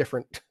operate on a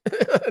different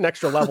an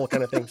extra level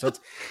kind of thing. So we're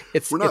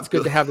it's not good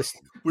built. to have this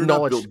We're not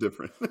knowledge built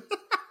different.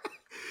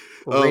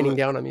 raining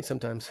down on me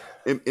sometimes.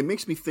 It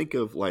makes me think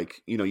of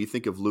like you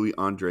think of Louis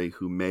Andre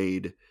who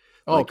made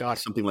Oh like God,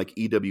 something like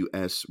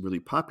EWS really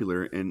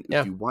popular, and if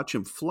yeah, you watch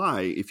him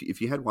fly, if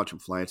you had watched him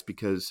fly, it's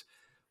because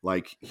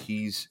like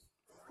he's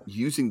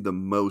using the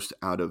most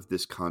out of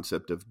this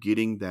concept of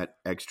getting that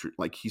extra,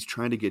 like he's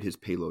trying to get his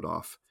payload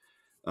off,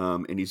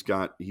 and he's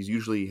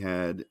usually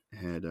had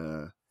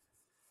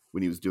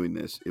when he was doing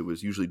this, it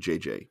was usually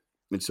JJ,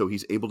 and so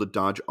he's able to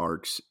dodge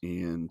arcs,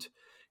 and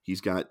he's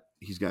got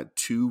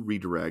two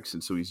redirects,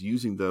 and so he's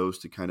using those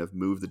to kind of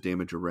move the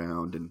damage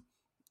around,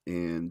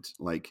 and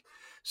like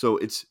so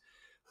it's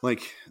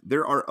like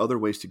there are other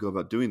ways to go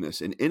about doing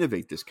this and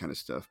innovate this kind of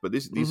stuff, but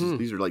these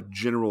are like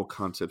general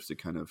concepts to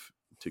kind of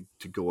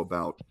to go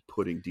about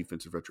putting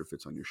defensive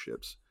retrofits on your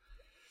ships.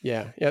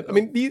 yeah, yeah. I So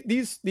mean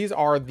these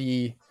are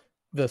the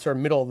sort of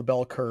middle of the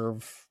bell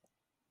curve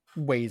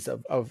ways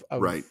of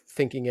right,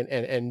 thinking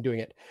and doing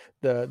it.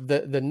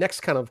 The next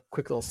kind of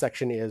quick little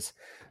section is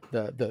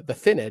the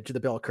thin edge of the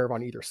bell curve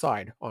on either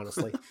side,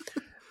 honestly,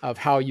 of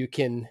how you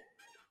can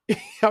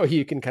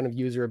kind of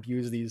use or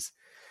abuse these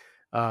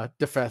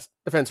defense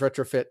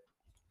retrofit.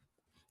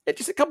 It's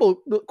just a couple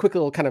quick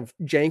little kind of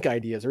jank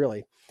ideas,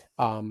 really.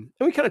 And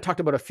we kind of talked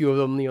about a few of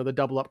them. The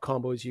double up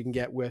combos you can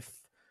get with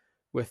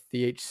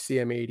the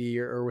HCM80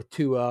 or with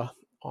Tua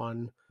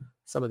on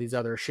some of these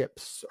other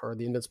ships or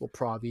the Invincible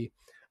Pravi.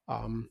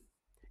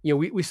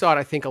 We saw it,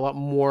 I think, a lot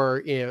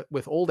more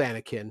with old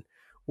Anakin,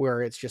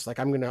 where it's just like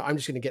I'm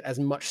just gonna get as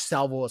much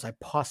salvo as I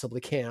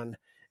possibly can,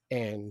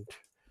 and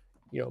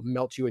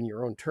melt you in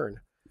your own turn.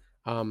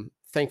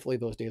 Thankfully,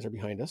 those days are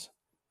behind us.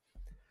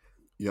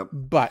 yep,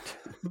 But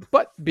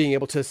being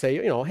able to say,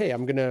 hey,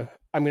 I'm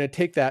gonna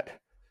take that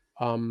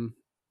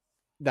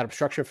that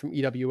obstruction from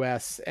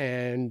EWS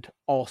and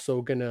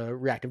also gonna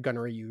reactive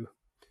gunnery you.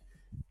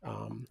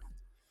 I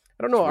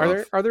don't know. it's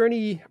rough. Are there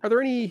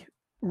any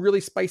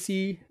really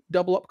spicy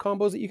double up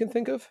combos that you can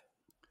think of?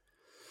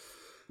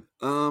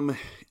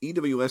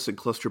 EWS and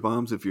cluster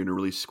bombs if you're in a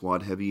really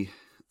squad heavy.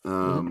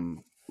 Mm-hmm.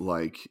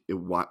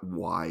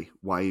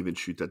 Why even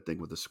shoot that thing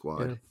with a Yeah.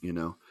 squad?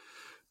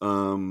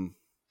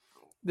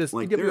 Does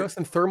Like EWS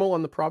and thermal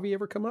on the Pravi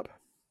ever come up?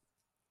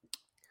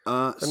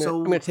 So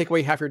I'm gonna take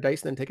away half your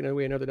dice and then taking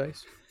away another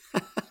dice.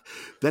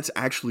 that's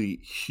actually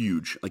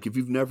huge. Like if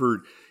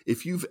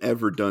you've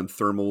ever done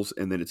thermals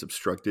and then it's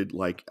obstructed,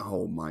 like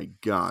oh my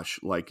gosh,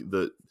 like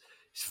the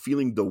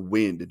feeling the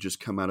wind just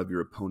come out of your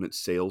opponent's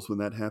sails when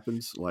that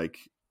happens, like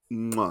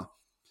mwah.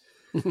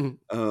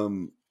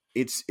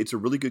 It's a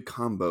really good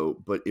combo,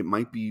 but it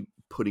might be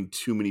putting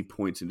too many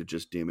points into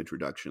just damage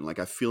reduction. Like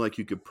I feel like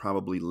you could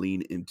probably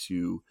lean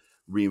into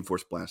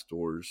reinforced blast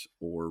doors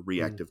or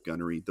reactive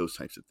gunnery, those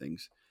types of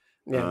things.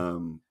 Yeah.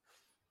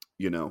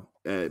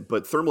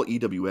 But thermal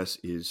EWS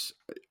is,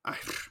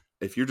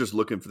 if you're just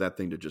looking for that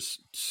thing to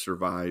just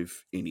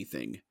survive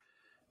anything,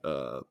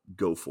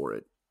 go for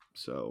it.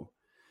 So,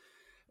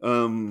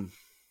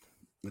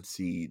 let's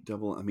see,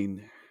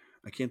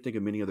 I can't think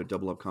of many other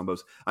double up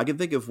combos. I can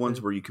think of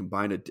ones where you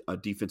combine a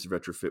defensive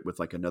retrofit with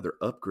like another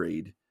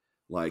upgrade,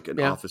 like an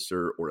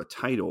officer or a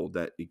title,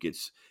 that it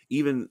gets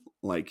even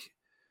like,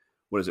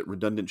 what is it?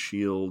 Redundant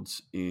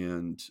shields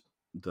and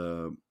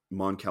the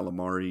Mon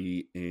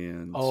Calamari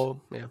and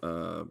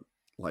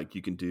like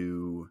you can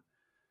do,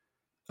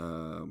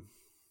 and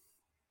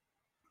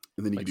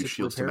then you like can do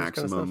shields to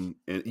maximum,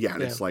 kind of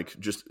and it's like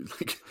just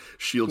like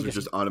shields are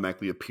just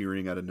automatically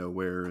appearing out of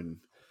nowhere, and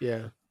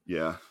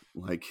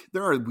like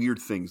there are weird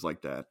things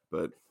like that,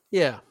 but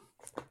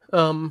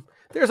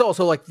there's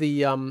also like the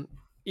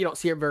you don't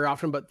see it very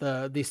often, but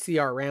the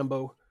CR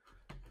Rambo.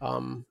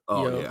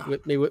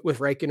 With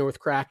Riken or with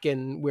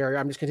Kraken, where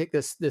I'm just gonna take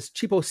this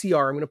cheapo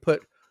CR, I'm gonna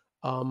put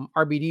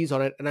RBDs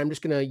on it, and I'm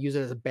just gonna use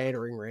it as a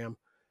battering ram.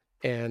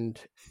 And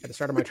at the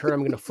start of my turn,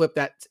 I'm gonna flip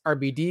that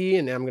RBD,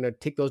 and I'm gonna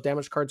take those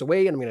damage cards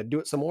away, and I'm gonna do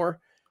it some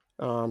more.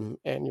 And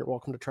you're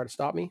welcome to try to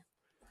stop me.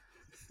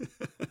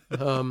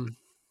 And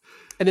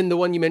then the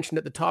one you mentioned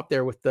at the top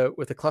there with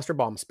the cluster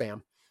bomb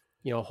spam,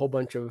 a whole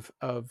bunch of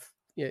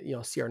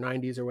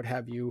CR90s or what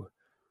have you,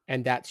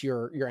 and that's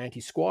your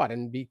anti-squad,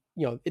 and it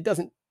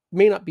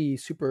may not be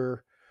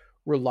super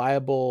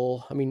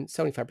reliable. I mean,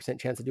 75%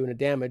 chance of doing a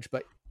damage,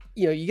 but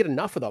you get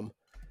enough of them,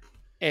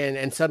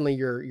 and suddenly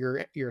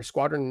your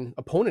squadron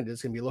opponent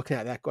is going to be looking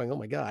at that going, oh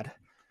my god,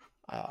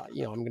 I'm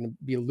going to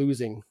be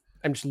losing.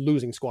 I'm just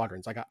losing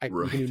squadrons.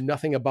 You can do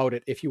nothing about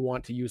it if you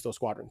want to use those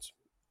squadrons.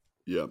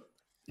 Yep.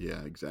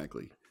 Yeah,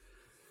 exactly.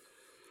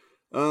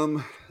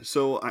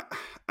 So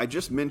I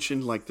just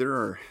mentioned like there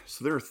are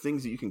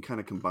things that you can kind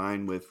of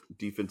combine with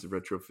defensive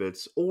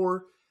retrofits,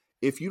 or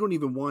if you don't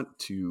even want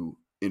to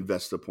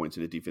invest the points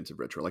in a defensive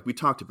retro, like we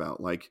talked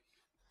about, like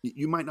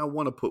you might not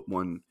want to put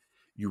one.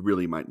 You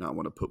really might not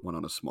want to put one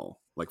on a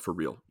small, like for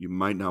real. You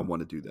might not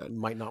want to do that. You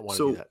might not want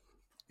to do that.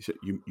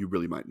 You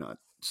really might not.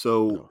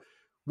 So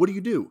what do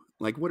you do?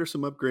 Like, what are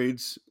some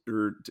upgrades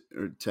or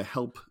to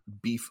help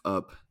beef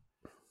up,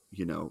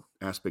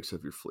 aspects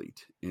of your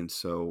fleet? And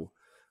so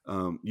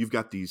you've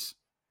got these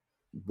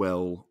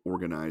well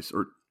organized,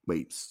 or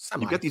wait,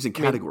 you've got these in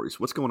categories.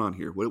 What's going on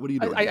here? What are you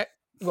doing?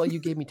 Well, you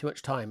gave me too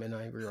much time, and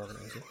I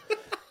reorganized it.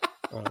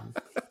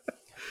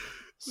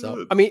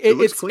 So I mean,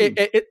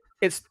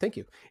 it's thank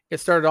you. It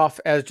started off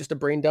as just a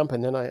brain dump,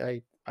 and then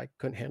I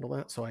couldn't handle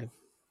that, so I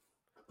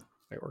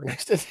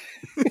organized it.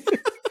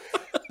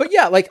 But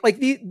yeah,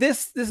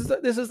 this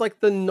is like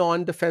the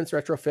non-defense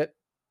retrofit,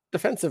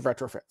 defensive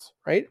retrofits,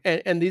 right?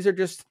 And these are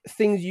just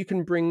things you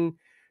can bring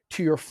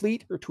to your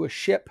fleet or to a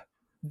ship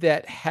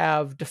that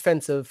have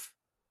defensive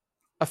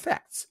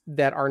effects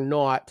that are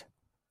not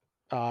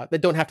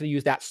that don't have to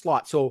use that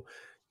slot. So,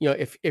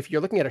 if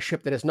you're looking at a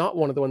ship that is not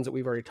one of the ones that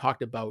we've already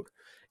talked about,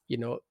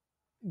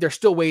 there's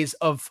still ways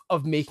of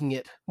making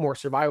it more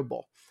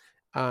survivable.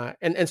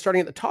 And starting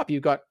at the top,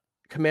 you've got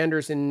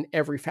commanders in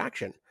every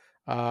faction: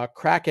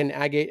 Kraken,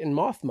 Agate, and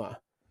Mothma,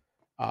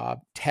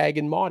 Tag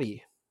and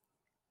Maudie,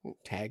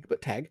 Tag,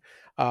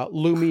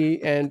 Lumi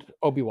and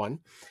Obi-Wan,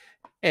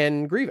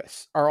 and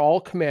Grievous are all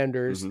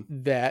commanders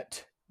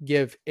that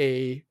give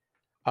a,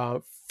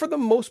 for the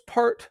most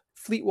part,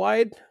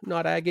 fleet-wide,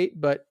 not Agate,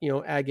 but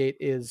Agate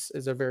is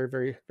a very,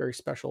 very, very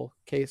special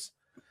case,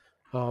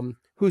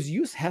 whose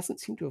use hasn't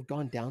seemed to have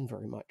gone down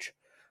very much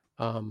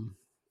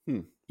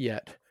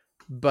yet.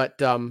 But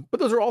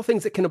those are all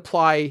things that can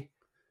apply.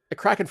 A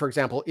Kraken, for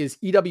example, is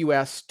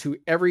EWS to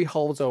every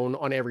hull zone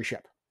on every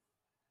ship.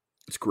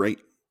 It's great.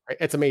 Right?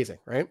 It's amazing,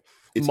 right?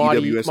 It's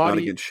EWS not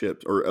against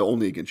ships, or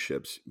only against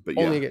ships, but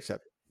only against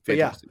ships.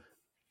 Fantastic. But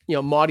yeah,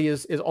 Maudie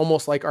is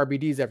almost like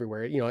RBDs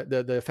everywhere.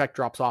 The effect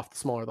drops off the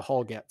smaller the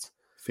hull gets.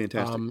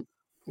 Fantastic.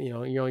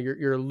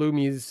 Your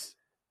Lumis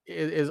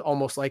is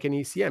almost like an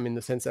ECM in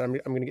the sense that I'm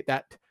going to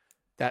get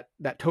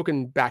that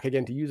token back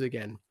again to use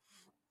again.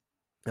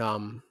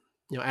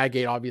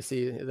 Agate,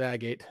 obviously, the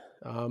Agate.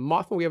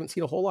 Mothma we haven't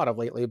seen a whole lot of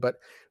lately, but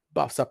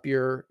buffs up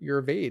your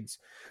evades.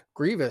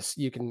 Grievous,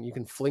 you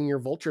can fling your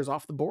vultures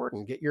off the board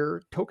and get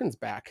your tokens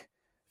back.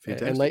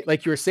 Fantastic. And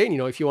like you were saying,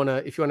 if you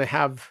want to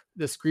have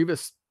this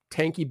Grievous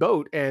tanky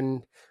boat,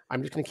 and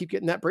I'm just going to keep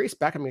getting that brace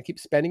back, I'm going to keep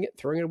spending it,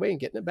 throwing it away, and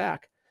getting it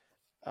back.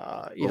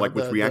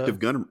 With reactive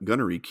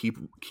gunnery, keep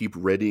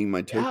readying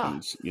my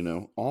tokens.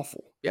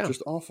 Awful. Yeah,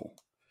 just awful.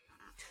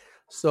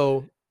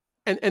 So,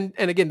 and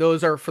again,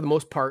 those are for the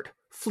most part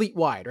fleet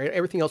wide, right?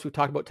 Everything else we've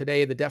talked about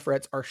today, the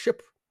defrets, are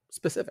ship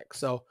specific.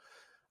 So,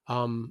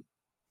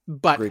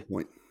 but great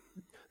point.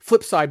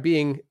 Flip side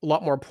being a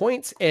lot more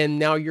points, and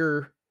now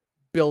you're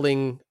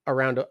building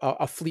around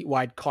a fleet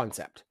wide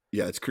concept.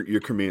 Yeah, it's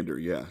your commander.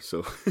 Yeah,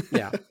 so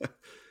yeah.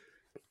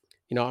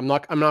 I'm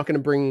not going to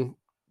bring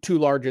two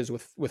larges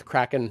with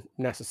Kraken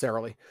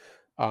necessarily.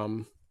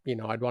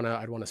 I'd want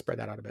to spread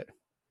that out a bit.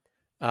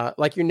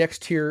 Like your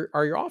next tier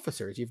are your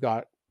officers. You've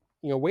got,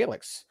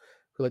 Whalix,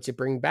 who lets you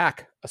bring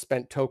back a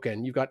spent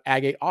token. You've got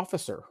Agate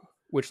Officer,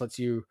 which lets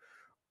you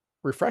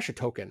refresh a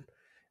token.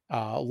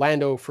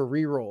 Lando for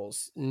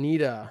rerolls.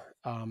 Nita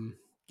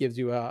gives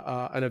you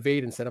an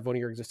evade instead of one of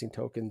your existing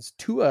tokens.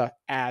 Tua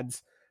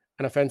adds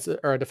an offensive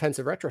or a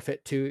defensive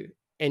retrofit to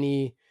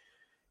any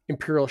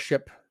Imperial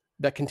ship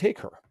that can take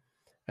her.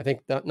 I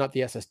think not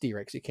the SSD,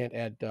 right? Because you can't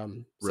add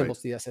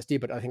symbols to the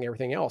SSD, but I think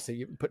everything else. So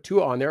you put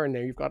Tua on there, and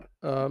there you've got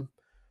a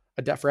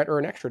Defret or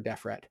an extra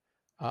Defret.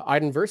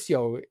 Iden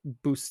Versio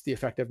boosts the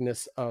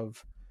effectiveness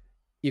of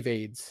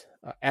evades.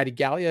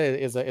 Adigalia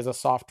is a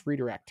soft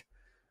redirect.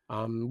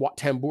 Wat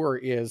Tambour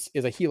is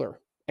a healer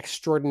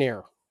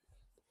extraordinaire.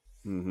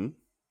 Mm-hmm.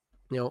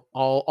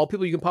 All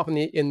people you can pop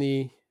in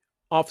the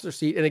officer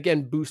seat, and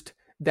again boost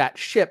that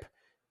ship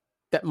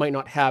that might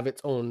not have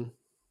its own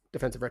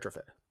defensive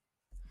retrofit.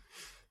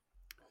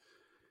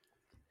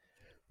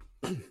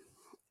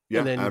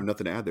 Yeah, I have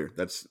nothing to add there.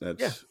 That's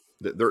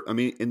they're, I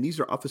mean, and these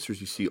are officers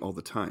you see all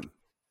the time,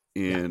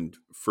 and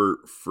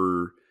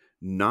for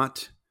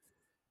not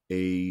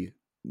a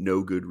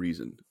no good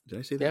reason. Did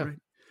I say that right?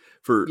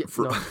 For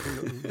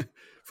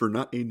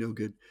not a no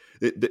good.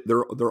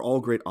 They're all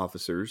great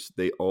officers.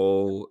 They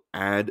all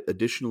add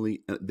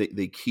additionally.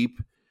 They keep,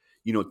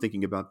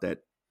 thinking about that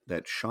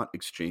shot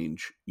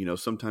exchange.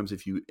 Sometimes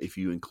if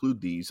you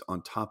include these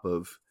on top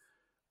of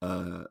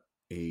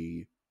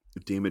a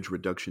damage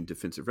reduction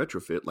defensive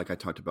retrofit, like I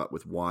talked about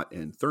with Watt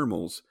and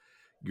thermals,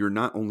 you're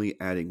not only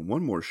adding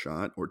one more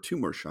shot or two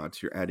more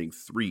shots, you're adding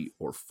 3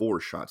 or 4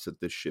 shots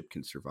that this ship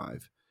can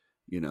survive.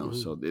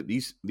 So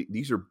these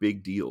are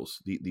big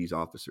deals, these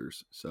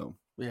officers. So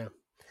yeah.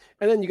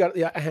 And then you got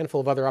a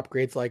handful of other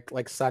upgrades like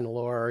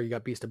Sanalor. You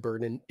got Beast of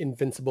Burden,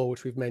 Invincible,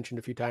 which we've mentioned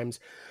a few times.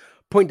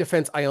 Point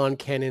defense ion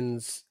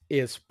cannons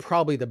is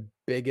probably the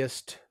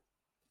biggest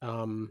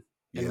and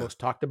most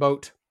talked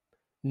about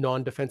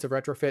non-defensive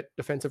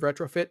defensive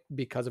retrofit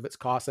because of its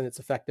cost and its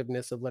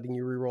effectiveness of letting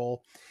you reroll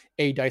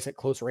a dice at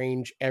close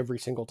range every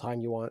single time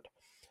you want.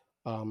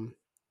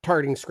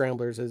 Targeting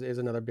scramblers is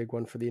another big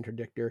one for the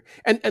interdictor,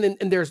 and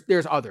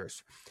there's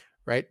others,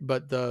 right?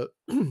 But the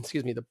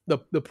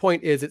the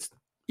point is, it's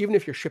even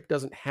if your ship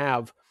doesn't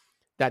have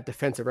that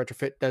defensive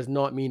retrofit, does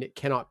not mean it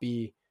cannot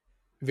be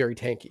very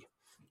tanky,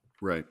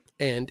 right?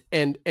 And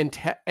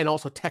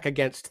also tech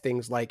against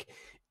things like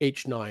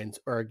H9s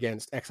or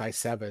against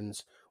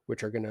XI7s,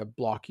 which are going to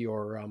block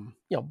your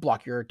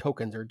block your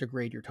tokens or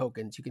degrade your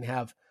tokens. You can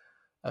have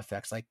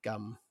effects like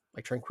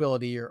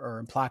Tranquility or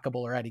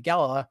Implacable or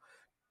Adigala.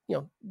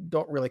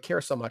 Don't really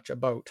care so much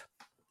about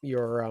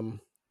your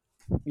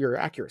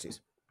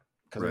accuracies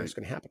because they're just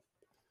going to happen.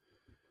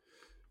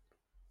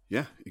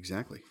 Yeah,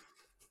 exactly.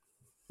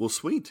 Well,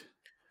 sweet.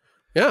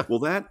 Yeah. Well,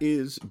 that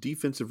is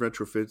defensive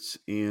retrofits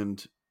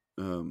and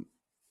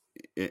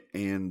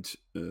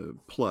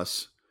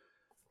plus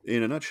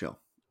in a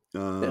nutshell.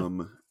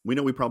 We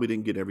know we probably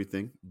didn't get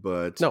everything,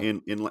 but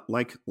and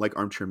like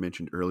Armchair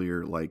mentioned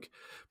earlier,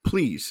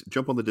 please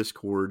jump on the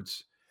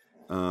Discords.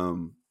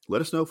 Let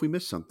us know if we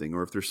missed something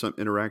or if there's some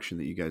interaction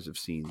that you guys have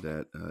seen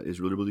that is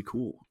really, really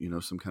cool.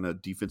 Some kind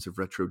of defensive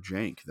retro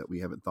jank that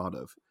we haven't thought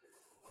of.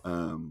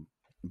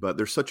 But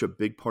they're such a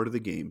big part of the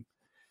game,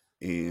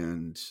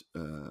 and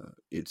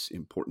it's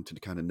important to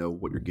kind of know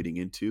what you're getting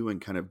into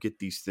and kind of get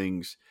these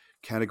things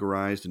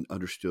categorized and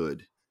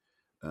understood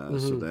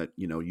so that,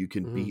 you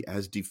can be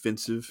as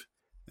defensive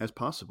as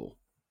possible,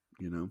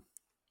 within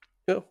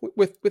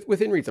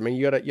reason. I mean,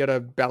 you gotta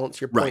balance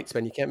your point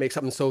spend. You can't make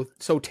something so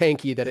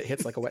tanky that it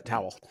hits like a wet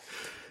towel.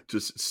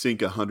 Just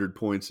sink 100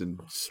 points in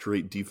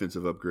straight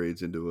defensive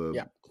upgrades into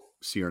a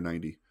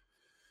CR90.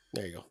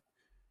 There you go.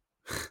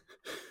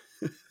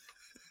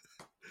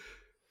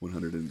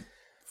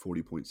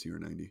 140 point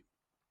CR90.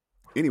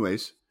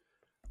 Anyways,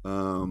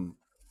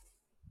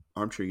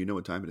 Armchair, you know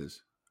what time it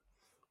is.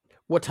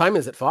 What time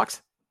is it,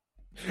 Fox?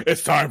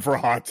 It's time for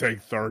Hot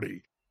Take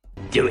 30.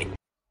 Do it.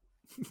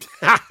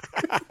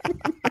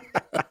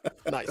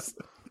 Nice.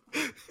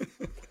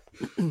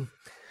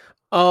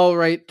 All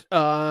right,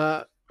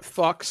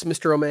 Fox,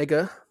 Mr.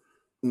 Omega.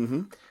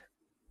 Mm-hmm.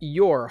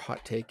 Your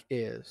hot take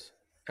is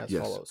as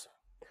follows.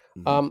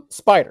 Mm-hmm.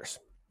 Spiders.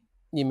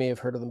 You may have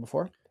heard of them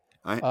before.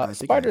 I think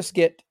spiders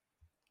get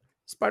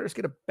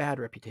a bad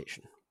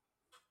reputation.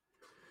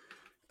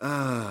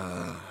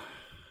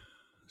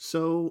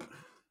 So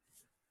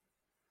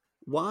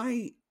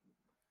why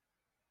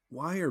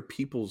are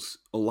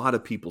a lot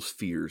of people's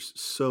fears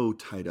so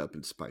tied up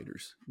in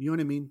spiders? You know what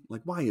I mean?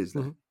 Why is that?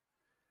 Mm-hmm.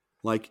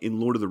 Like in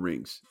Lord of the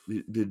Rings,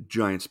 the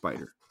giant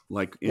spider.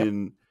 Like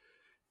in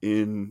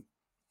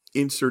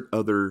insert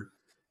other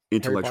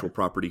intellectual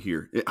property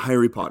here.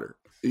 Harry Potter.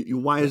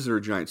 Why is there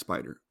a giant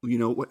spider? You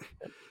know what?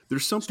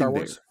 There's something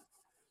there.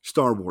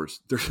 Star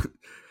Wars.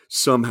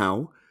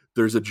 Somehow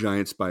there's a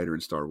giant spider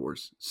in Star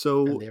Wars.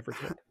 So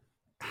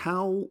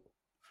how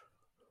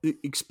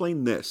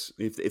explain this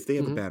if they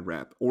have a bad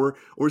rap, or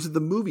is it the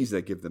movies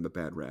that give them a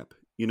bad rap?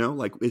 You know,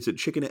 like, is it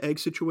chicken and egg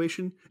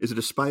situation? Is it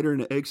a spider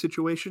and an egg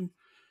situation?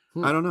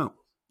 I don't know.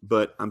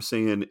 But I'm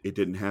saying it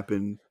didn't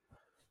happen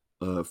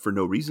for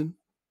no reason,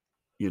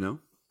 you know?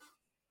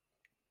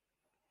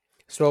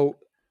 So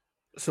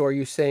are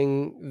you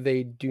saying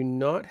they do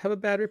not have a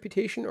bad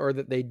reputation, or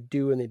that they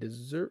do and they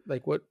deserve?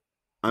 Like, what?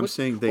 I'm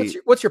saying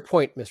What's your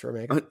point, Mr.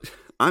 Omega?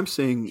 I'm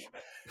saying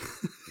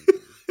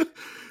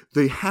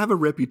they have a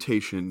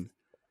reputation.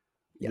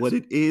 Yes. What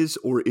it is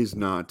or is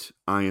not,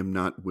 I am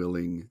not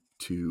willing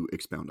to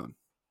expound on.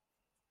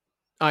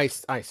 I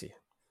see.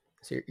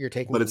 So you're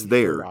taking, But it's the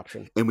there, third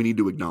option. and we need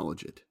to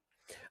acknowledge it.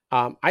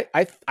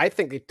 I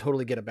think they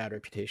totally get a bad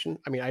reputation.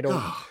 I mean,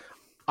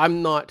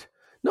 I'm not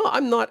an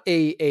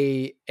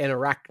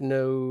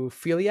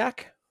arachnophiliac,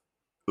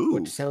 Ooh,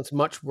 which sounds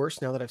much worse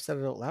now that I've said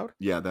it out loud.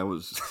 yeah, that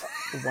was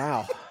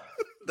Wow.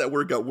 that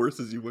word got worse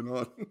as you went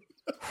on.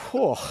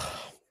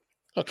 Oh,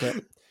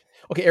 okay.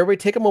 Okay, everybody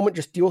take a moment,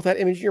 just deal with that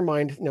image in your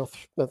mind. Now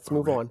let's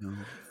move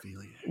on.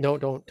 No,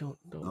 don't.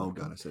 Oh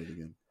God, I said it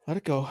again. Let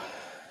it go.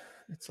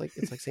 It's like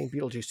saying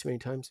Beetlejuice too many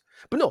times.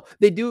 But no,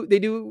 they do.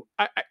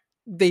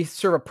 They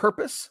serve a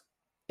purpose,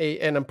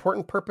 an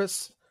important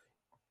purpose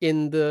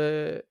in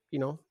the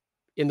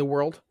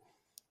world.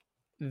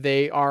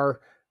 They are,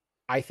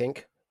 I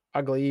think,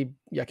 ugly,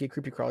 yucky,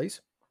 creepy crawlies,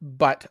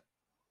 but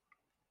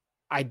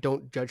I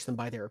don't judge them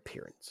by their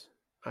appearance.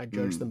 I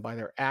judge them by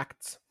their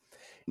acts,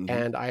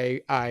 and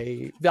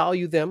I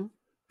value them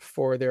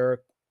for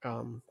their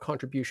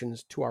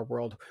contributions to our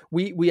world.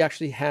 We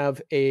actually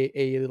have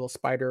a little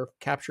spider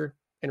capture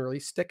and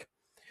release stick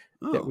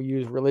that we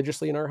use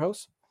religiously in our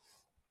house.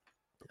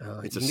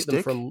 It's a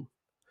stick?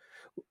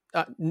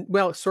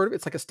 Well, sort of.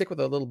 It's like a stick with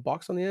a little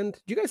box on the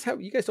end. You guys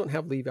don't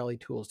have Lee Valley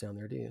tools down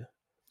there, do you?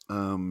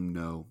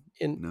 No.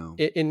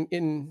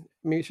 In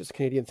maybe it's just a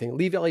Canadian thing.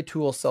 Lee Valley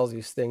Tools sells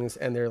these things,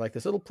 and they're like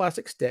this little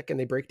plastic stick, and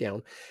they break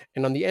down.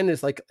 And on the end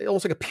is like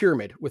almost like a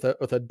pyramid with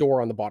a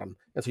door on the bottom.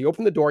 And so you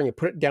open the door and you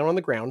put it down on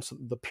the ground, so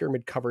the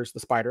pyramid covers the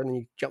spider, and then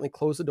you gently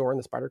close the door, and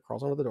the spider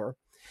crawls onto the door.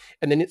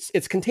 And then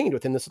it's contained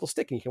within this little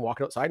stick, and you can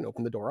walk it outside and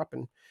open the door up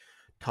and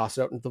toss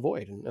it out into the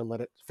void and let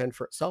it fend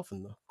for itself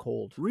in the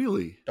cold,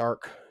 really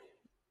dark,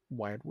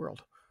 wide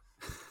world.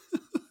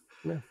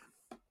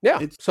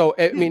 Yeah. So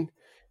I mean,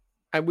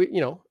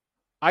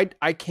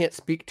 I can't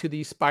speak to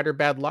the spider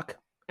bad luck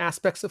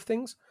aspects of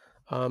things,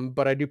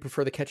 but I do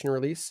prefer the catch and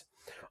release.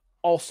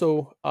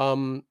 Also,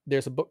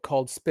 there's a book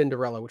called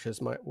Spinderella, which is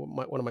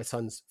one of my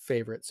son's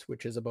favorites,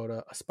 which is about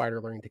a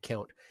spider learning to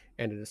count,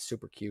 and it is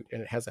super cute,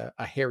 and it has a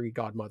hairy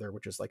godmother,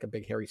 which is like a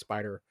big hairy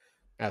spider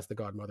as the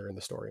godmother in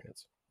the story. And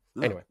it's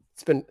anyway,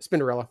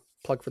 Spinderella,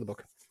 plug for the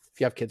book. If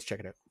you have kids, check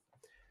it out.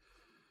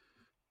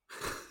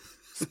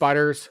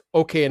 Spiders,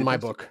 okay in my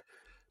book.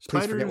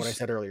 Please forget what I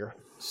said earlier.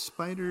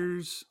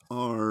 Spiders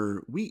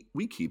are we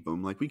keep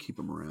them, like we keep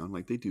them around,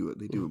 like they do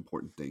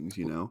important things,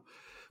 you know,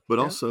 but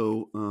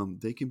also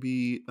they can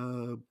be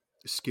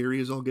scary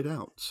as all get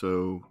out.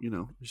 So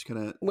just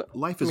kind of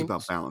life is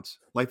about balance.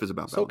 Life is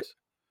about balance.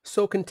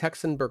 So can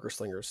Texan burger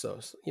slingers. So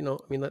let's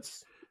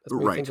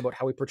maybe think about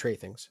how we portray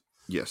things.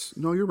 Yes,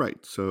 no, you're right.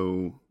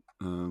 So,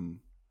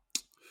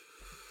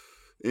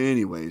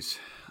 anyways,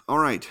 all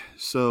right.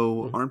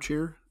 So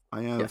Armchair,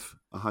 I have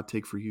a hot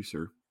take for you,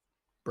 sir.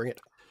 Bring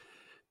it.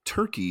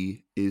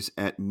 Turkey is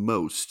at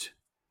most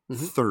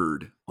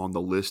third on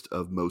the list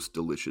of most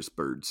delicious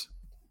birds.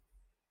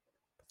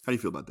 How do you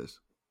feel about this?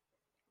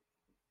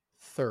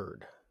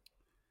 Third.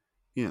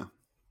 Yeah.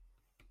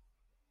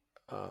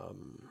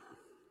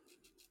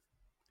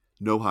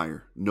 No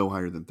higher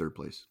than third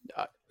place.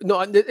 No,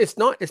 it's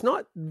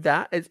not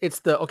that. It's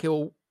the okay.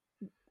 Well,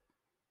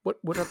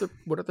 what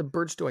other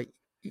birds do I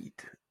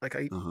eat? Like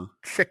I eat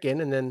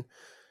chicken, and then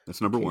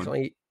that's number one. I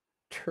eat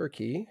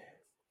turkey,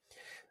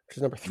 which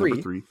is number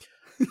three.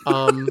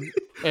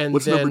 And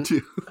what's then number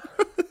two?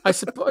 I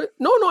suppose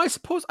I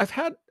suppose I've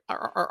had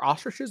are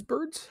ostriches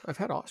birds. I've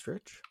had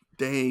ostrich.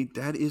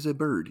 That is a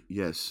bird.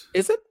 Yes.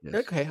 Is it? Yes.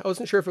 Okay, I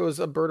wasn't sure if it was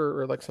a bird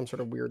or like some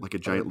sort of weird, like a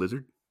giant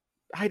lizard.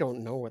 I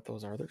don't know what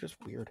those are. They're just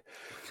weird.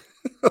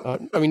 I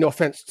mean, no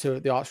offense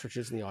to the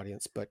ostriches in the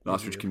audience, but the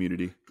ostrich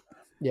community.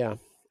 Yeah.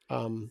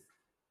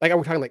 Like, are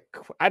we talking like,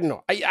 I don't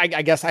know.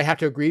 I guess I have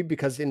to agree,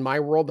 because in my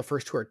world, the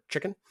first two are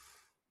chicken.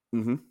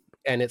 Mm-hmm.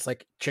 And it's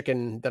like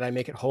chicken that I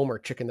make at home or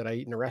chicken that I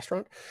eat in a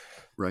restaurant.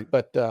 Right.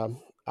 But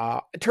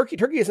turkey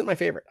isn't my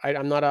favorite.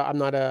 I'm not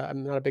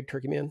a big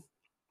turkey man.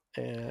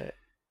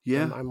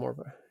 Yeah. I'm more of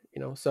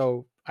a,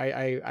 so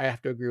I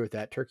have to agree with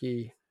that.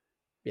 Turkey.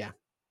 Yeah.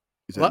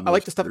 I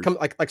like the stuff that comes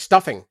like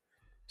stuffing.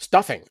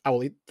 I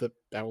will eat the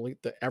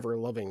ever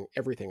loving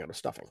everything out of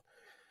stuffing,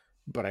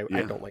 but I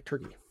don't like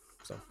turkey.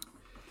 So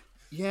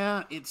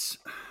yeah, it's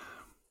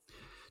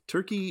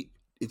turkey.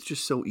 It's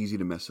just so easy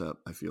to mess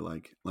up. I feel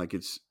like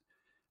it's,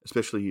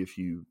 especially if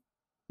you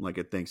like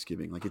at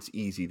Thanksgiving, like it's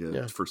easy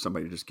for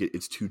somebody to just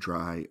it's too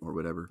dry or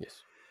whatever. Yes.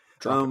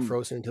 Drop it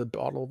frozen into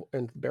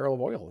the barrel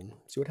of oil and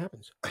see what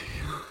happens.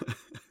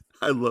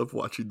 I love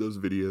watching those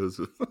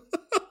videos.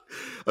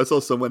 I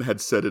saw someone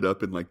had set it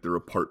up in like their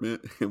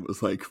apartment and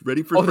was like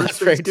ready for first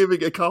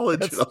Thanksgiving at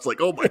college. And I was like,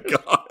 oh my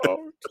God.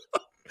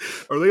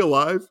 Are they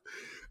alive?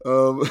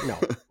 Um,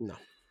 No.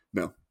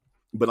 no.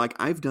 But like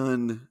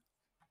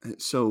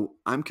so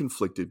I'm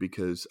conflicted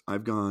because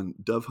I've gone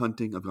dove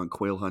hunting, I've gone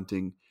quail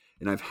hunting,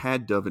 and I've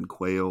had dove and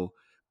quail,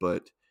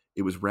 but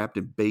it was wrapped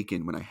in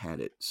bacon when I had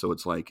it. So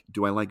it's like,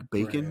 do I like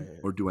bacon Right.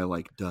 or do I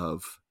like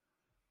dove?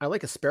 I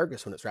like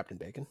asparagus when it's wrapped in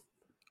bacon.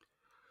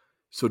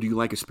 So do you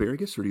like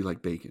asparagus or do you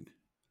like bacon?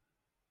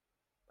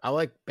 I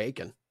like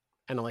bacon,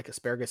 and I like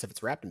asparagus if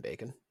it's wrapped in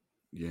bacon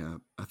Yeah,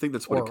 I think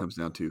that's what it or comes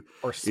down to.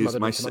 or Is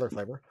smothered in some other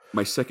flavor.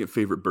 my second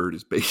favorite bird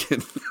is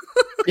bacon.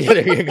 Yeah,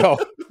 there you go.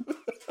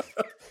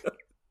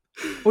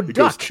 Oh, It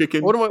goes duck.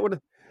 chicken.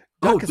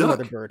 Duck is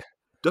another duck. bird.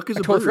 Duck is I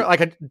a totally bird. forgot,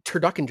 like a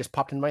turducken just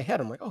popped in my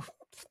head. I'm like, oh,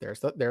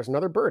 there's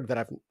another bird that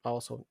I've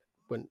also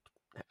I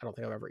don't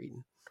think I've ever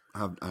eaten.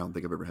 I don't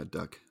think I've ever had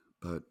duck,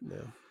 but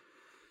No.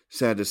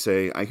 sad to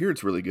say, I hear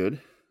it's really good.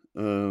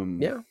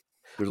 Yeah.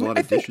 There's I a lot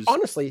of think, dishes.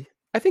 honestly,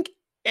 I think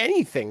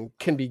anything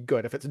can be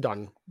good if it's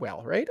done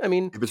well, right? I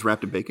mean, If it's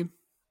wrapped in bacon.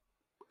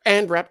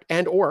 and wrapped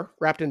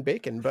in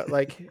bacon, but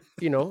like,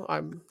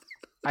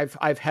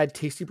 I've had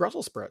tasty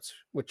Brussels sprouts,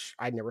 which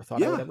I never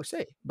thought I would Yeah. ever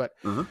say, but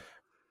Uh-huh.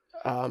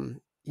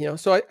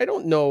 so I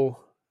don't know.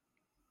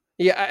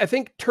 Yeah, I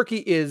think turkey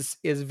is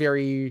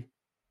very,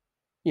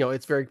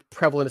 it's very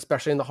prevalent,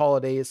 especially in the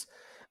holidays,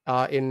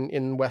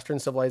 in Western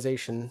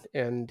civilization,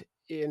 and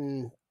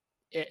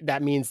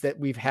that means that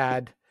we've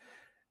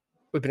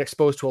been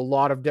exposed to a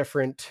lot of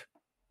different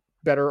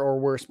better or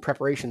worse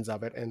preparations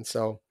of it, and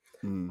so,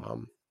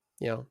 Mm.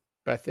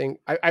 but I think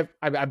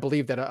I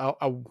believe that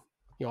a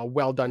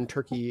well done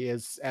turkey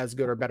is as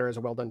good or better as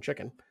a well done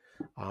chicken.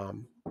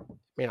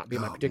 May not be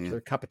my Oh, particular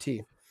man. cup of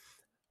tea.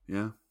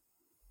 Yeah.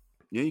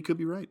 Yeah, you could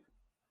be right.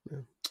 Yeah.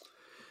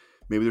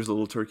 Maybe there's a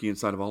little turkey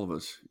inside of all of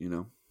us,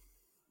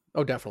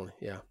 Oh, definitely.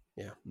 Yeah.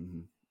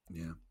 Mm-hmm.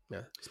 Yeah.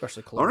 Yeah.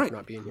 Especially All Cologne right. for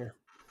not being here.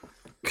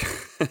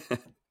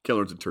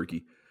 Keller's a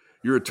turkey.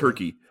 You're a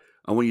turkey.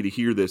 I want you to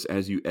hear this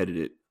as you edit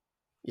it.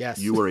 Yes.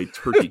 You are a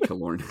turkey,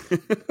 Kalorn.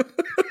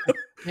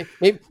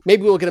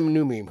 Maybe we'll get him a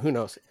new meme. Who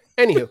knows?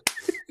 Anywho.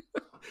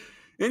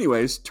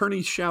 Anyways,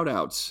 tourney shout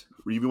outs.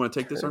 You want to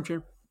take this,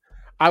 Armchair?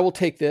 I will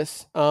take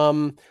this.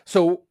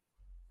 So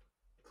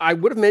I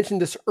would have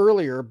mentioned this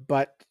earlier,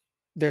 but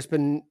there's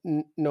been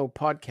no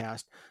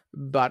podcast,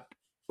 but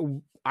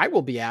I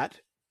will be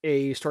at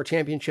a store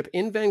championship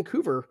in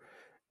Vancouver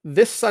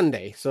this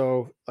Sunday.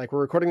 So like, we're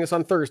recording this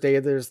on Thursday.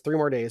 There's 3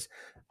 more days.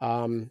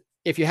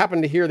 If you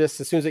happen to hear this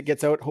as soon as it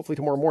gets out, hopefully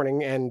tomorrow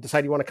morning, and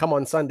decide you want to come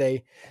on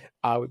Sunday,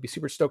 we'd be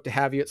super stoked to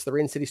have you. It's the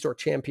Rain City Store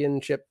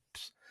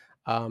Championships.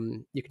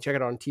 You can check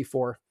it out on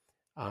T4.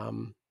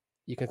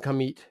 You can come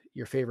meet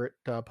your favorite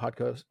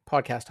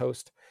podcast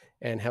host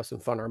and have some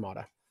fun,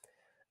 Armada.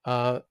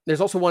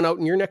 There's also one out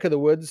in your neck of the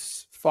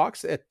woods,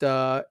 Fox, at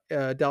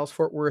Dallas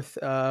Fort Worth,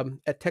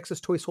 at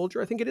Texas Toy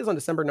Soldier. I think it is on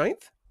December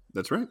 9th.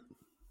 That's right.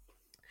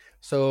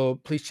 So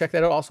please check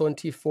that out also in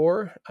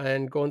T4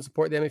 and go and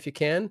support them if you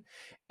can.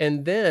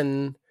 And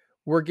then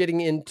we're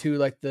getting into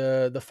like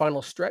the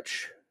final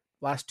stretch,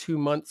 last 2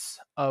 months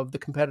of the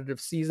competitive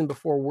season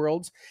before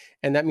Worlds.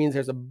 And that means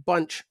there's a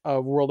bunch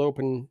of World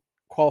Open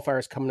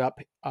qualifiers coming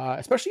up,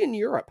 especially in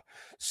Europe.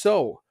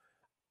 So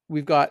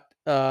we've got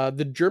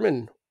the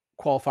German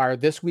qualifier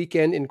this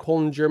weekend in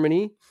Cologne,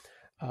 Germany.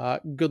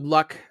 Good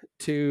luck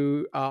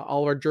to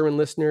all of our German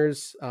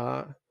listeners.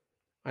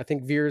 I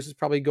think Veers is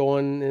probably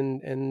going,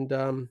 and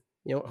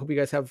hope you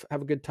guys have a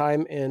good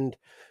time. And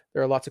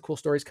there are lots of cool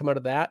stories come out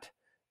of that.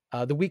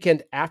 The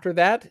weekend after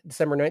that,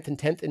 December 9th and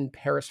 10th in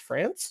Paris,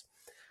 France.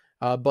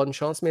 Bonne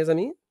chance, mes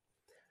amis.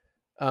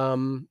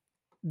 Then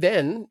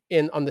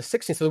on the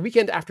 16th, so the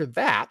weekend after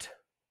that,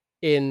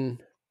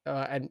 and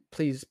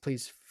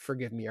please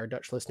forgive me, our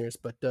Dutch listeners,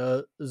 but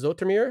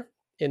Zoetermeer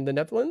in the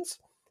Netherlands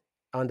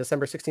on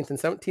December 16th and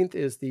 17th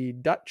is the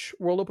Dutch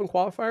World Open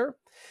qualifier.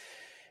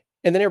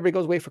 And then everybody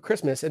goes away for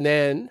Christmas. And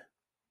then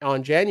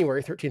on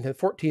January 13th and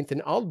 14th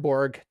in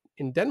Aalborg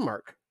in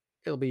Denmark,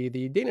 it'll be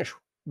the Danish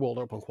World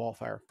Open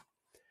qualifier.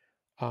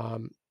 I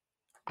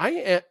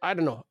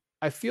don't know.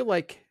 I feel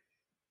like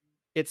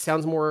it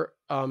sounds more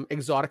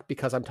exotic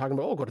because I'm talking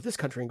about, go to this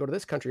country and go to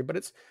this country.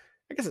 But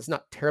I guess it's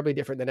not terribly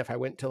different than if I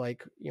went to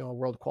like, a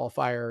world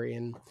qualifier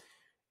in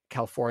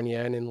California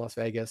and in Las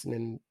Vegas and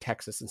in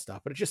Texas and stuff.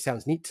 But it just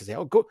sounds neat to say,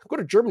 go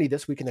to Germany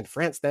this week and then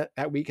France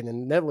that week and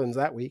then Netherlands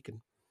that week.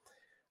 And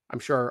I'm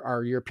sure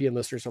our European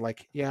listeners are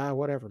like, yeah,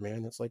 whatever,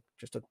 man. It's like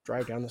just a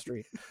drive down the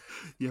street.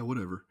 Yeah,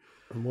 whatever.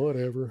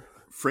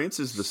 France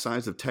is the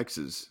size of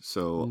Texas,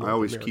 so I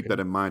always keep that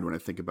in mind when I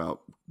think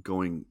about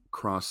going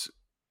cross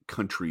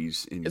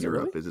countries in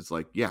Europe. Really? It's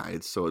like, yeah,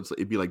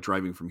 it'd be like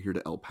driving from here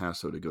to El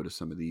Paso to go to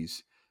some of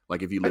these.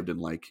 Like if you lived in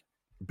like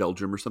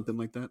Belgium or something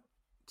like that.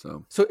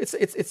 So it's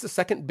the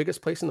second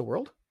biggest place in the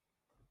world.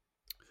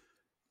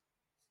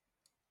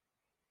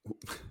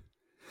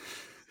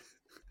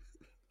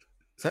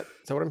 Is that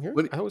what I'm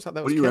hearing? I always thought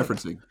that was. What are you Canada.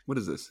 referencing? What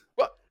is this?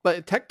 Well,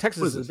 but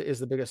Texas is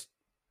the biggest.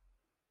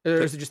 Or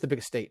is it just the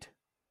biggest state?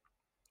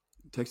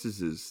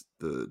 Texas is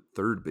the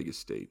third biggest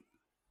state.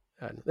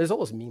 There's all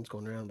those memes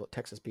going around about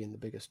Texas being the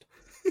biggest.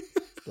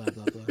 Blah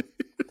blah blah.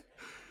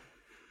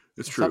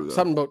 It's true.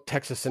 Something about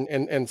Texas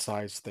and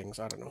size things.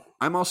 I don't know.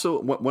 I'm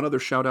also one other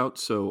shout out.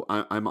 So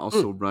I'm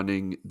also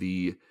running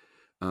the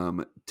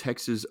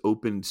Texas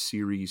Open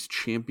Series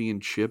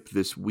Championship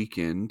this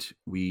weekend.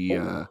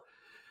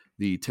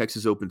 The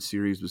Texas Open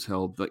Series was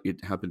held.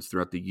 It happens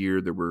throughout the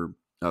year. There were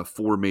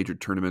 4 major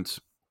tournaments: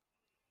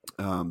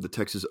 the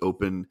Texas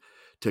Open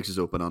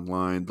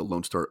Online, the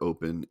Lone Star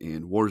Open,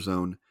 and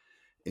Warzone.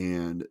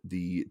 And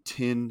the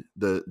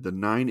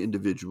 9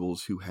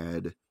 individuals who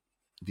had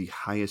the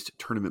highest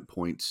tournament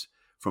points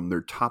from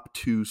their top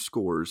 2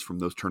 scores from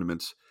those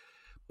tournaments,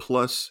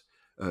 plus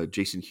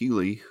Jason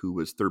Healy, who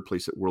was 3rd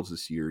place at Worlds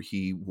this year.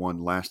 He won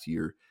last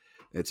year.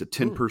 It's a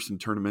 10-person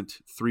tournament,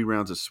 3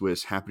 rounds of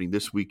Swiss happening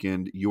this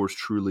weekend. Yours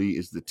truly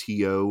is the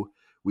TO.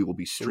 We will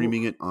be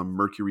streaming it on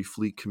Mercury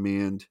Fleet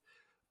Command.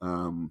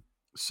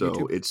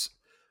 So it's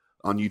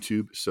on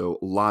YouTube. So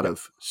a lot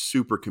of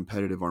super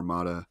competitive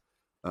Armada.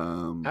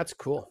 That's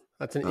cool.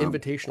 That's an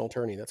invitational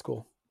tourney. That's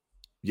cool.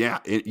 Yeah,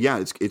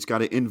 it's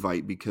got an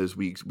invite because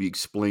we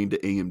explained to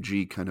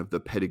AMG kind of the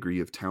pedigree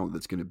of talent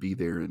that's going to be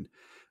there, and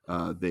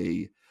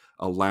they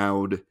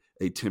allowed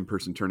a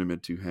 10-person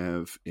tournament to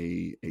have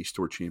a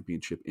store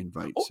championship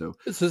invite. So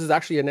this is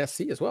actually an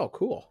SC as well.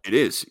 Cool. It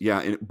is,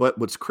 yeah. But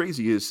what's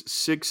crazy is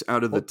 6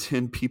 out of the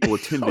 10 people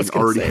attending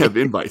already have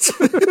invites.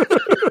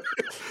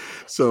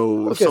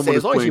 So someone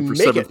is playing for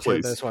 7th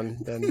place. This one,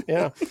 then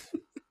yeah.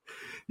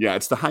 Yeah,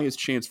 it's the highest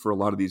chance for a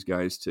lot of these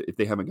guys to, if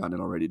they haven't gotten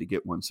it already, to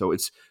get one. So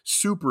it's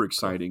super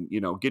exciting,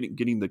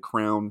 getting the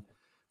crown,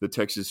 the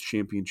Texas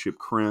Championship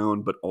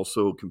crown, but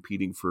also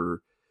competing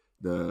for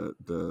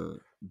the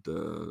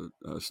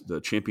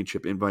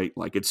championship invite.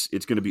 Like it's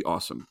going to be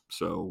awesome.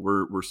 So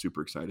we're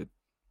super excited.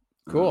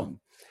 Cool.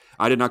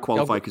 I did not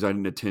qualify because I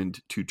didn't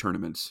attend 2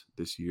 tournaments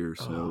this year.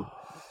 So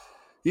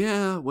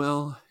yeah,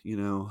 well,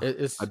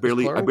 I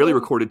barely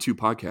recorded 2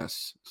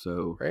 podcasts.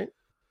 So right.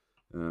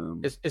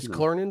 Is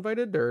Clorn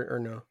invited or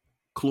no?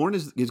 Clorn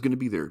is going to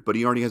be there, but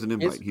he already has an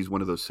invite. He's one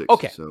of those 6.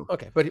 Okay. So.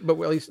 Okay. But at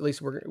least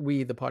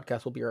the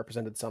podcast will be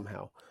represented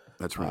somehow.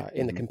 That's right.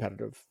 In the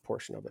competitive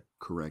portion of it.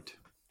 Correct.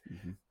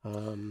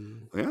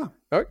 Mm-hmm. Yeah.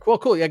 All right.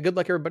 Cool. Yeah. Good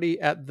luck everybody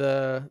at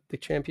the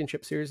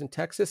championship series in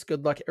Texas.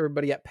 Good luck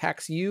everybody at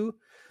PAX U.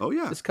 Oh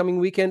yeah. This coming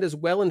weekend as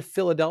well in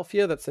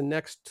Philadelphia. That's the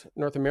next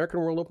North American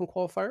World Open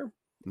qualifier.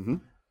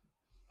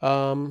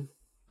 Mm-hmm.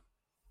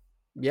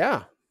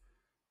 Yeah.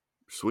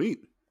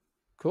 Sweet.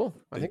 Cool.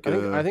 I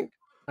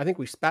think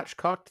we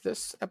spatchcocked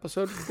this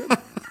episode. Good.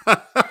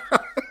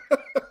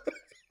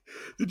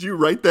 Did you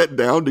write that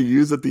down to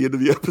use at the end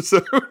of the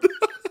episode?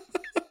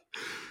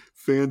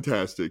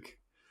 Fantastic.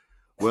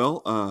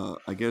 Well,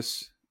 I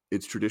guess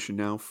it's tradition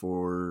now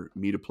for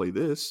me to play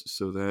this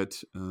so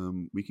that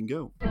we can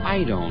go.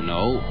 I don't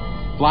know.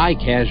 Fly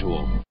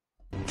casual.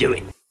 Do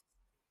it.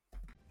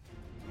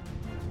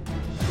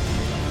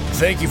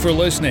 Thank you for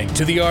listening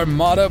to the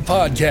Armada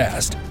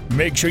Podcast.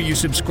 Make sure you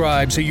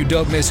subscribe so you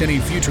don't miss any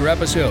future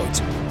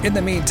episodes. In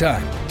the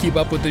meantime, keep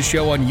up with the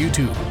show on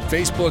YouTube,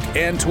 Facebook,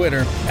 and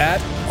Twitter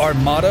at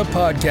Armada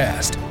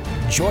Podcast.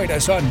 Join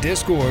us on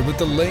Discord with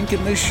the link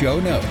in the show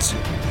notes.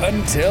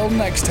 Until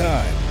next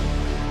time.